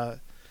 but I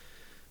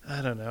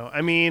don't know.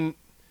 I mean,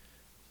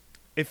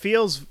 it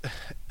feels.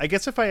 I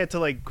guess if I had to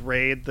like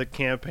grade the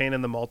campaign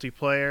and the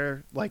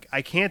multiplayer, like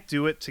I can't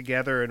do it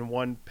together in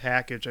one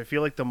package. I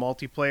feel like the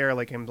multiplayer,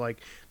 like I'm like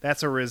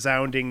that's a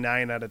resounding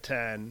 9 out of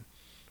 10,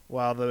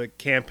 while the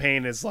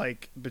campaign is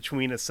like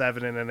between a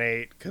 7 and an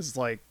 8 because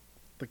like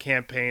the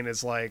campaign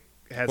is like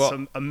has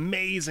some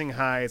amazing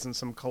highs and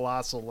some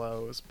colossal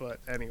lows. But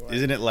anyway,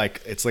 Isn't it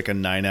like it's like a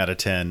 9 out of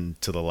 10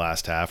 to the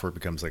last half, where it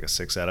becomes like a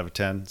 6 out of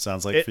 10?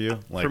 Sounds like for you.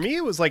 Like, for me,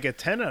 it was like a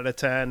 10 out of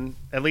 10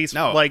 at least.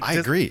 no, like I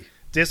agree.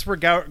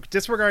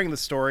 Disregarding the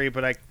story,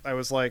 but I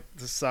was like,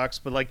 this sucks.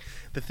 But like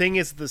the thing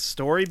is, the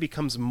story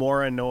becomes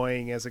more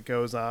annoying as it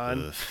goes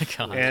on,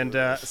 God.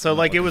 and so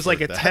like it was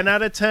like a that. 10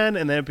 out of 10,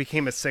 and then it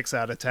became a 6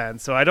 out of 10.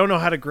 So I don't know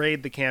how to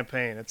grade the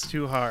campaign. It's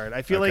too hard.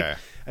 I feel like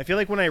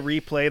when I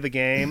replay the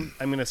game,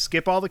 I'm gonna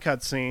skip all the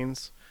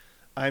cutscenes.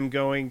 I'm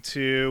going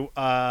to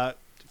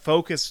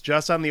focus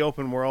just on the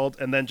open world,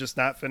 and then just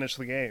not finish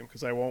the game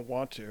because I won't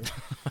want to.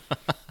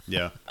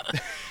 Yeah.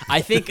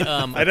 I think here's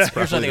what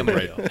I think I'm gonna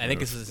Right. do. I think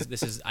this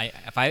is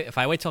if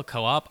I wait till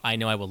co-op, I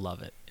know I will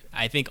love it.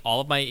 I think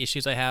all of my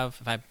issues I have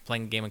if I'm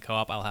playing a game in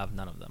co-op, I'll have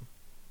none of them.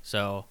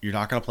 So You're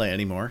not going to play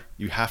anymore?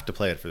 You have to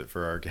play it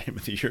for our Game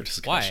of the Year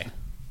discussion. why?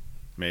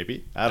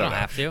 Maybe. I don't know.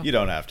 have to. You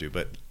don't have to,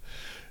 but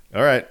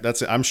all right.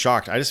 That's it. I'm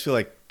shocked. I just feel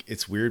like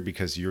it's weird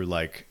because you're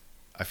like,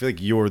 I feel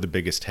like you're the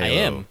biggest I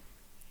Halo am.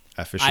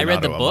 aficionado I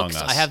read the among books.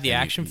 us, I have the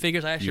and action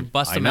figures. I actually you-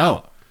 bust I them know.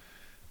 out.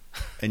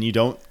 And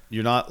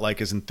you're not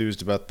like as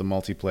enthused about the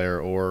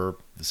multiplayer or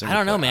the single I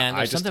don't know, player. man.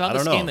 There's something about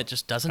this game that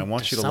just doesn't. I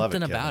want there's you to love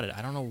something it, about Kevin. it.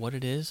 I don't know what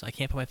it is. I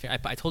can't put my finger.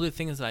 I told you the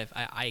things that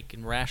I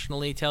can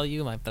rationally tell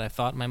you that I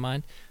thought in my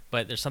mind,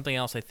 but there's something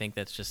else I think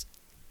that's just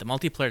the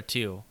multiplayer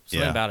too.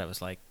 Something Yeah. about it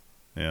was like,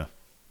 Yeah.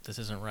 this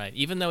isn't right,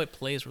 even though it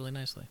plays really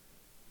nicely.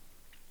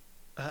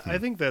 I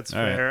think that's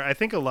All right. fair. I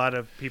think a lot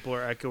of people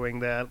are echoing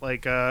that.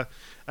 Like, I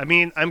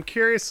mean, I'm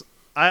curious.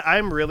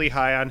 I'm really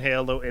high on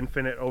Halo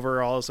Infinite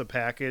overall as a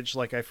package.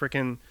 Like, I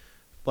freaking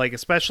like,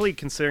 especially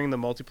considering the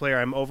multiplayer.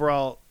 I'm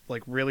overall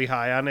like really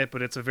high on it,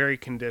 but it's a very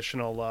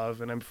conditional love,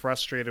 and I'm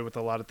frustrated with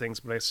a lot of things.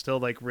 But I still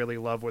like really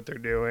love what they're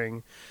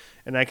doing,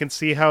 and I can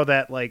see how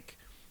that like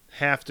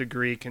half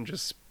degree can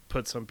just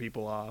put some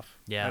people off.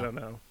 Yeah. I don't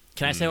know.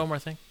 Can I say one more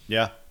thing?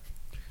 Yeah.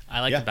 I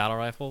like Yeah. the battle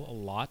rifle a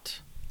lot.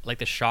 I like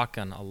the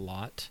shotgun a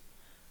lot.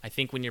 I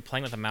think when you're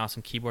playing with a mouse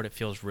and keyboard, it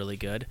feels really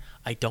good.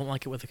 I don't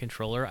like it with a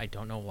controller. I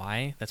don't know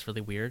why. That's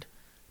really weird.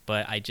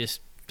 But I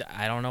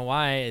don't know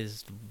why.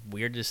 It's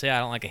weird to say I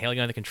don't like a Halo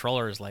gun with a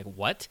controller. Is like,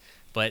 what?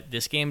 But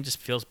this game just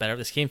feels better.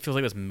 This game feels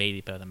like it was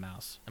made better than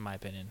mouse, in my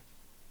opinion.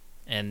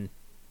 And,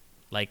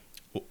 like,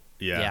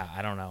 yeah,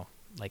 I don't know.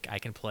 Like, I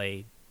can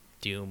play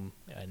Doom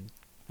and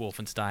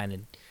Wolfenstein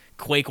and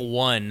Quake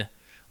 1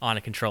 on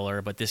a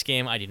controller, but this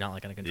game I do not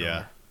like on a controller.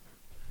 Yeah.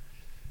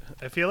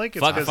 I feel like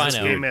it's Fuck because if I this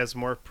know. game has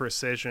more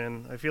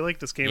precision. I feel like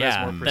this game has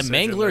Yeah, more the precision.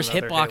 Mangler's than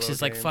other hitbox Halo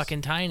is like games.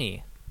 fucking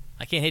tiny.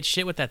 I can't hit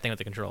shit with that thing with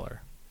the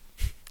controller.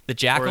 The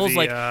jackals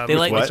the, they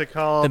like what's it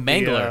called? the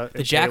mangler.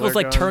 The jackals impaler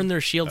like gun? turn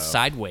their shield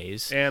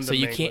sideways, And so the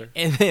you can't, mangler.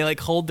 and they like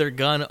hold their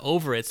gun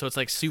over it, so it's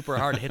like super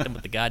hard to hit them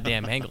with the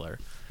goddamn mangler.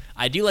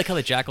 I do like how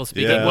the jackals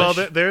speak Yeah. English.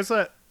 Well, there's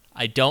a.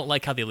 I don't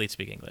like how the elite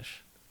speak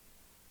English.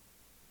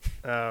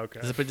 Oh, okay.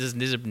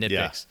 These are nitpicks.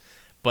 Yeah.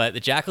 But the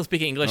jackals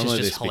speaking English is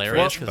Normally they just speak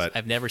hilarious French, because but-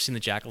 I've never seen the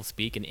jackals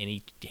speak in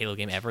any Halo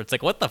game ever. It's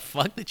like, what the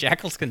fuck? The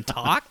jackals can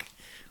talk?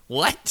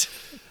 What?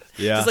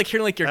 Yeah. It's like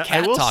hearing like your I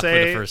cat will talk for the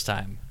say- first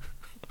time.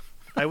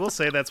 I will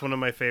say that's one of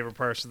my favorite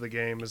parts of the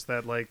game is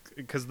that like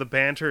because the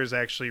banter is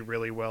actually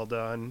really well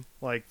done.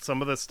 Like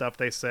some of the stuff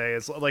they say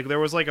is like there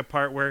was like a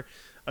part where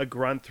a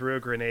grunt threw a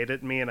grenade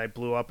at me and I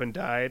blew up and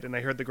died, and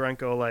I heard the grunt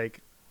go like,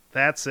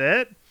 "That's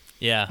it."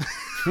 Yeah.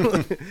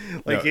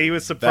 Like No, he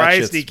was that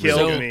surprised he shit's killed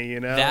So me. You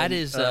know that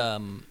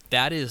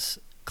is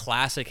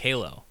classic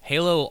Halo.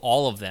 Halo,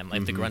 all of them, like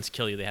Mm-hmm. the grunts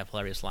kill you, they have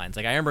hilarious lines.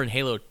 Like I remember in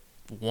Halo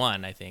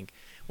 1, I think,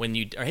 or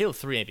Halo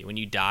 3 maybe, when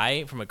you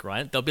die from a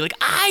grunt, they'll be like,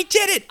 I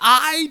did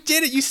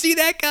it, you see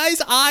that,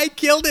 guys, I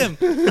killed him.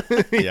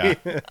 Yeah.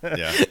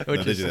 Yeah. No,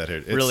 Which they is do that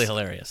here. really It's-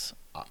 hilarious.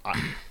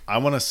 I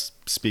want to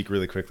speak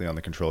really quickly on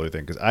the controller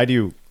thing because I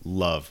do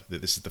love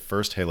that this is the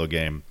first Halo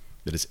game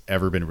that has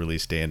ever been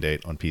released day and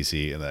date on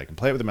PC, and that I can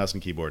play it with a mouse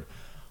and keyboard.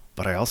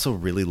 But I also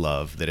really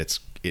love that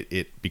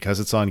it because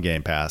it's on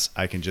Game Pass.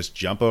 I can just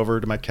jump over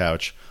to my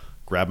couch,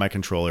 grab my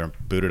controller, and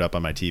boot it up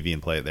on my TV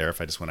and play it there.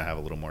 If I just want to have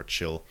a little more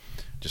chill,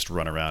 just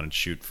run around and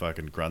shoot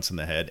fucking grunts in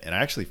the head. And I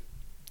actually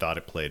thought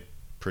it played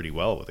pretty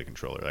well with the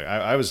controller. Like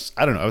I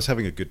don't know, I was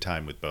having a good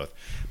time with both.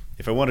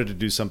 If I wanted to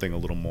do something a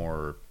little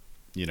more,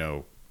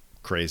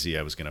 crazy,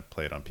 I was going to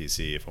play it on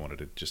PC. If I wanted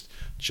to just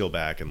chill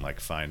back and like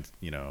find,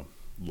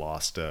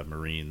 lost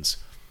Marines,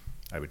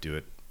 I would do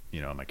it,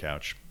 on my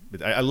couch.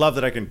 But I love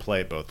that I can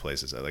play it both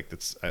places. I like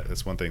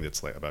that's one thing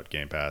that's like about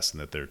Game Pass, and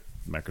that they're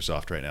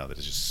Microsoft right now that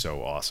is just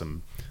so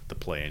awesome, the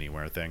play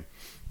anywhere thing.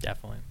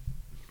 Definitely.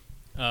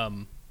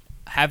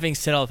 Having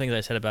said all the things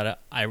I said about it,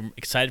 I'm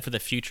excited for the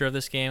future of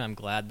this game. I'm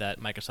glad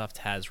that Microsoft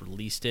has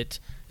released it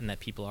and that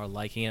people are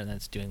liking it and that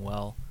it's doing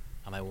well.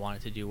 I want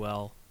it to do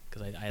well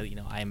because I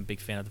am a big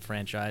fan of the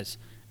franchise.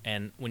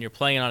 And when you're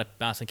playing it on a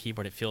mouse and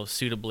keyboard, it feels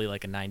suitably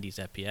like a 90s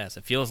FPS.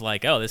 It feels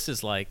like, oh, this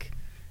is like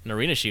an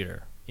arena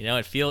shooter.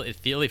 It feels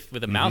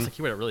with a mouse and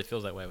keyboard, it really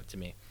feels that way to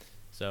me.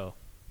 So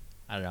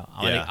I don't know.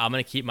 I'm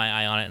gonna keep my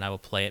eye on it, and I will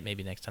play it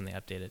maybe next time they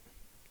update it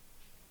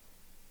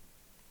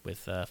with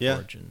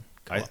Forge and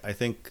co-op. I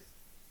think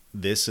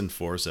this and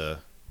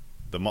Forza,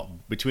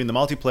 between the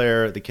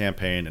multiplayer, the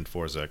campaign, and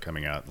Forza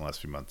coming out in the last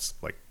few months,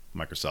 like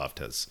Microsoft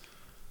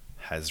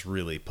has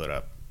really put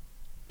up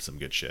some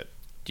good shit.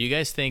 Do you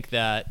guys think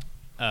that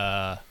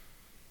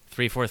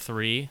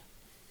 343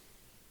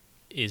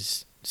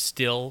 is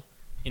still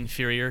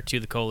inferior to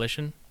the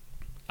Coalition?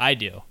 I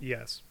do.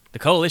 yes, The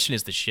Coalition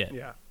is the shit.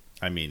 yeah.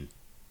 I mean,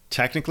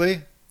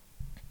 technically,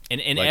 In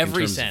like, in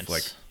every terms of, sense.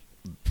 like,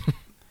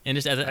 and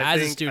just as I a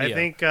think, studio. I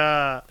think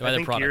other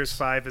Gears products.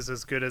 5 is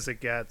as good as it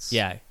gets.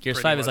 yeah, Gears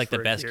pretty 5 is much like the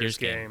for a best Gears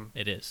game.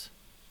 It is.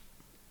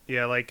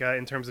 Yeah, like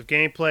in terms of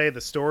gameplay,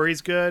 the story's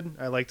good.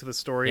 I liked the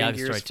story Yeah, I in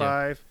like the Gears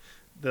story, too. 5.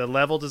 The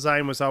level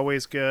design was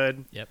always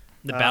good. Yep.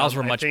 The battles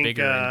were I much think,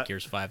 bigger in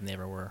Gears 5 than they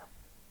ever were.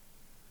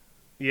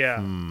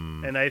 Yeah,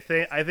 Hmm. and I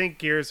think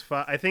Gears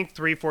 5. I think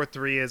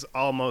 343 is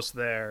almost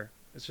there.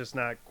 It's just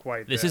not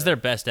quite. This there. is their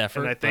best effort,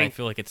 And I but I think-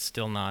 feel like it's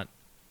still not.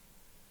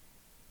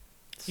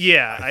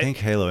 Yeah, I think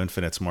Halo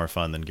Infinite's more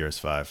fun than Gears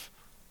 5.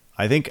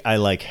 I think I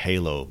like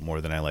Halo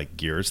more than I like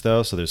Gears,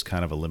 though, so there's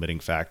kind of a limiting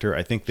factor.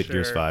 I think that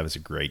Gears Sure. 5 is a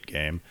great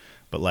game,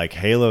 but like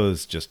Halo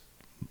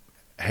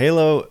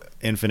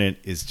Infinite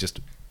is just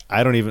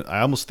I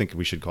almost think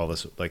we should call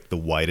this like the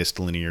widest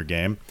linear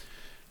game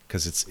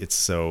because it's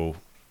so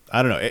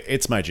I don't know,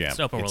 it's my jam. It's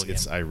an open world game.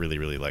 I really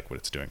really like what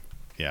it's doing.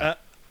 Yeah.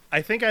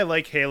 I think I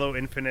like Halo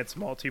Infinite's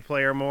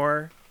multiplayer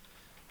more,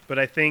 but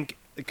I think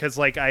because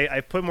like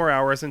I put more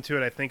hours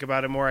into it, I think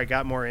about it more. I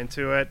got more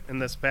into it in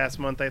this past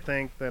month, I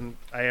think, than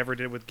I ever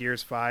did with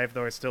Gears 5.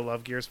 Though I still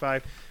love Gears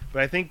 5,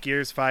 but I think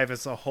Gears 5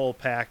 as a whole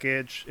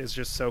package is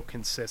just so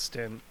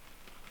consistent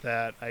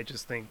that I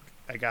just think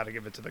I got to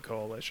give it to the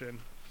Coalition.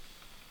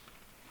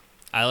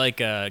 I like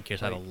Gears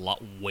 5 a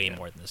lot, way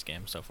more than this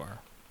game so far.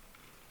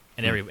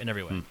 In every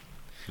way.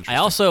 I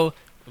also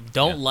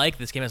don't like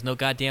this game has no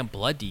goddamn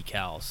blood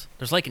decals.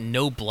 There's like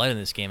no blood in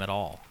this game at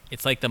all.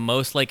 It's like the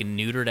most like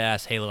neutered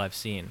ass Halo I've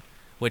seen,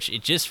 which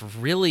it just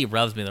really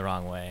rubs me the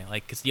wrong way.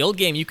 Like, cause the old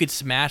game you could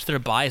smash their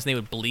bodies and they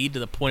would bleed to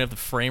the point of the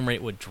frame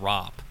rate would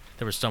drop.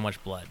 There was so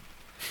much blood.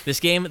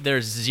 This game,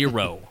 there's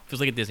zero. Feels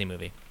like a Disney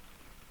movie.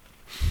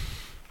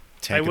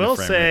 Taking I will the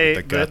frame say rate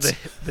with the guts.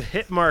 the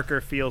hit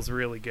marker feels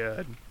really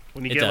good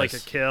when you It get like a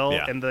does. kill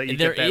Yeah. and you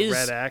There get that is-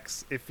 red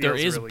X. It feels There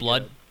is really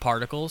blood good.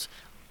 particles.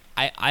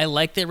 I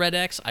like the red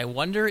X. I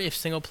wonder if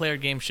single player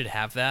games should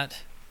have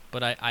that,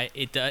 but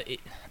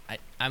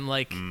I'm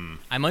like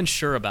I'm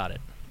unsure about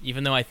it,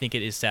 even though I think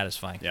it is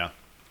satisfying. Yeah.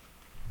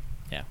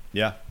 Yeah.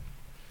 Yeah.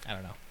 I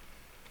don't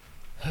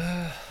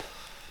know.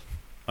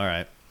 All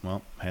right.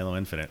 Well, Halo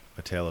Infinite,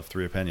 a tale of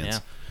three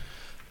opinions.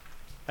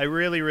 I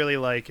really, really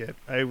like it.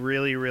 I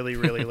really, really,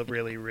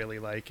 really, really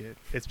like it.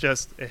 It's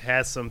just it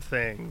has some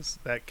things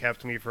that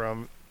kept me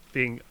from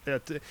being.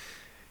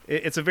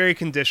 It's a very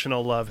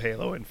conditional love,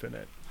 Halo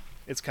Infinite.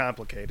 It's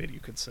complicated, you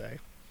could say.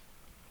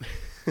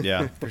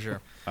 Yeah, For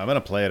sure. I'm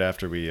gonna play it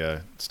after we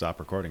stop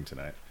recording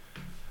tonight.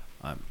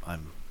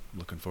 I'm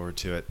looking forward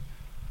to it.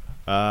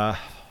 All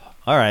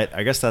right,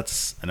 I guess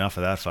that's enough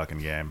of that fucking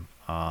game.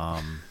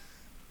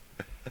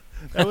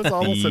 That was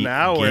almost an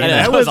hour. Yeah, That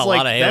that was was a like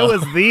lot of Halo.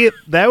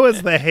 that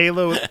was the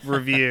Halo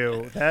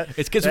review.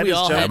 It's 'cause that we is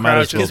all Jeff had-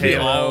 Crouch's it's 'cause we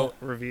Halo all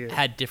review.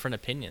 Had different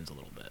opinions a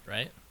little bit,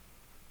 right?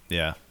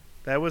 Yeah,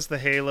 That was the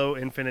Halo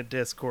Infinite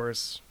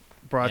Discourse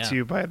brought to Yeah.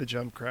 you by the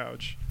Jump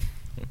Crouch.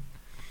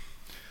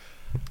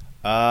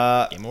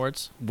 Game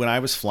Awards. when I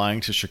was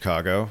flying to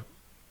Chicago,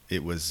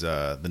 it was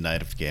the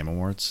night of the Game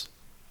Awards,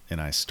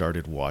 and I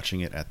started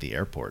watching it at the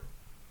airport.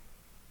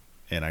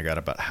 And I got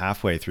about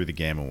halfway through the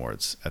Game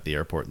Awards at the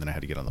airport, and then I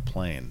had to get on the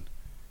plane.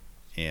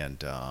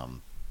 And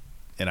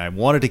I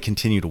wanted to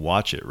continue to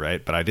watch it,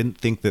 right? But I didn't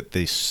think that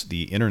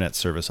the internet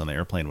service on the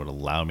airplane would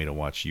allow me to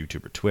watch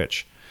YouTube or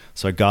Twitch.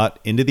 So I got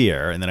into the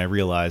air, and then I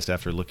realized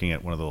after looking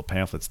at one of the little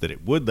pamphlets that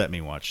it would let me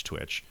watch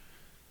Twitch.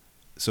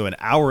 So an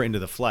hour into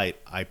the flight,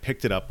 I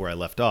picked it up where I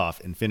left off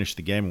and finished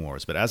the Game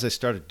Awards. But as I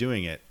started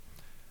doing it,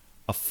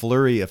 a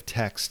flurry of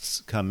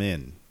texts come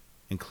in,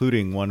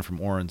 including one from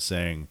Oren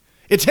saying,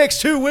 "It takes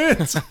 2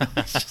 wins."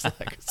 It's just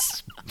like,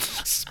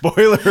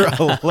 spoiler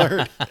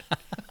alert.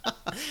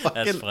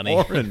 Fucking funny.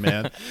 Oren,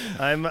 man.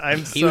 I'm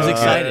He was so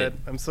excited.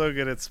 good. I'm so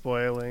good at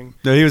spoiling.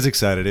 No, he was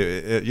excited.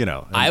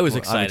 I was I'm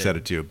excited.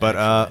 excited too. But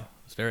Actually.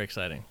 It's very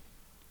exciting.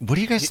 what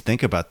do you guys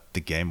think about the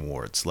Game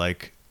Awards?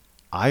 Like,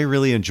 I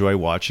really enjoy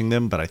watching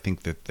them, but I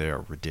think that they're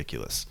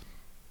ridiculous.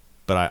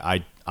 But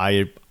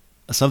I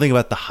something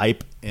about the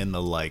hype and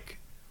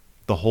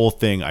the whole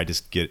thing. I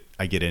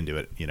get into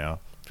it. You know.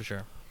 For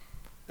sure.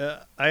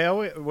 I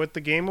always with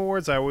the Game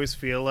Awards, I always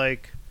feel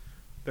like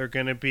they're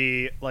gonna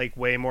be like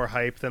way more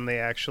hype than they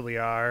actually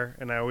are,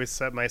 and I always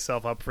set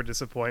myself up for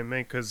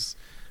disappointment because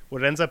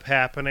what ends up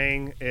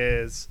happening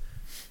is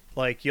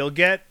like you'll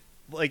get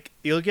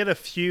a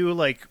few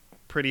like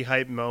pretty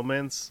hype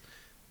moments,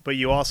 but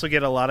you also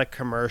get a lot of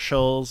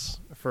commercials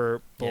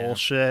for Yeah.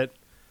 bullshit.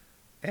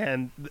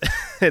 And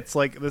it's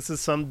like this is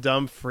some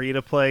dumb free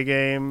to play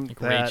game Like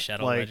that Raid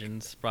Shadow like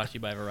Legends, brought to you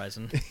by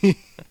Verizon.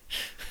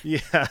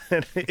 yeah,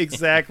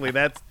 exactly.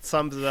 That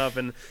sums it up.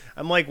 And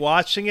I'm like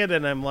watching it,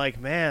 and I'm like,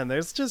 man,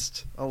 there's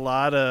just a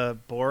lot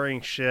of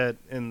boring shit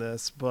in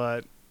this.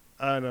 But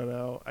I don't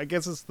know. I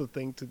guess it's the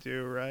thing to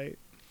do, right?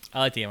 I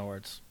like the Game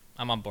Awards.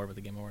 I'm on board with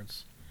the Game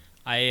Awards.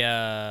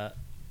 I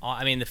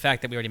mean, the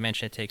fact that we already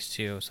mentioned It Takes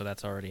Two, so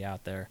that's already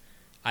out there.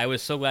 I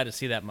was so glad to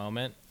see that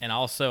moment, and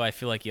also I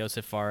feel like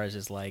Josef Fares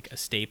is like a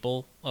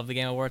staple of the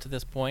Game Awards at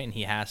this point, and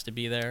he has to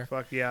be there.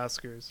 Fuck the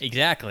Oscars.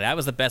 Exactly, that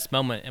was the best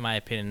moment in my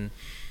opinion.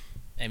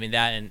 I mean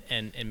that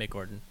and Mick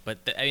Gordon, but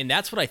I mean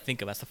that's what I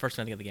think of. That's the first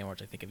time I think of the Game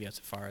Awards. I think of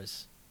Josef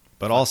Fares.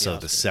 But Fuck also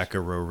the the Oscars.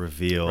 Sekiro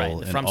reveal Right, the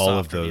and From all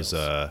of Soft those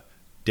reveals.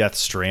 Death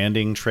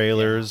Stranding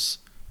trailers.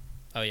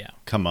 Oh yeah.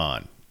 Come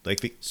on.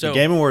 Like the So-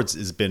 Game Awards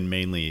has been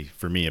mainly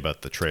for me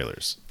about the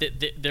trailers.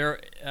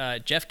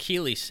 Jeff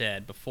Keighley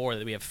said before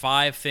that we have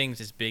 5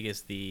 things as big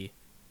as the,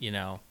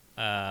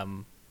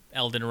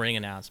 Elden Ring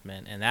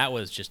announcement, and that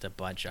was just a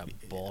bunch of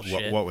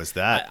bullshit. What was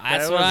that?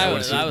 That's That what I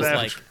was- was. I was that-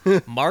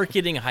 like,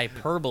 marketing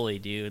hyperbole,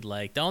 dude.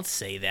 Like, don't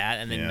say that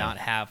and then Yeah. not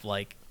have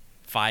like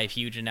 5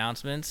 huge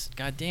announcements.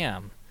 God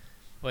damn.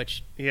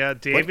 Which Yeah,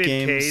 David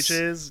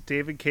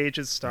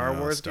Cage's Star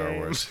Wars Star game.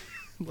 Wars.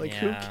 Like, Yeah,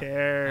 who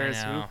cares?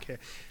 I know. Who cares?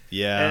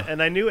 Yeah.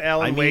 And I knew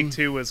Alan I Wake mean-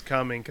 2 was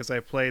coming because I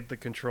played the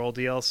Control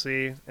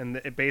DLC, and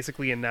it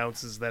basically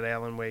announces that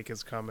Alan Wake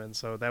is coming,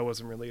 so that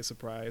wasn't really a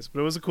surprise. But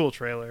it was a cool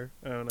trailer.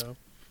 I don't know.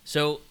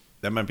 so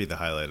That might be the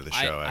highlight of the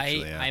show,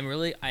 actually. Yeah. I'm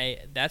really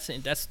that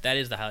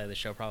is the highlight of the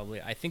show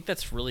probably. I think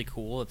that's really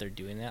cool that they're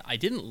doing that. I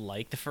didn't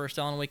like the first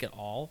Alan Wake at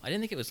all. I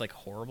didn't think it was like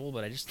horrible,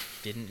 but I just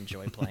didn't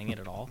enjoy playing it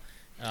at all.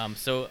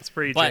 So It's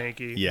pretty but-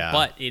 janky. Yeah.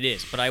 But it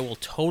is. But I will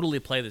totally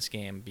play this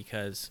game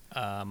because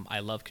I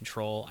love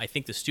Control. I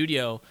think the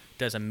studio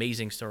does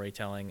amazing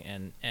storytelling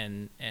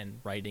and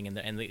writing, and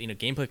the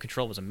gameplay of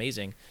Control was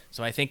amazing.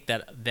 So I think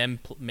that them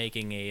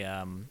making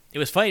a it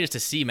was funny just to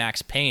see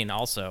Max Payne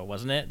also,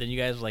 wasn't it? Then you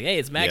guys were like, hey,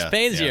 it's Max Yeah,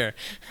 Payne's yeah. here.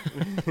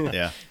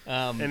 yeah.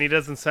 And he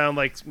doesn't sound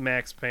like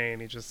Max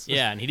Payne. He just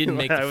Yeah, and he didn't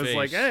make the I was face.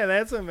 like, hey,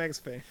 that's a Max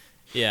Payne.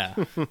 Yeah.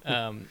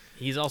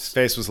 He's also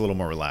Face was a little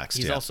more relaxed.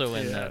 He's yeah. also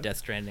in Yeah. Death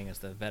Stranding as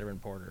the veteran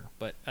porter.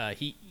 But I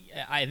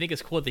think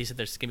it's cool that they said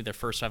there's going to be their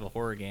first survival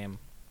horror game.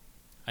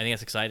 I think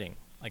that's exciting.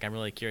 Like, I'm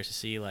really curious to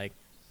see like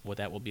what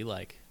that will be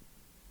like.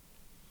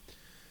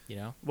 You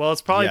know? Well,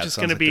 it's probably Yeah, it just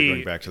sounds going to like they're be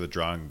going back to the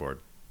drawing board.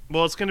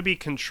 well, it's going to be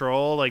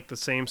Control, like the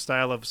same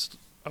style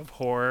of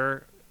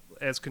horror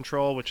as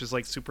Control, which is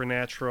like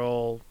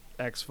Supernatural,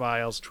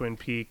 X-Files, Twin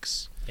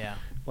Peaks, Yeah.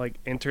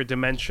 like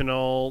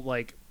interdimensional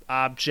like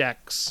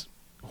objects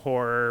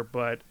horror,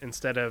 but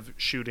instead of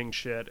shooting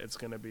shit, it's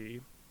going to be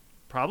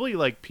probably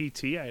like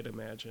PT, I'd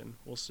imagine.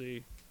 We'll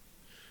see.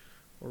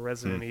 Or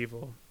Resident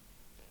Evil.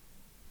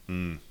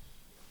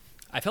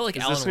 I felt like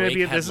Is Alan this gonna Wake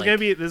be? had, This is like, gonna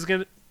be. This is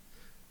gonna.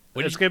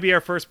 what It's did, gonna be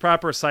our first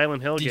proper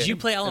Silent Hill game. did you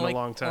play Alan in Wake, a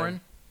long time?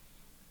 Oren?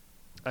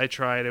 I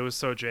tried. It was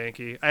so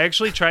janky. I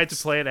actually tried to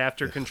play it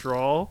after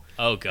Control,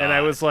 Oh god. and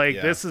I was like,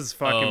 Yeah. "This is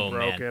fucking Oh,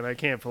 man. broken. I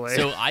can't play."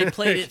 So I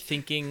played it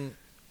thinking,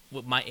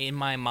 what in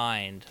my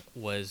mind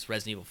was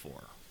Resident Evil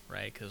 4,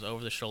 right? Because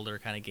over the shoulder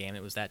kind of game.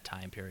 It was that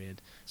time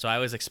period. So I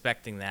was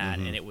expecting that,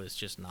 and it was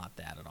just not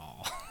that at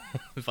all.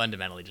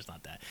 Fundamentally, just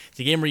not that. It's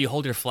a game where you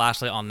hold your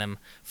flashlight on them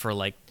for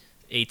like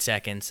 8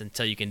 seconds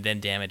until you can then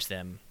damage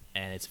them,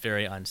 and it's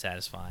very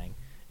unsatisfying.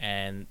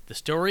 And the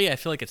story, I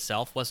feel like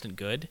itself wasn't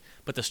good,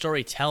 but the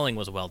storytelling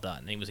was well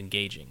done. And it was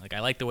engaging. Like I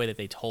liked the way that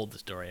they told the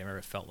story. I remember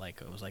it felt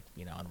like it was like,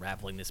 you know,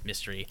 unraveling this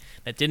mystery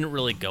that didn't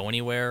really go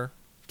anywhere,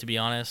 to be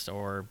honest,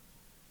 or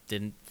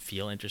didn't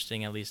feel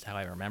interesting, at least how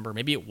I remember.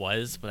 Maybe it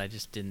was, but I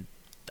just didn't.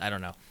 I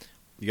don't know.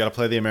 You got to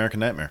play the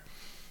American Nightmare.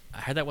 I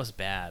heard that was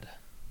bad.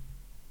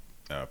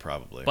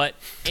 Probably. But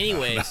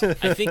anyways,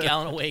 I think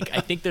Alan Wake, I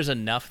think there's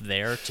enough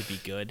there to be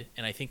good,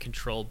 and I think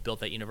Control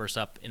built that universe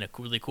up in a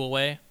really cool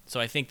way.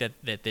 So I think that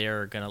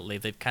they're gonna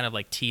they've kind of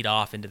like teed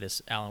off into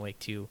this Alan Wake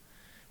 2,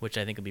 which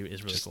I think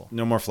is really cool.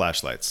 no more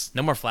flashlights.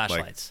 No more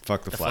flashlights.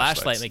 Fuck the flashlight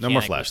flashlights. mechanic No more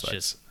was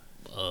flashlights. just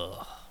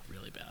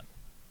really bad.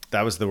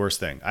 That was the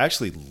worst thing. I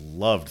actually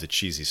loved the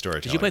cheesy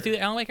storytelling. Did you play through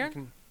Alan Wake,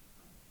 Aaron?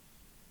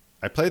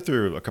 I played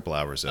through a couple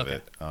hours of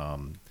Okay.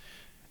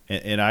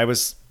 it, and I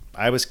was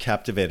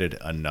captivated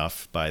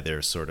enough by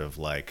their sort of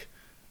like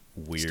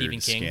weird Stephen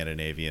King,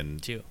 Scandinavian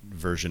too.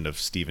 version of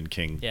Stephen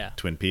King Yeah.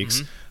 Twin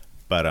Peaks, Mhm.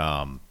 but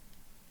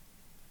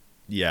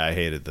yeah, I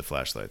hated the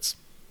flashlights.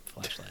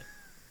 Flashlight.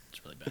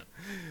 It's really bad.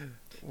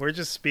 We're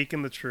just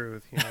speaking the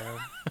truth, you know.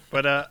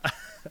 But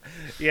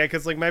yeah,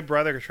 because like my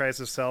brother tries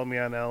to sell me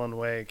on Alan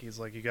Wake. He's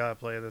like, "You gotta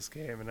play this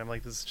game," and I'm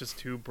like, "This is just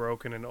too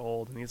broken and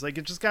old." And he's like,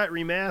 "It just got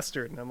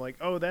remastered," and I'm like,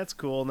 "Oh, that's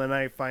cool." And then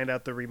I find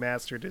out the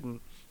remaster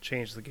didn't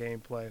change the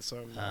gameplay, so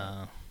I'm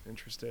not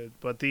interested.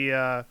 But the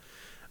I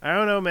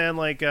don't know, man.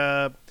 Like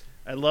I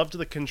loved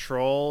the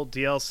Control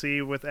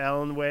DLC with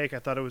Alan Wake. I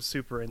thought it was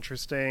super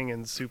interesting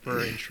and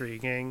super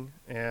intriguing,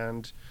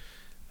 and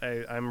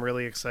I'm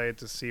really excited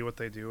to see what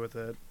they do with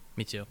it.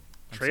 Me too.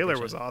 I'm Trailer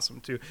super was excited. awesome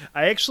too.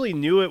 I actually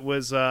knew it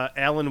was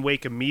Alan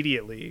Wake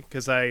immediately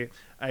because I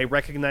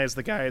recognized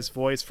the guy's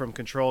voice from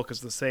Control because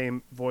the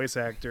same voice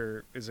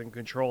actor is in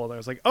Control, and I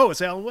was like, "Oh,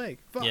 it's Alan Wake."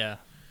 Fuck. Yeah.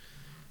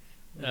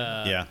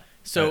 Yeah,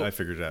 So I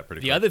figured it out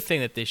pretty. the quick. other thing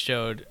that they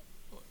showed,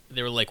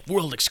 they were like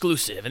world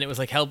exclusive, and it was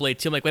like Hellblade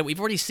 2. I'm like, wait, we've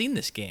already seen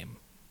this game.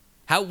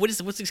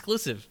 What's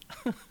exclusive?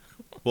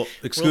 Well,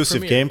 exclusive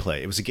premiere.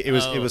 gameplay.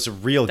 It was a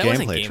real That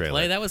wasn't gameplay gameplay.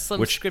 trailer. That was some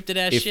which, scripted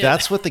ass if shit.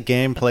 that's what the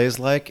gameplay is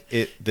like,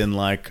 then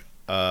like,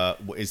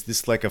 is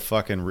this like a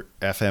fucking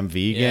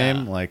FMV Yeah.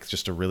 game? Like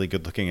just a really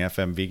good looking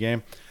FMV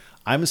game?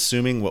 I'm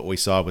assuming what we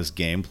saw was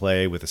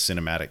gameplay with a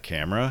cinematic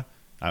camera.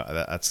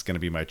 That's going to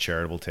be my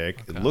charitable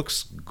take. Okay. It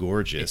looks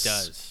gorgeous. It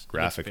does. It looks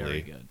graphically.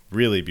 very good.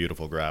 Really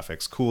beautiful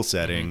graphics. Cool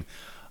setting.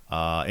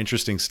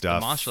 Interesting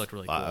stuff. The monster looked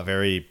really cool.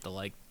 Very The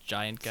like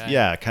giant guy.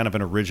 yeah, kind of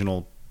an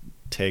original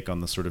take on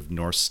the sort of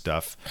Norse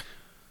stuff.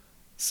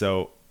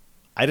 So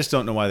I just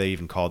don't know why they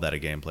even called that a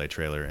gameplay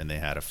trailer and they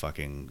had a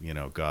fucking,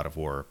 God of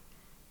War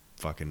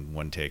fucking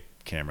one take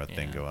camera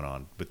thing Yeah. going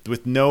on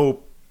with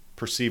no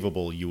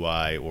perceivable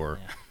UI or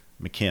Yeah.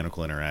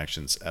 mechanical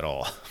interactions at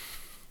all.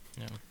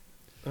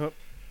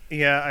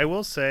 Yeah, I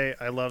will say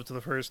I loved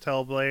the first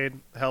Hellblade.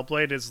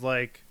 Hellblade is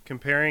like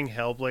comparing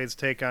Hellblade's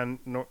take on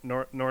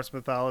Norse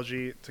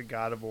mythology to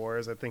God of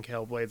War's. I think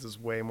Hellblade's is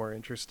way more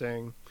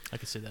interesting I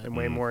could see that. and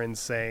way more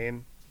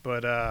insane.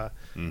 But I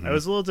Mhm.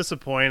 was a little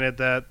disappointed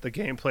that the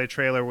gameplay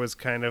trailer was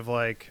kind of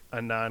like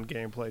a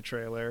non-gameplay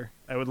trailer.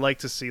 I would like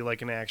to see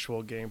like an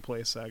actual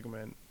gameplay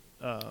segment.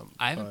 I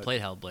haven't but-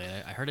 played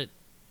Hellblade. I heard it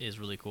is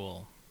really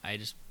cool. I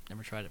just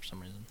never tried it for some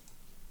reason.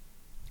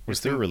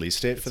 Was there a release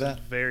date for It's that?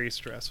 very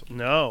stressful.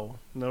 No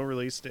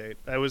release date.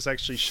 I was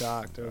actually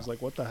shocked. I was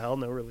like, "What the hell?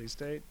 No release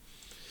date?"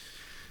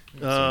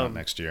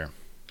 Next year.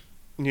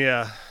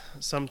 Yeah,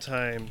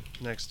 sometime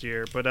next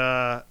year. But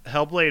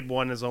Hellblade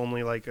 1 is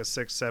only like a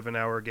 6-7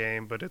 hour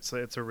game, but it's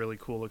a really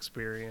cool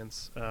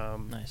experience.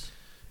 Nice.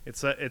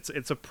 It's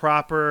a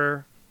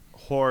proper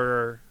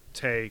horror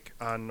take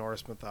on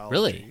Norse mythology.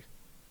 Really?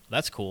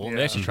 That's cool.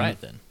 Maybe I should try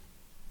it then.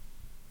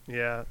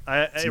 Yeah,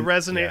 it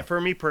resonated yeah. for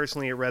me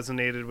personally. It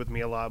resonated with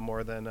me a lot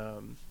more than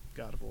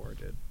God of War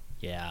did.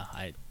 Yeah.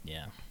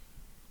 Yeah.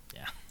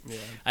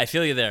 I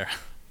feel you there.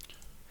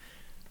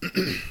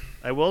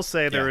 I will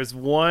say there Yeah. is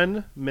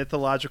one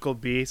mythological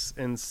beast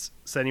in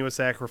Senua's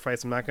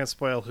Sacrifice. I'm not going to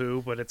spoil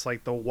who, but it's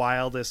like the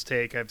wildest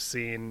take I've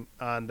seen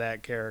on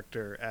that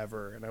character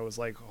ever. And I was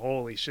like,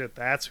 holy shit,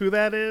 that's who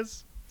that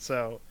is?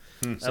 So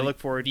I So look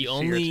forward to the see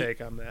only- your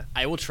take on that.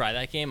 I will try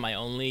that game. My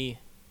only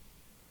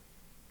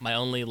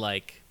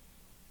like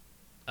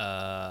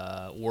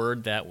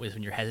word that was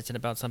when you're hesitant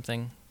about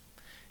something.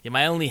 Yeah,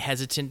 my only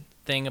hesitant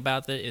thing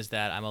about it is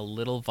that I'm a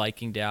little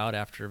Vikinged out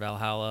after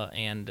Valhalla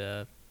and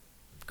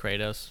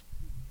Kratos.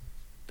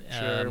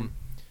 Sure.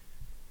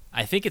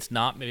 I think it's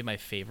not maybe my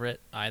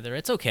favorite either.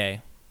 It's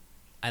okay.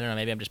 I don't know.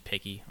 Maybe I'm just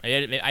picky.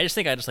 I just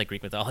think I just like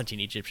Greek mythology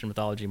and Egyptian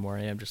mythology more.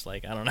 I'm just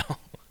like, I don't know.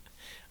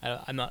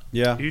 I'm not.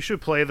 Yeah. You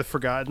should play The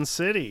Forgotten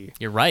City.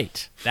 You're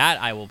right.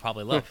 That I will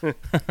probably love.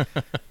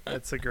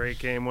 That's a great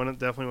game.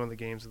 Definitely one of the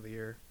games of the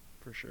year,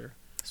 for sure.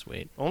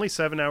 Sweet. Only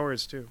 7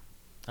 hours, too.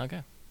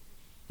 Okay.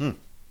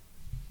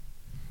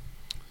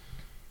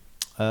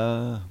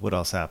 What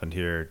else happened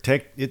here?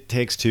 It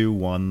Takes Two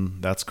won.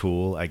 That's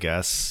cool, I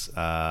guess.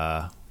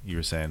 You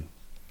were saying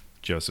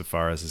Joseph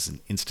Fares is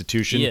an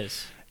institution. He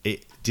is.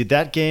 Did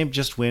that game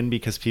just win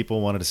because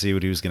people wanted to see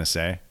what he was going to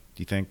say?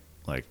 Do you think?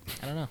 Like,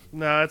 I don't know.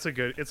 No, it's a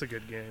good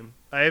game.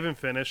 I haven't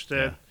finished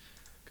it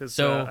because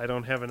I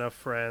don't have enough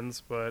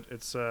friends, but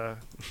it's I'm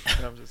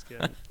just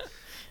kidding.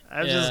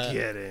 I'm just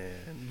kidding.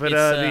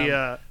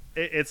 But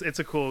it's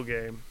a cool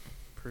game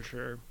for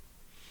sure.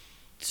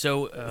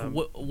 So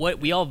what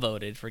we all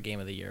voted for Game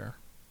of the Year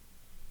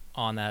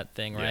on that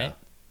thing, right? Yeah.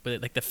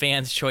 But like the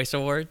Fans' Choice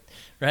Award,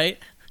 right?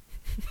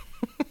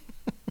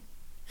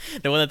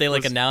 The one that they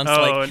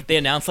announced they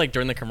announced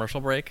during the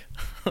commercial break.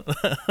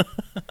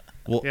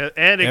 well, Yeah,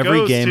 and it every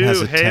goes game to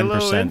has a Halo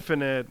 10%.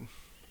 Infinite.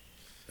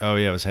 Oh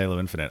yeah, it was Halo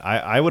Infinite.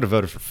 I would have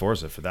voted for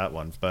Forza for that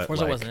one, but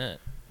Forza wasn't it?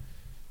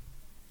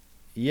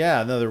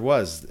 Yeah, no, there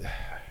was.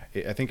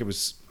 I think it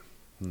was.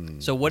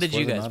 So what was did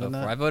you Forza guys not in vote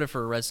for? that? I voted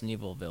for Resident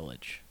Evil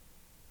Village.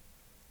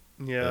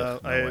 Yeah,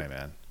 Ugh, no way,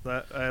 man.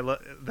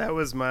 That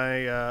was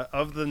my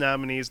of the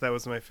nominees. That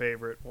was my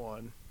favorite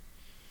one.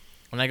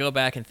 When I go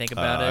back and think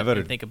about I it,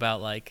 voted- and think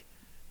about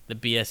the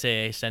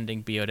BSAA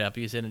sending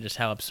BOWs in and just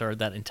how absurd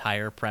that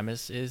entire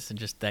premise is, and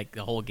just the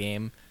whole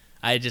game,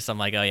 I'm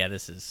like, oh yeah,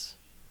 this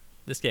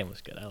game was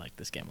good. I like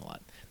this game a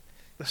lot.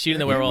 Shooting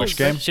the werewolves, Which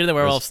game? shooting the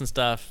werewolves and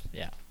stuff.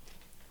 Yeah.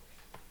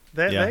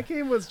 That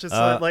game was just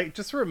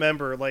just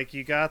remember,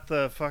 you got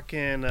the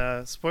fucking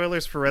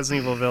spoilers for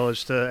Resident Evil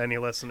Village to any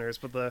listeners,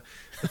 but the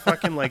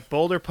fucking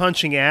boulder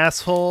punching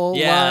asshole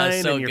Yeah,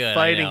 line, so and you're good, I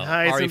fighting know.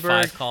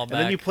 Heisenberg, RE5 callback. and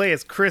then you play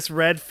as Chris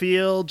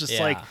Redfield, just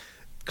Yeah.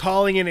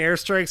 calling in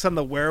airstrikes on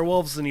the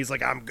werewolves, and he's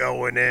like, "I'm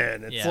going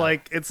in." It's Yeah.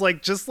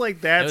 just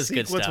like that It was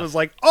good sequence stuff. was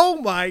like,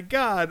 "Oh my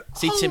god!"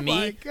 See, oh to my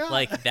me,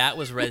 God. that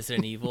was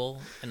Resident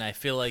Evil, and I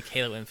feel like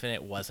Halo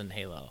Infinite wasn't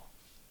Halo.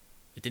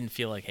 It didn't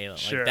feel like Halo.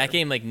 Sure. That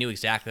game knew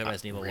exactly what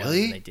Resident Evil was,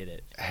 really? and they did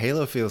it.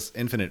 Halo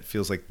Infinite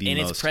feels like the In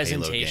most its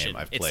presentation, Halo game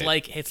I've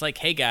played. it's like,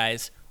 hey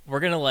guys, we're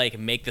gonna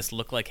make this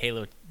look like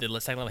Halo, the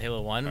second level of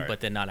Halo 1, All right. but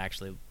then not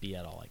actually be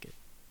at all like it.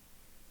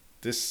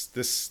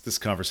 This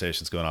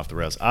conversation's going off the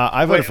rails.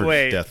 I voted for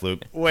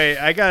Deathloop. Wait,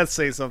 I gotta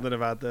say something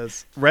about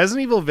this.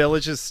 Resident Evil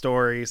Village's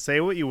story. Say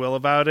what you will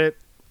about it.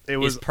 It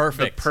was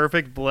perfect. The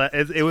perfect blend.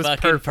 It was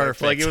Fucking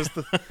perfect. It was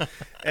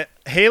the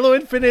Halo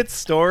Infinite's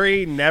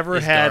story never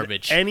It's had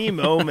garbage. any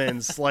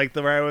moments where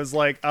I was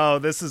like, "Oh,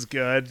 this is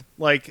good."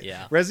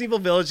 Yeah. Resident Evil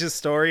Village's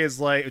story is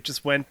it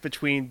just went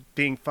between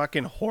being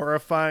fucking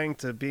horrifying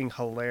to being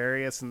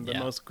hilarious in the Yeah.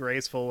 most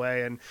graceful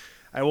way, and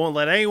I won't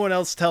let anyone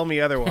else tell me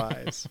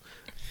otherwise.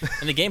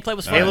 And the gameplay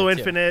was fun. Halo too.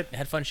 Infinite. It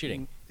had fun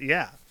shooting.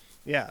 Yeah.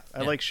 I Yeah.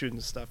 like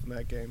shooting stuff in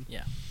that game.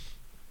 Yeah.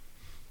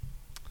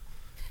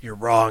 You're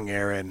wrong,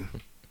 Aaron.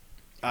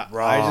 I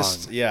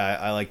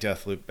like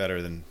Deathloop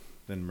better than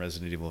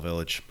Resident Evil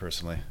Village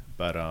personally,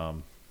 but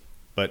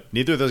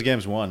neither of those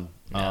games won.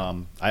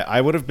 No. I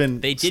would have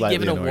been. They did slightly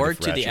give an annoyed award if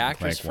to the Ratchet and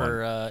actress Clank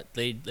won. for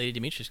Lady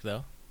Dimitrescu,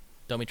 though.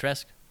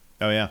 Domitrescu.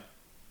 Oh yeah,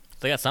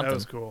 They got something.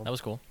 was cool. That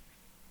was cool.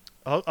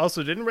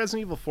 Also, didn't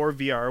Resident Evil 4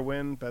 VR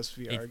win Best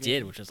VR game? It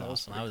did, which is That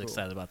awesome. I pretty was cool.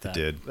 excited about it that.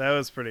 did. That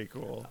was pretty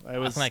cool. I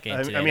was playing that game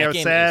today. I That was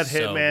game sad is so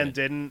Hitman good.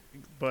 didn't,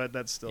 but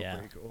that's still Yeah.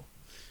 pretty cool.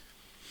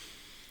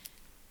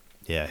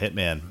 Yeah,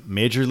 Hitman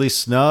majorly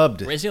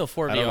snubbed. Resident Evil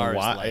 4 I don't know VR is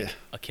why. like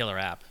a killer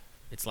app.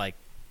 It's like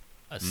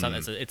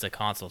it's a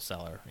console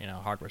seller,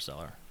 hardware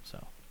seller.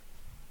 So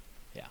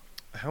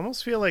I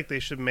almost feel like they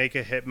should make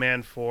a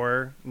Hitman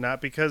 4, not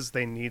because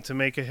they need to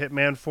make a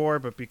Hitman 4,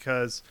 but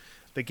because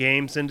the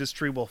games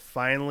industry will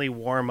finally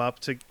warm up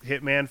to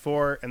Hitman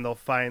 4 and they'll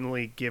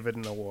finally give it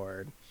an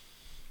award.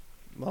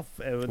 What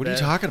are you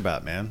talking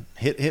about, man?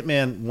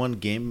 Hitman won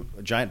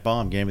Giant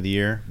Bomb Game of the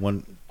Year,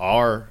 won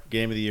our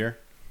Game of the Year.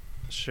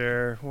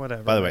 Sure,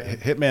 whatever. By the way, man.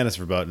 Hitman is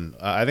verboten.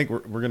 I think we're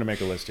going to make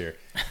a list here.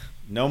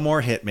 No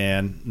more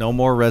Hitman. No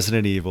more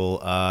Resident Evil.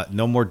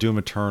 No more Doom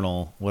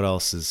Eternal. What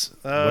else is?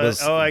 What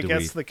else I do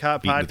guess we the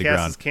cop beat into the podcast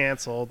ground? is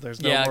canceled.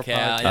 There's no yeah, more okay. podcast.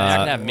 You're not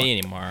gonna have me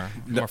anymore.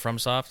 No more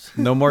FromSoft.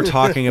 No more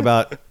talking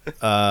about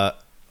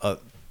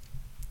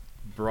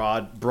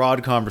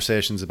broad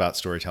conversations about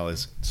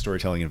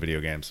storytelling in video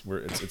games.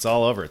 It's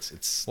all over.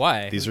 It's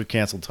Why? These are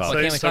canceled Why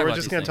topics. can't we So talk we're about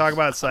just these going to talk things?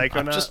 about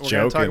Psychonauts. just We're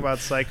going to talk joking. about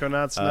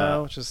Psychonauts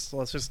now.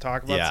 Let's just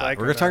talk about Psychonauts.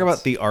 We're going to talk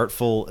about The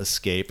Artful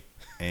Escape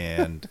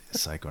and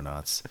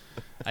Psychonauts.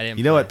 I didn't.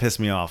 You know play. what pissed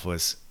me off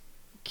was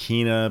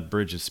Kena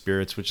Bridge of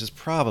Spirits, which is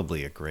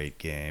probably a great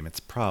game. It's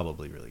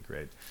probably really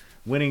great.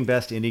 Winning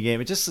best indie game.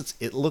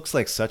 It looks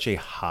like such a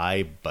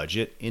high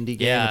budget indie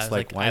game. Yeah, It's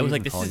like why I are was we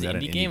like, even this calling is an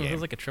that indie game. It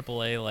was like a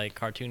AAA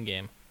cartoon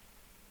game.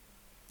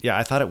 Yeah,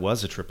 I thought it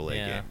was a AAA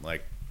Yeah. game.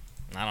 Like,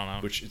 I don't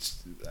know. which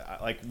it's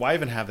like why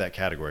even have that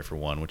category for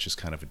one, which is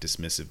kind of a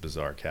dismissive,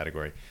 bizarre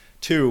category.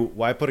 2,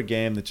 why put a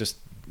game that just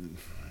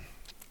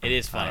It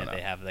is I funny don't that know.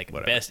 they have like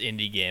Whatever. best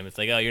indie game. It's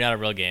like, oh, you're not a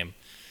real game.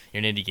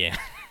 You're an indie game.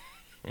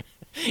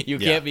 You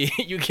Yeah.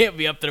 can't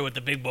be up there with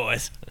the big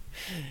boys.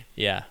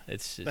 Yeah,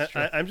 it's true.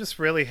 I'm just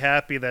really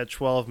happy that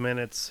 12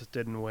 Minutes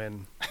didn't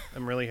win.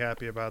 I'm really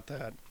happy about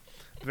that.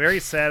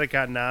 Very sad it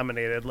got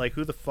nominated. Like,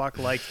 who the fuck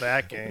liked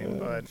that game?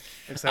 But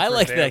except I for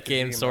like Hideo that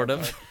game, Kojima, sort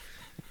of.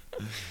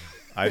 but-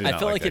 I did I not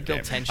felt like like it that built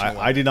game. tension well.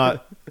 I did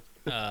not.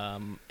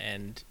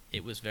 And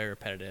it was very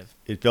repetitive.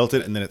 It built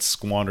it and then it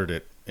squandered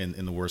it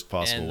in the worst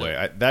possible And,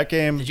 way. That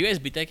game. Did you guys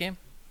beat that game?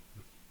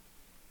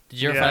 Did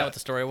you ever Yeah. find out what the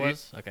story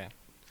was? Okay.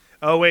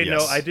 Oh wait, no,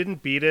 Yes. I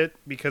didn't beat it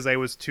because I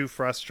was too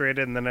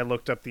frustrated, and then I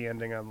looked up the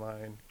ending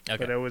online. Okay.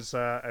 But it was,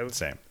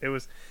 Same. It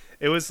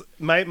was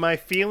my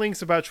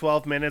feelings about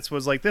 12 Minutes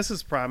was like, this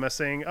is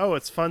promising. Oh,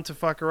 it's fun to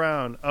fuck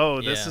around.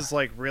 Oh, this Yeah. is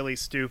like really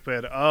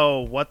stupid. Oh,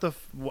 what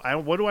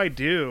do I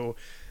do?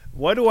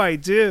 What do I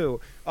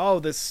do? Oh,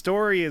 this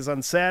story is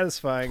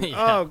unsatisfying.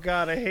 Yeah. Oh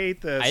God, I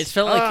hate this. I just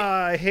felt like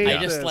I hate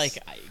I just this. like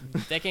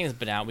that game has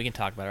been out. We can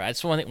talk about it. I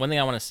just one thing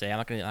I want to say. I'm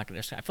not gonna. I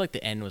feel like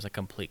the end was a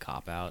complete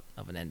cop out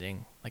of an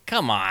ending. Like,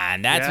 come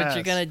on, that's what you're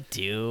Yes. gonna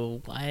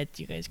do. What?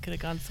 You guys could have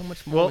gone so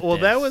much more. Well,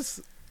 with that this.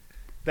 was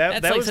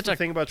That's that like was such the a-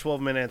 thing about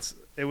 12 Minutes.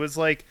 It was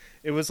like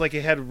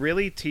it had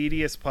really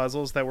tedious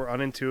puzzles that were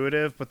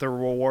unintuitive, but the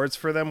rewards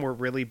for them were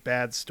really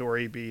bad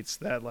story beats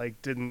that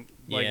like didn't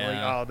like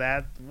Yeah. oh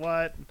that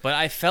what But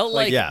I felt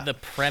like yeah. the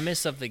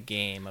premise of the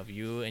game of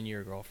you and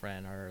your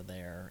girlfriend are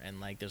there,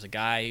 and like there's a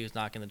guy who's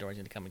knocking the door, he's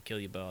gonna come and kill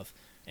you both,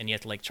 and you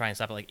have to like try and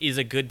stop it. Like, is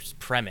a good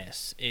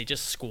premise. It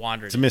just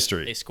squandered. It's a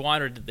mystery. They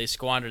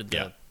squandered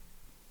Yeah.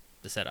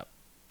 the setup.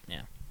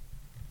 Yeah.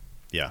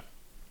 Yeah.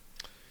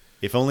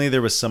 If only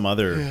there was some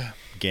other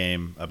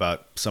game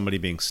about somebody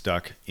being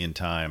stuck in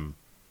time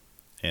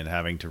and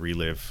having to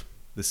relive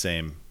the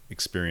same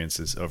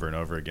experiences over and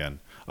over again.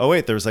 Oh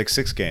wait, there was like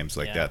 6 games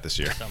like Yeah, that this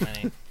year. So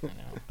many. I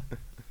know.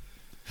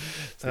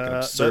 It's like an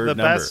absurd the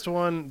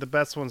number.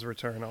 best one's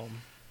Returnal.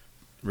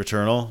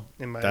 Returnal?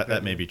 In my That may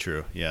opinion. be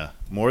true. Yeah.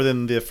 More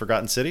than the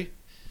Forgotten City?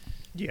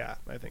 Yeah,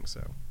 I think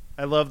so.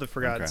 I love the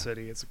Forgotten Okay.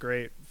 City. It's a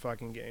great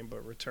fucking game,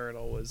 but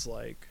Returnal was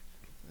like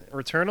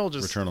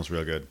Returnal's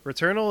real good.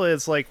 Returnal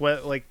is like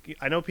what like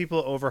I know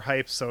people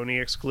overhype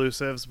Sony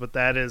exclusives, but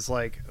that is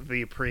like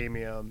the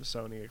premium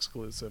Sony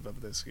exclusive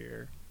of this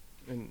year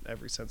in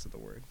every sense of the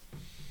word.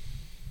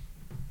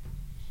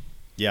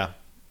 Yeah.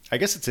 I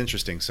guess it's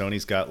interesting.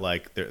 Sony's got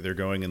like they're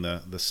going in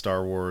the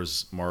Star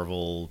Wars,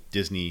 Marvel,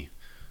 Disney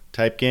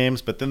type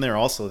games, but then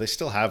they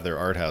still have their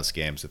art house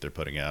games that they're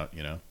putting out,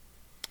 you know.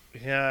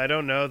 Yeah, I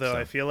don't know though. So-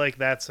 I feel like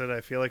that's it. I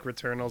feel like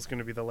Returnal's going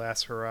to be the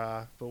last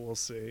hurrah, but we'll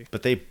see.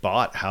 But they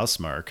bought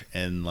Housemarque,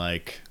 and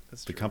like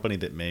That's the true. company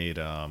that made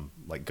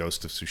like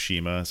Ghost of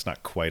Tsushima. It's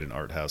not quite an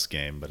art house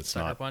game, but it's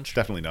Sucker not. Punch? It's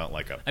definitely not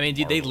like a. I mean,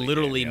 dude, they Marvel-y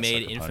literally game. Yeah,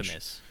 made Sucker Punch.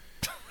 Infamous,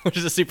 which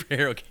is a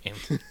superhero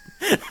game.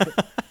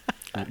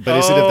 But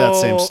is it of that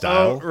same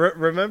style?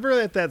 Remember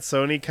at that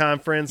Sony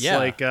conference, Yeah.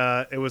 like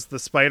it was the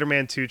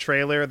Spider-Man 2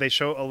 trailer. They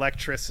show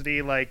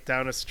electricity like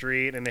down a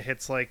street, and it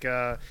hits like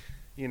a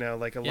Yeah.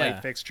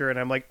 light fixture, and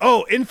I'm like,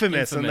 oh,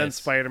 Infamous, and then Infamous.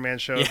 Spider-Man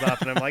shows Yeah.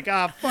 up, and I'm like,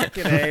 ah,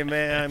 fucking A,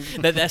 man.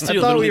 That I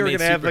studio thought literally we were made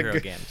gonna have a superhero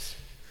good- games.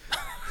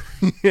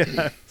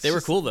 Yeah, it's They were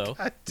just- cool though,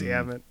 God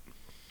damn it.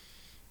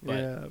 But-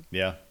 Yeah.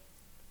 Yeah,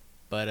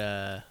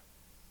 but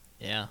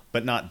yeah,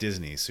 but not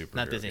Disney superhero.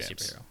 not Disney games.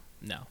 superhero.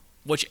 No,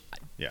 which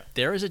Yeah,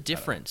 there is a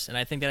difference, and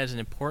I think that is an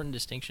important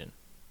distinction.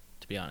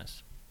 To be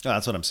honest, oh,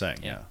 that's what I'm saying.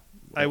 Yeah. Yeah,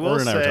 I will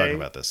Lauren and I were say- talking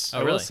about this. Oh, I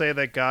will really? say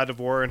that God of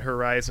War and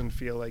Horizon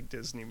feel like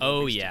Disney movies.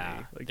 oh to yeah,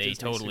 me, like they Disney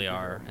totally superhero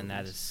are, and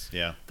that movies. is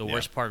Yeah, the yeah.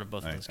 worst part of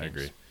both of I those games.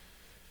 agree.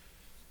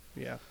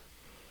 Yeah.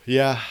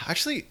 Yeah,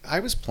 actually, I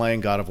was playing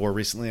God of War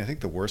recently. I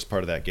think the worst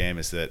part of that game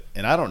is that,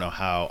 and I don't know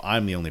how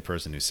I'm the only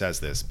person who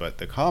says this, but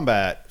the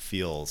combat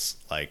feels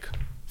like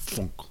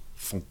thunk,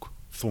 thunk,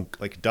 thunk.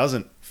 Like, it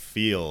doesn't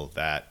feel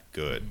that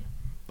good.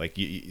 Like,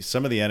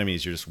 some of the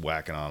enemies, you're just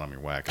whacking on them, you're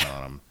whacking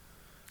on them.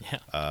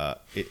 Yeah.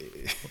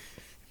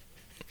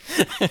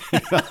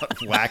 You're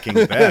not whacking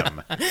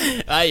them.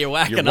 You're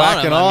whacking, You're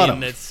whacking on I mean,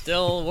 'em. it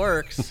still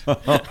works. It's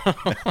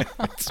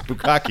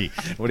Bukaki.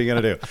 What are you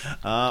going to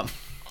do?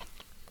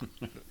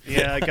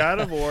 Yeah, God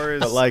of War is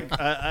But, like-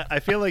 I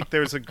feel like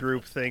there's a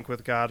group think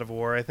with God of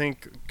War. I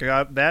think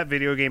that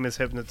video game has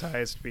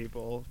hypnotized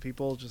people.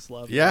 People just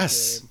love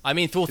Yes. that game. I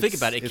mean, well, think It's-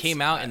 about it. It it's-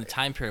 came out in the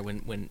time period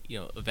when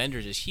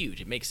Avengers is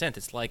huge. It makes sense.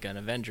 It's like an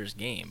Avengers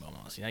game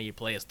almost. You know, you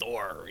play as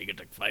Thor, or you get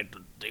to fight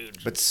the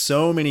dudes. But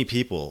so many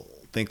people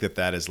think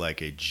that is like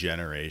a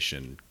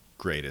generation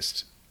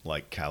greatest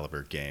like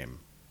caliber game.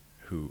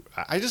 Who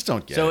I just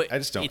don't get So it. I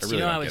just don't. I it's-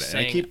 really you know, don't I get was it. And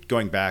I saying- keep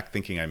going back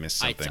thinking I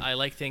missed I, something. I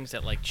like things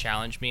that like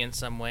challenge me in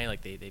some way.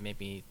 Like they make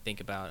me think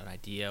about an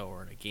idea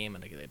or a game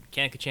and a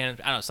mechanic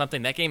challenge. I don't know,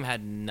 something. That game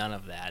had none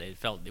of that. It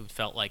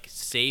felt like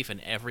safe in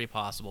every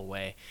possible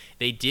way.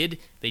 They did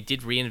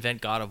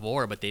reinvent God of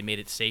War, but they made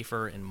it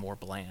safer and more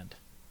bland.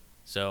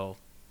 So,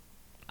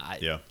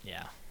 Yeah.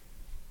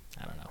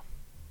 I don't know.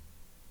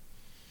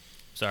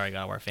 Sorry,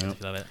 God of War fans, if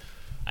you love it.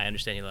 I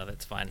understand you love it.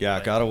 It's fine. Yeah,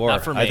 but God of War.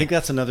 Not for me. I think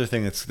that's another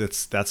thing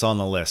that's on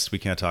the list. We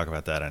can't talk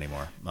about that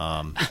anymore.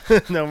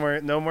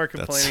 No more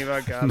complaining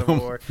about God of no-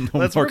 War. no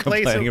Let's more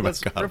replace complaining it. about Let's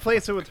God of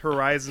replace it with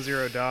Horizon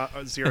Zero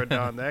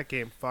Dawn. That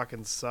game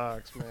fucking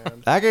sucks,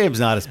 man. That game's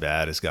not as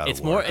bad as God It's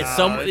of War. more. It's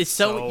so. it's It's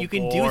so. so You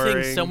can do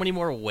things so boring. many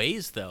more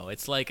ways, though.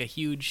 It's like a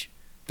huge.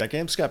 That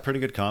game's got pretty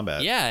good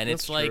combat. Yeah, and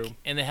That's it's like, true.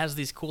 and it has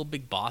these cool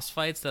big boss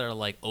fights that are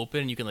like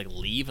open. And you can like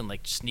leave and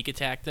like sneak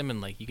attack them,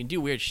 and like you can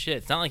do weird shit.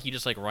 It's not like you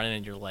just like run in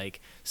and your like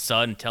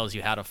son tells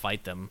you how to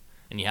fight them,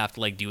 and you have to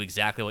like do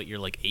exactly what your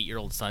like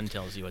 8-year-old son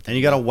tells you what to And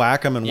you do. got to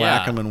whack them and Yeah.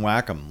 whack them and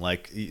whack them.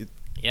 Like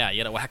Yeah,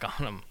 you gotta whack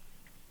on them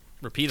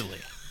repeatedly.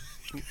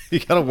 you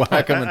got to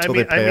whack them until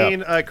they pay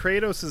up.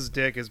 Kratos'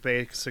 dick is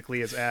basically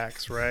his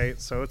axe, right?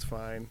 So it's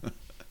fine.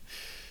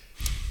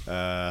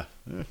 Yeah,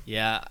 Maybe.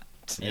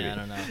 yeah, I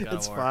don't know. God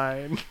It's of War.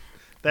 fine.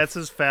 That's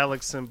his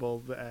phallic symbol,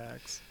 the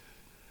axe.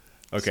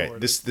 Okay,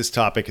 Sort of. this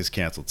topic is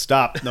canceled.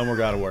 Stop. No more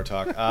God of War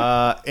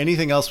talk.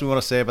 Anything else we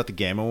want to say about the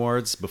Game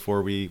Awards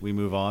before we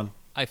move on?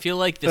 I feel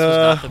like this was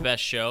not the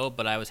best show,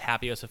 but I was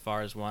happy with so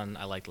far as one.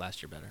 I liked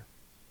last year better.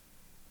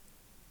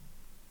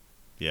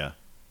 Yeah.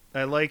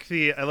 I like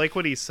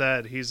what he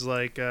said. He's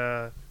like,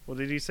 what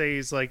did he say?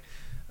 He's like,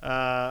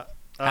 Have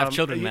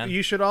children, man.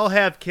 You should all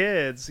have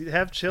kids.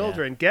 Have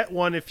children. Get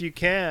one if you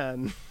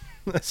can.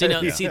 See, no,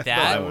 Yeah. see I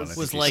that won, I think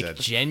was he like said.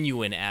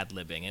 genuine ad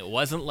libbing. It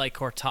wasn't like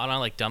Cortana,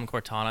 like dumb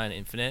Cortana and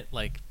Infinite,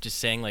 like just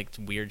saying like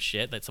weird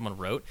shit that someone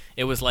wrote.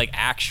 It was like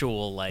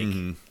actual, like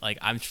like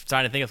I'm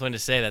trying to think of something to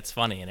say that's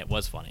funny, and it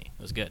was funny.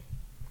 It was good.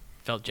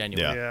 Felt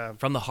genuine. Yeah.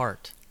 From the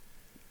heart.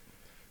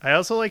 I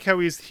also like how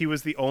he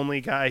was the only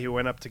guy who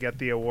went up to get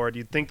the award.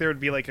 You'd think there would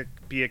be like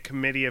a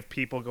committee of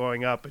people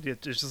going up, but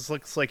it just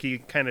looks like he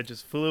kind of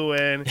just flew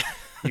in.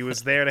 He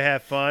was there to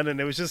have fun, and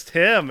it was just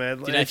him. And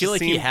Dude, it I feel just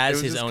like he seemed- it has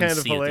was his just own kind of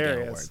seat at the Game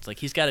hilarious. Awards. Like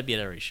he's got to be at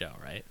every show,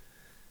 right?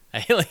 I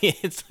feel like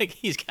it's like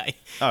he's got.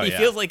 Oh, he yeah.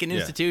 feels like an Yeah.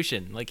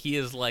 institution. Like he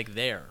is like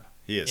there.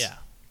 He is. Yeah.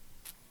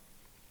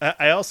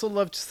 I also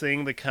loved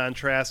seeing the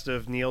contrast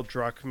of Neil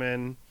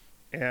Druckmann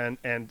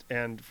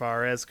and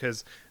Fares,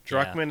 because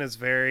Druckmann is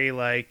very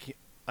like,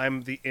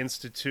 I'm the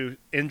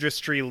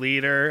industry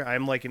leader.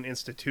 I'm like an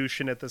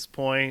institution at this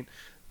point.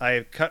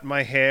 I've cut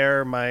my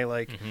hair.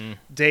 My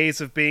days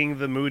of being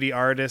the moody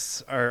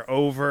artist are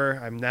over.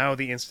 I'm now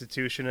the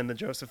institution. And then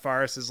Joseph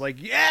Fares is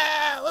like,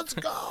 yeah, let's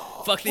go.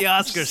 Fuck the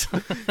Oscars.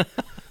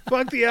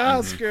 Fuck the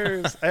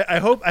Oscars. I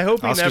hope he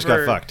Oscars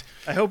never got fucked.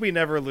 I hope he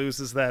never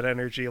loses that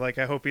energy. Like,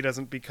 I hope he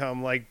doesn't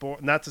become like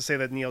not to say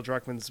that Neil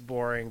Druckmann's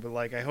boring, but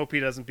like I hope he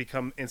doesn't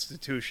become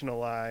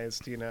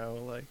institutionalized. You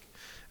know, like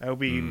I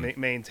hope he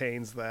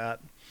maintains that.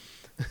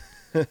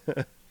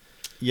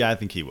 Yeah, I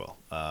think he will.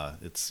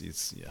 It's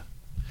yeah.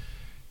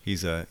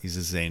 He's a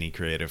zany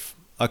creative,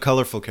 a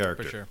colorful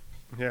character. For sure.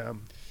 Yeah.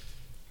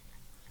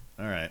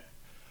 All right.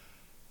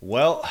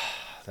 Well,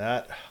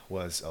 that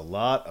was a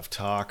lot of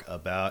talk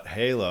about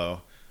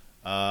Halo.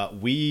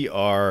 We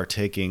are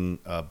taking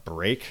a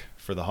break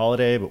for the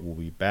holiday, but we'll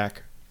be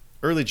back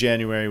early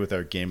January with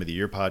our Game of the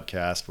Year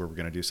podcast, where we're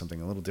going to do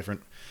something a little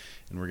different,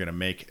 and we're going to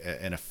make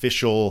an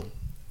official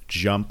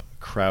Jump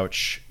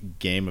Crouch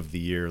Game of the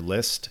Year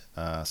list.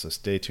 So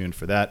stay tuned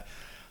for that.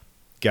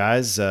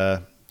 Guys, you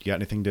got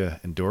anything to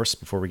endorse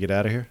before we get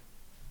out of here?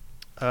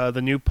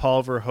 The new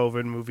Paul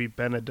Verhoeven movie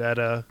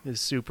Benedetta is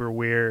super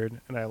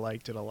weird, and I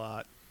liked it a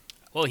lot.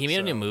 Well, he made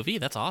a new So- movie.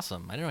 That's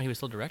awesome. I didn't know he was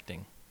still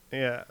directing.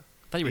 Yeah. I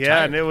thought he Yeah,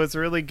 retired. and it was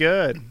really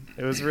good.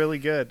 It was really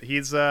good.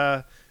 He's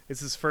it's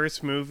his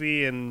first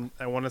movie in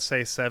I want to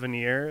say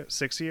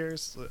 6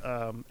 years.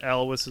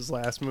 L was his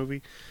last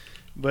movie,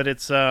 but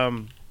it's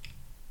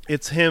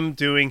him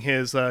doing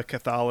his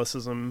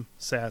Catholicism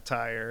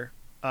satire,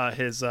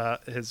 his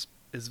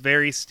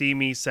very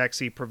steamy,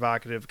 sexy,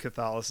 provocative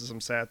Catholicism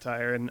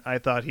satire, and I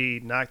thought he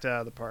knocked it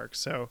out of the park.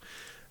 So,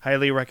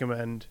 highly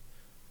recommend.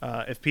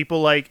 If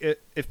people like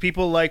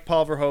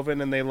Paul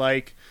Verhoeven and they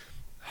like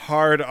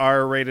hard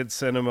R-rated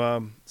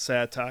cinema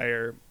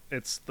satire,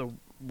 it's the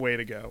way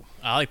to go.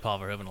 I like Paul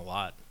Verhoeven a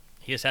lot.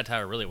 He does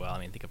satire really well. I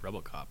mean, think of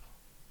RoboCop.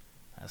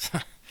 That's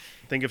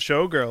Think of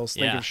Showgirls.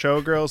 Think Yeah. of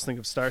Showgirls. Think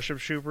of Starship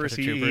Troopers.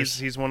 Starship Troopers.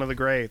 He's one of the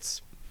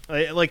greats.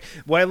 Like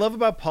what I love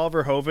about Paul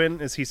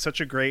Verhoeven is he's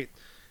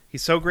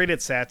so great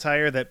at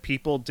satire that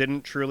people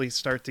didn't truly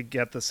start to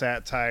get the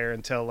satire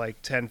until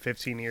like 10,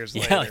 15 years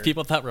later. yeah, like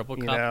people thought RoboCop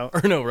You know?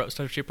 or no,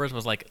 Starship Troopers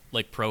was like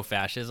Yeah.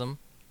 pro-fascism,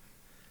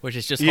 which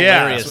is just Yeah.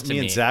 hilarious That's what to me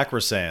me. and Zach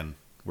were saying.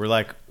 We're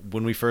like,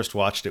 when we first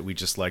watched it, we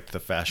just liked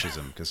the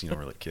fascism because,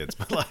 we're like kids.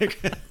 But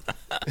like,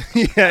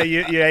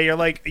 You're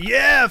like,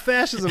 yeah,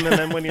 fascism, and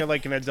then when you're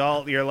like an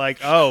adult, you're like,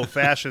 oh,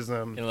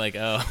 fascism. You're like,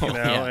 oh, You know,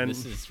 yeah, and-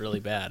 this is really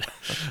bad.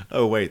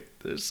 oh, wait,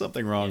 there's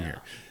something wrong Yeah.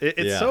 here.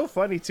 It's Yeah. so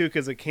funny too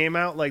because it came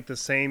out like the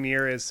same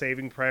year as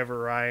Saving Private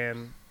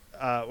Ryan,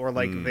 or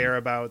like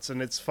thereabouts,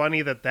 and it's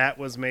funny that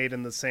was made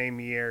in the same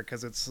year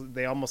because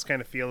they almost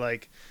kind of feel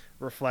like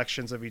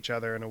reflections of each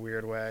other in a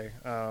weird way.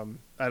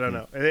 I don't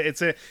know.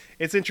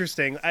 It's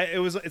interesting.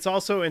 It's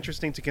also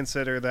interesting to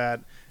consider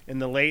that in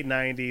the late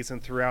 '90s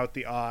and throughout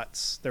the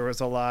aughts, there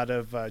was a lot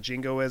of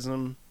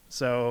jingoism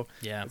So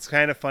Yeah. it's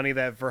kind of funny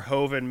that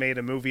Verhoeven made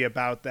a movie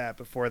about that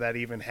before that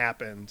even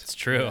happened. It's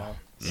true.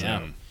 So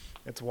Yeah.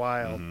 it's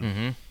wild.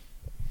 Mm-hmm.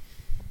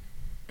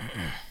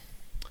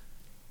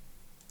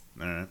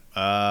 All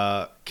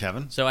right.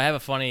 Kevin? So I have a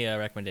funny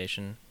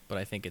recommendation, but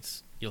I think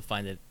you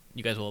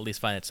guys will at least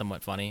find it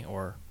somewhat funny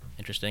or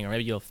interesting, or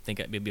maybe you'll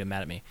maybe you're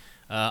mad at me.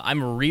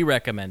 I'm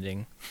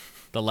re-recommending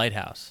The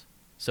Lighthouse.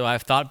 So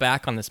I've thought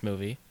back on this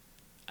movie,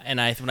 and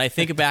when I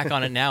think back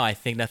on it now, I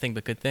think nothing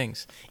but good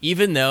things.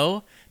 Even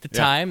though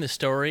the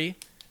story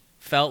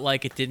felt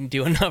like it didn't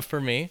do enough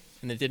for me,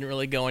 and it didn't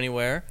really go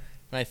anywhere.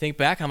 When I think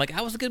back, I'm like,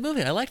 that was a good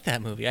movie. I liked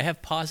that movie. I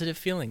have positive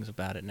feelings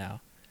about it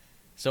now.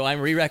 So I'm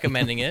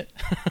re-recommending it.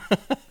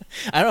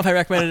 I don't know if I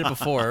recommended it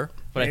before,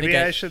 but Maybe I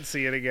think I should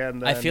see it again.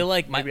 Then. I feel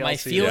like Maybe my I'll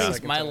see it a feelings,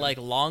 second my time. like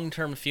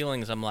long-term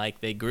feelings, I'm like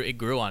it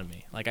grew on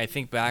me. Like I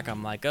think back,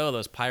 I'm like, oh,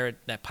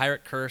 that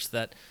pirate curse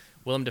that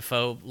Willem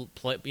Dafoe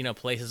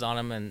places on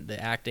him, and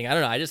the acting. I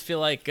don't know. I just feel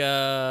like what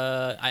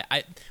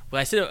I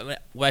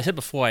said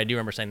before. I do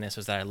remember saying this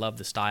was that I loved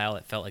the style.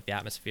 It felt like the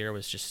atmosphere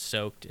was just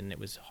soaked, and it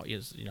was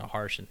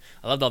harsh, and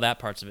I loved all that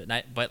parts of it.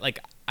 But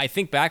I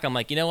think back, I'm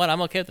like, you know what?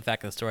 I'm okay with the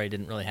fact that the story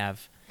didn't really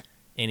have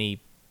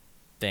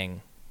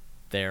anything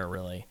there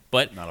really,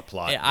 but Not a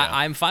plot.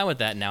 I'm fine with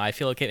that now. I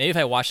feel okay. Maybe if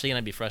I watched it again,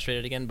 I'd be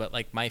frustrated again. But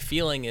like my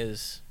feeling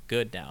is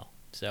good now,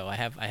 so I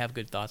have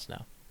good thoughts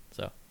now.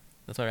 So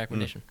that's my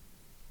recommendation.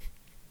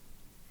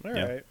 All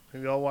Yeah. right,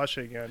 maybe I'll watch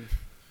it again.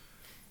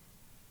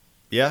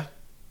 Yeah.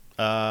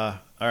 All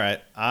right.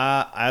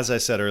 As I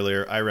said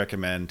earlier, I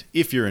recommend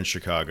if you're in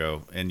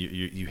Chicago and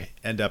you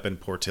end up in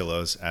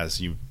Portillo's,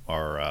 as you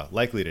are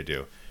likely to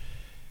do,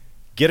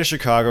 get a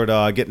Chicago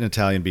dog, get an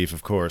Italian beef,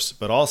 of course,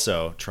 but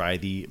also try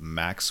the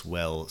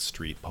Maxwell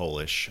Street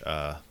Polish,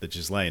 the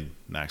Ghislaine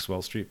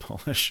Maxwell Street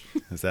Polish.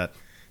 Is that?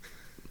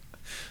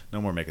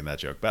 No more making that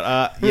joke.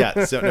 But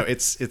yeah, so no,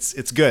 it's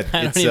good.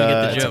 I don't It's even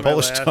get the it's a joke.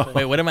 Polish Why am I dog. laughing?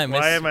 Wait, what am I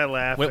missing? Why am I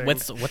laughing?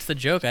 What's the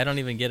joke? I don't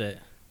even get it.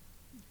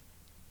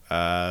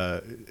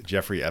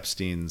 Jeffrey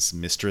Epstein's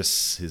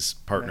mistress, his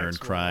partner in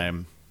Maxwell.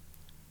 crime,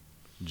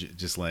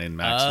 Ghislaine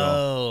Maxwell.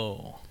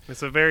 Oh,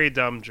 It's a very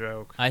dumb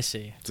joke. I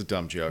see. It's a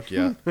dumb joke,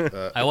 yeah.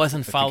 I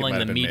wasn't think it following might the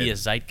have been media made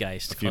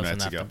zeitgeist a few close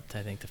nights enough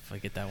ago. to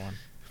forget that one.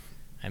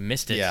 I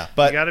missed it. Yeah,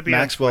 but You gotta be on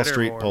Maxwell Twitter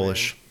Street more,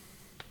 Polish,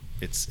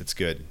 it's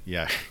good.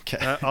 Yeah,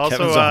 Also,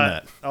 Kevin's on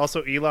that.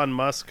 also, Elon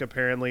Musk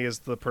apparently is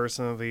the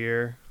person of the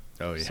year.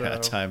 Oh yeah, So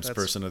Times that's-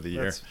 Person of the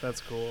Year.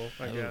 That's cool,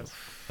 I guess.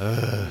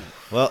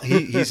 Well,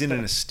 he's in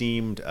an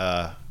esteemed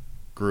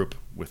group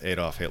with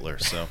Adolf Hitler,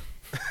 so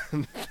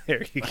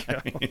There you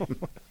go.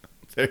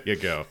 there you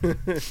go. You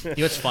know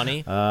what's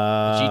funny?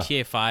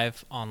 GTA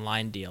 5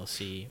 online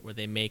DLC where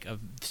they make a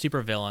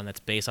super villain that's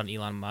based on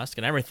Elon Musk.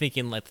 And I remember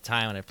thinking at the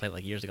time when I played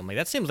like years ago, I'm like,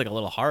 that seems like a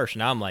little harsh.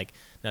 Now I'm like,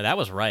 no, that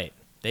was right.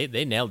 They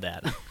nailed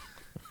that.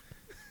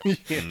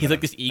 He's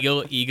like this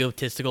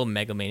egotistical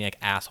megalomaniac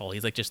asshole.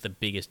 He's like just the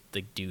biggest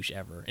like douche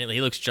ever. And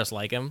he looks just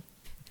like him.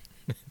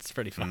 It's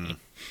pretty funny.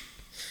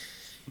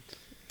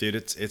 Dude,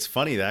 it's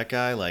funny, that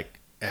guy, like,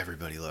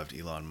 everybody loved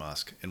Elon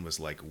Musk and was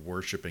like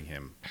worshiping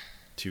him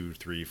 2,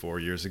 3, 4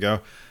 years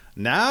ago.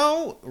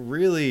 Now,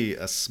 really,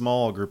 a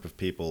small group of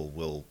people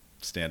will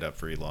stand up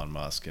for Elon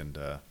Musk, and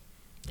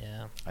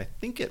Yeah. I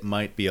think it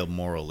might be a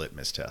moral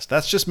litmus test.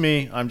 That's just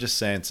me. I'm just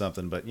saying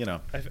something, but you know.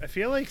 I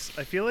feel like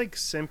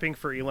simping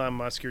for Elon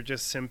Musk, you're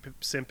just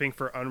simping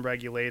for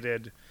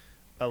unregulated,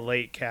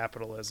 late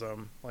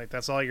capitalism. Like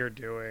that's all you're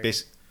doing.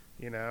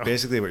 You know.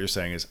 Basically, what you're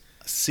saying is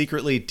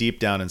secretly, deep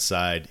down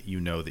inside,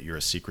 you know that you're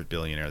a secret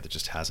billionaire that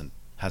just hasn't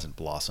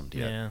blossomed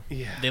yet. Yeah.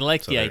 Yeah. They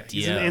like So the they're-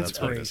 He's an idea that's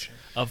what it is. inspiration.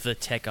 of the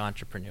tech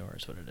entrepreneur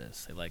is what it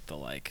is. They like the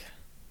Yeah.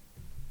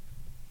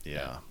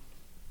 I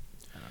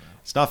don't know.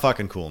 It's not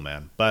fucking cool,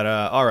 man. But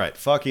all right,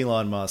 fuck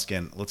Elon Musk,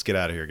 and let's get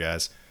out of here,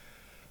 guys.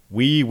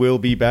 We will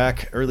be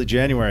back early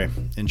January.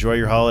 Enjoy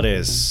your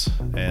holidays,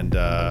 and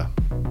yeah,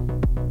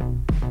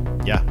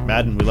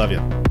 Madden, we love you.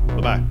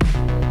 Bye bye.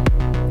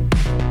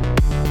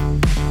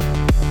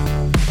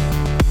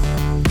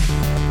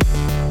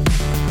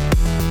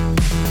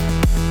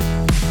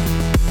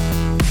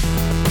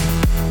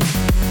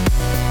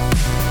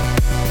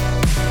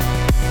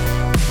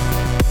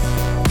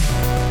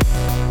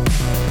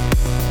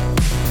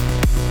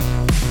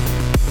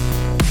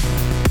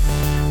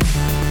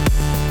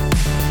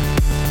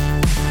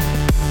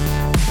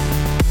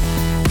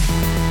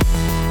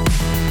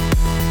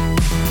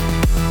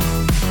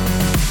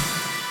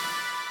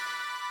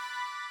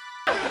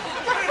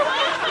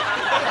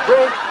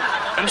 Ray,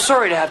 I'm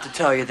sorry to have to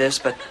tell you this,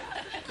 but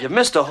you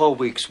missed a whole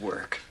week's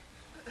work.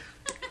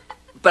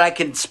 But I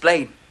can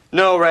explain.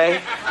 No,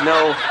 Ray.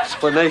 No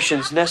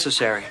explanations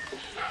necessary.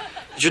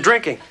 You're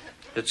drinking.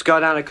 It's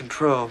got out of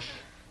control.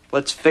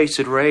 Let's face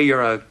it, Ray,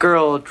 you're a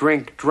girl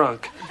drink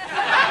drunk.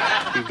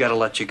 We've got to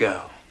let you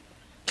go.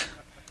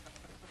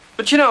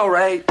 But you know,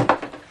 Ray,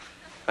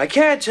 I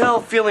can't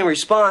help feeling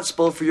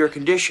responsible for your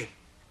condition.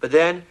 But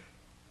then,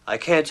 I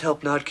can't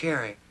help not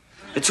caring.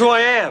 It's who I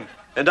am,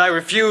 and I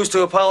refuse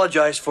to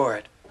apologize for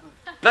it.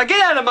 Now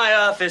get out of my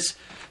office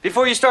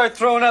before you start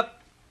throwing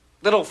up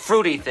little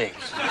fruity things.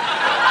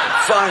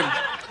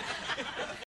 Fine.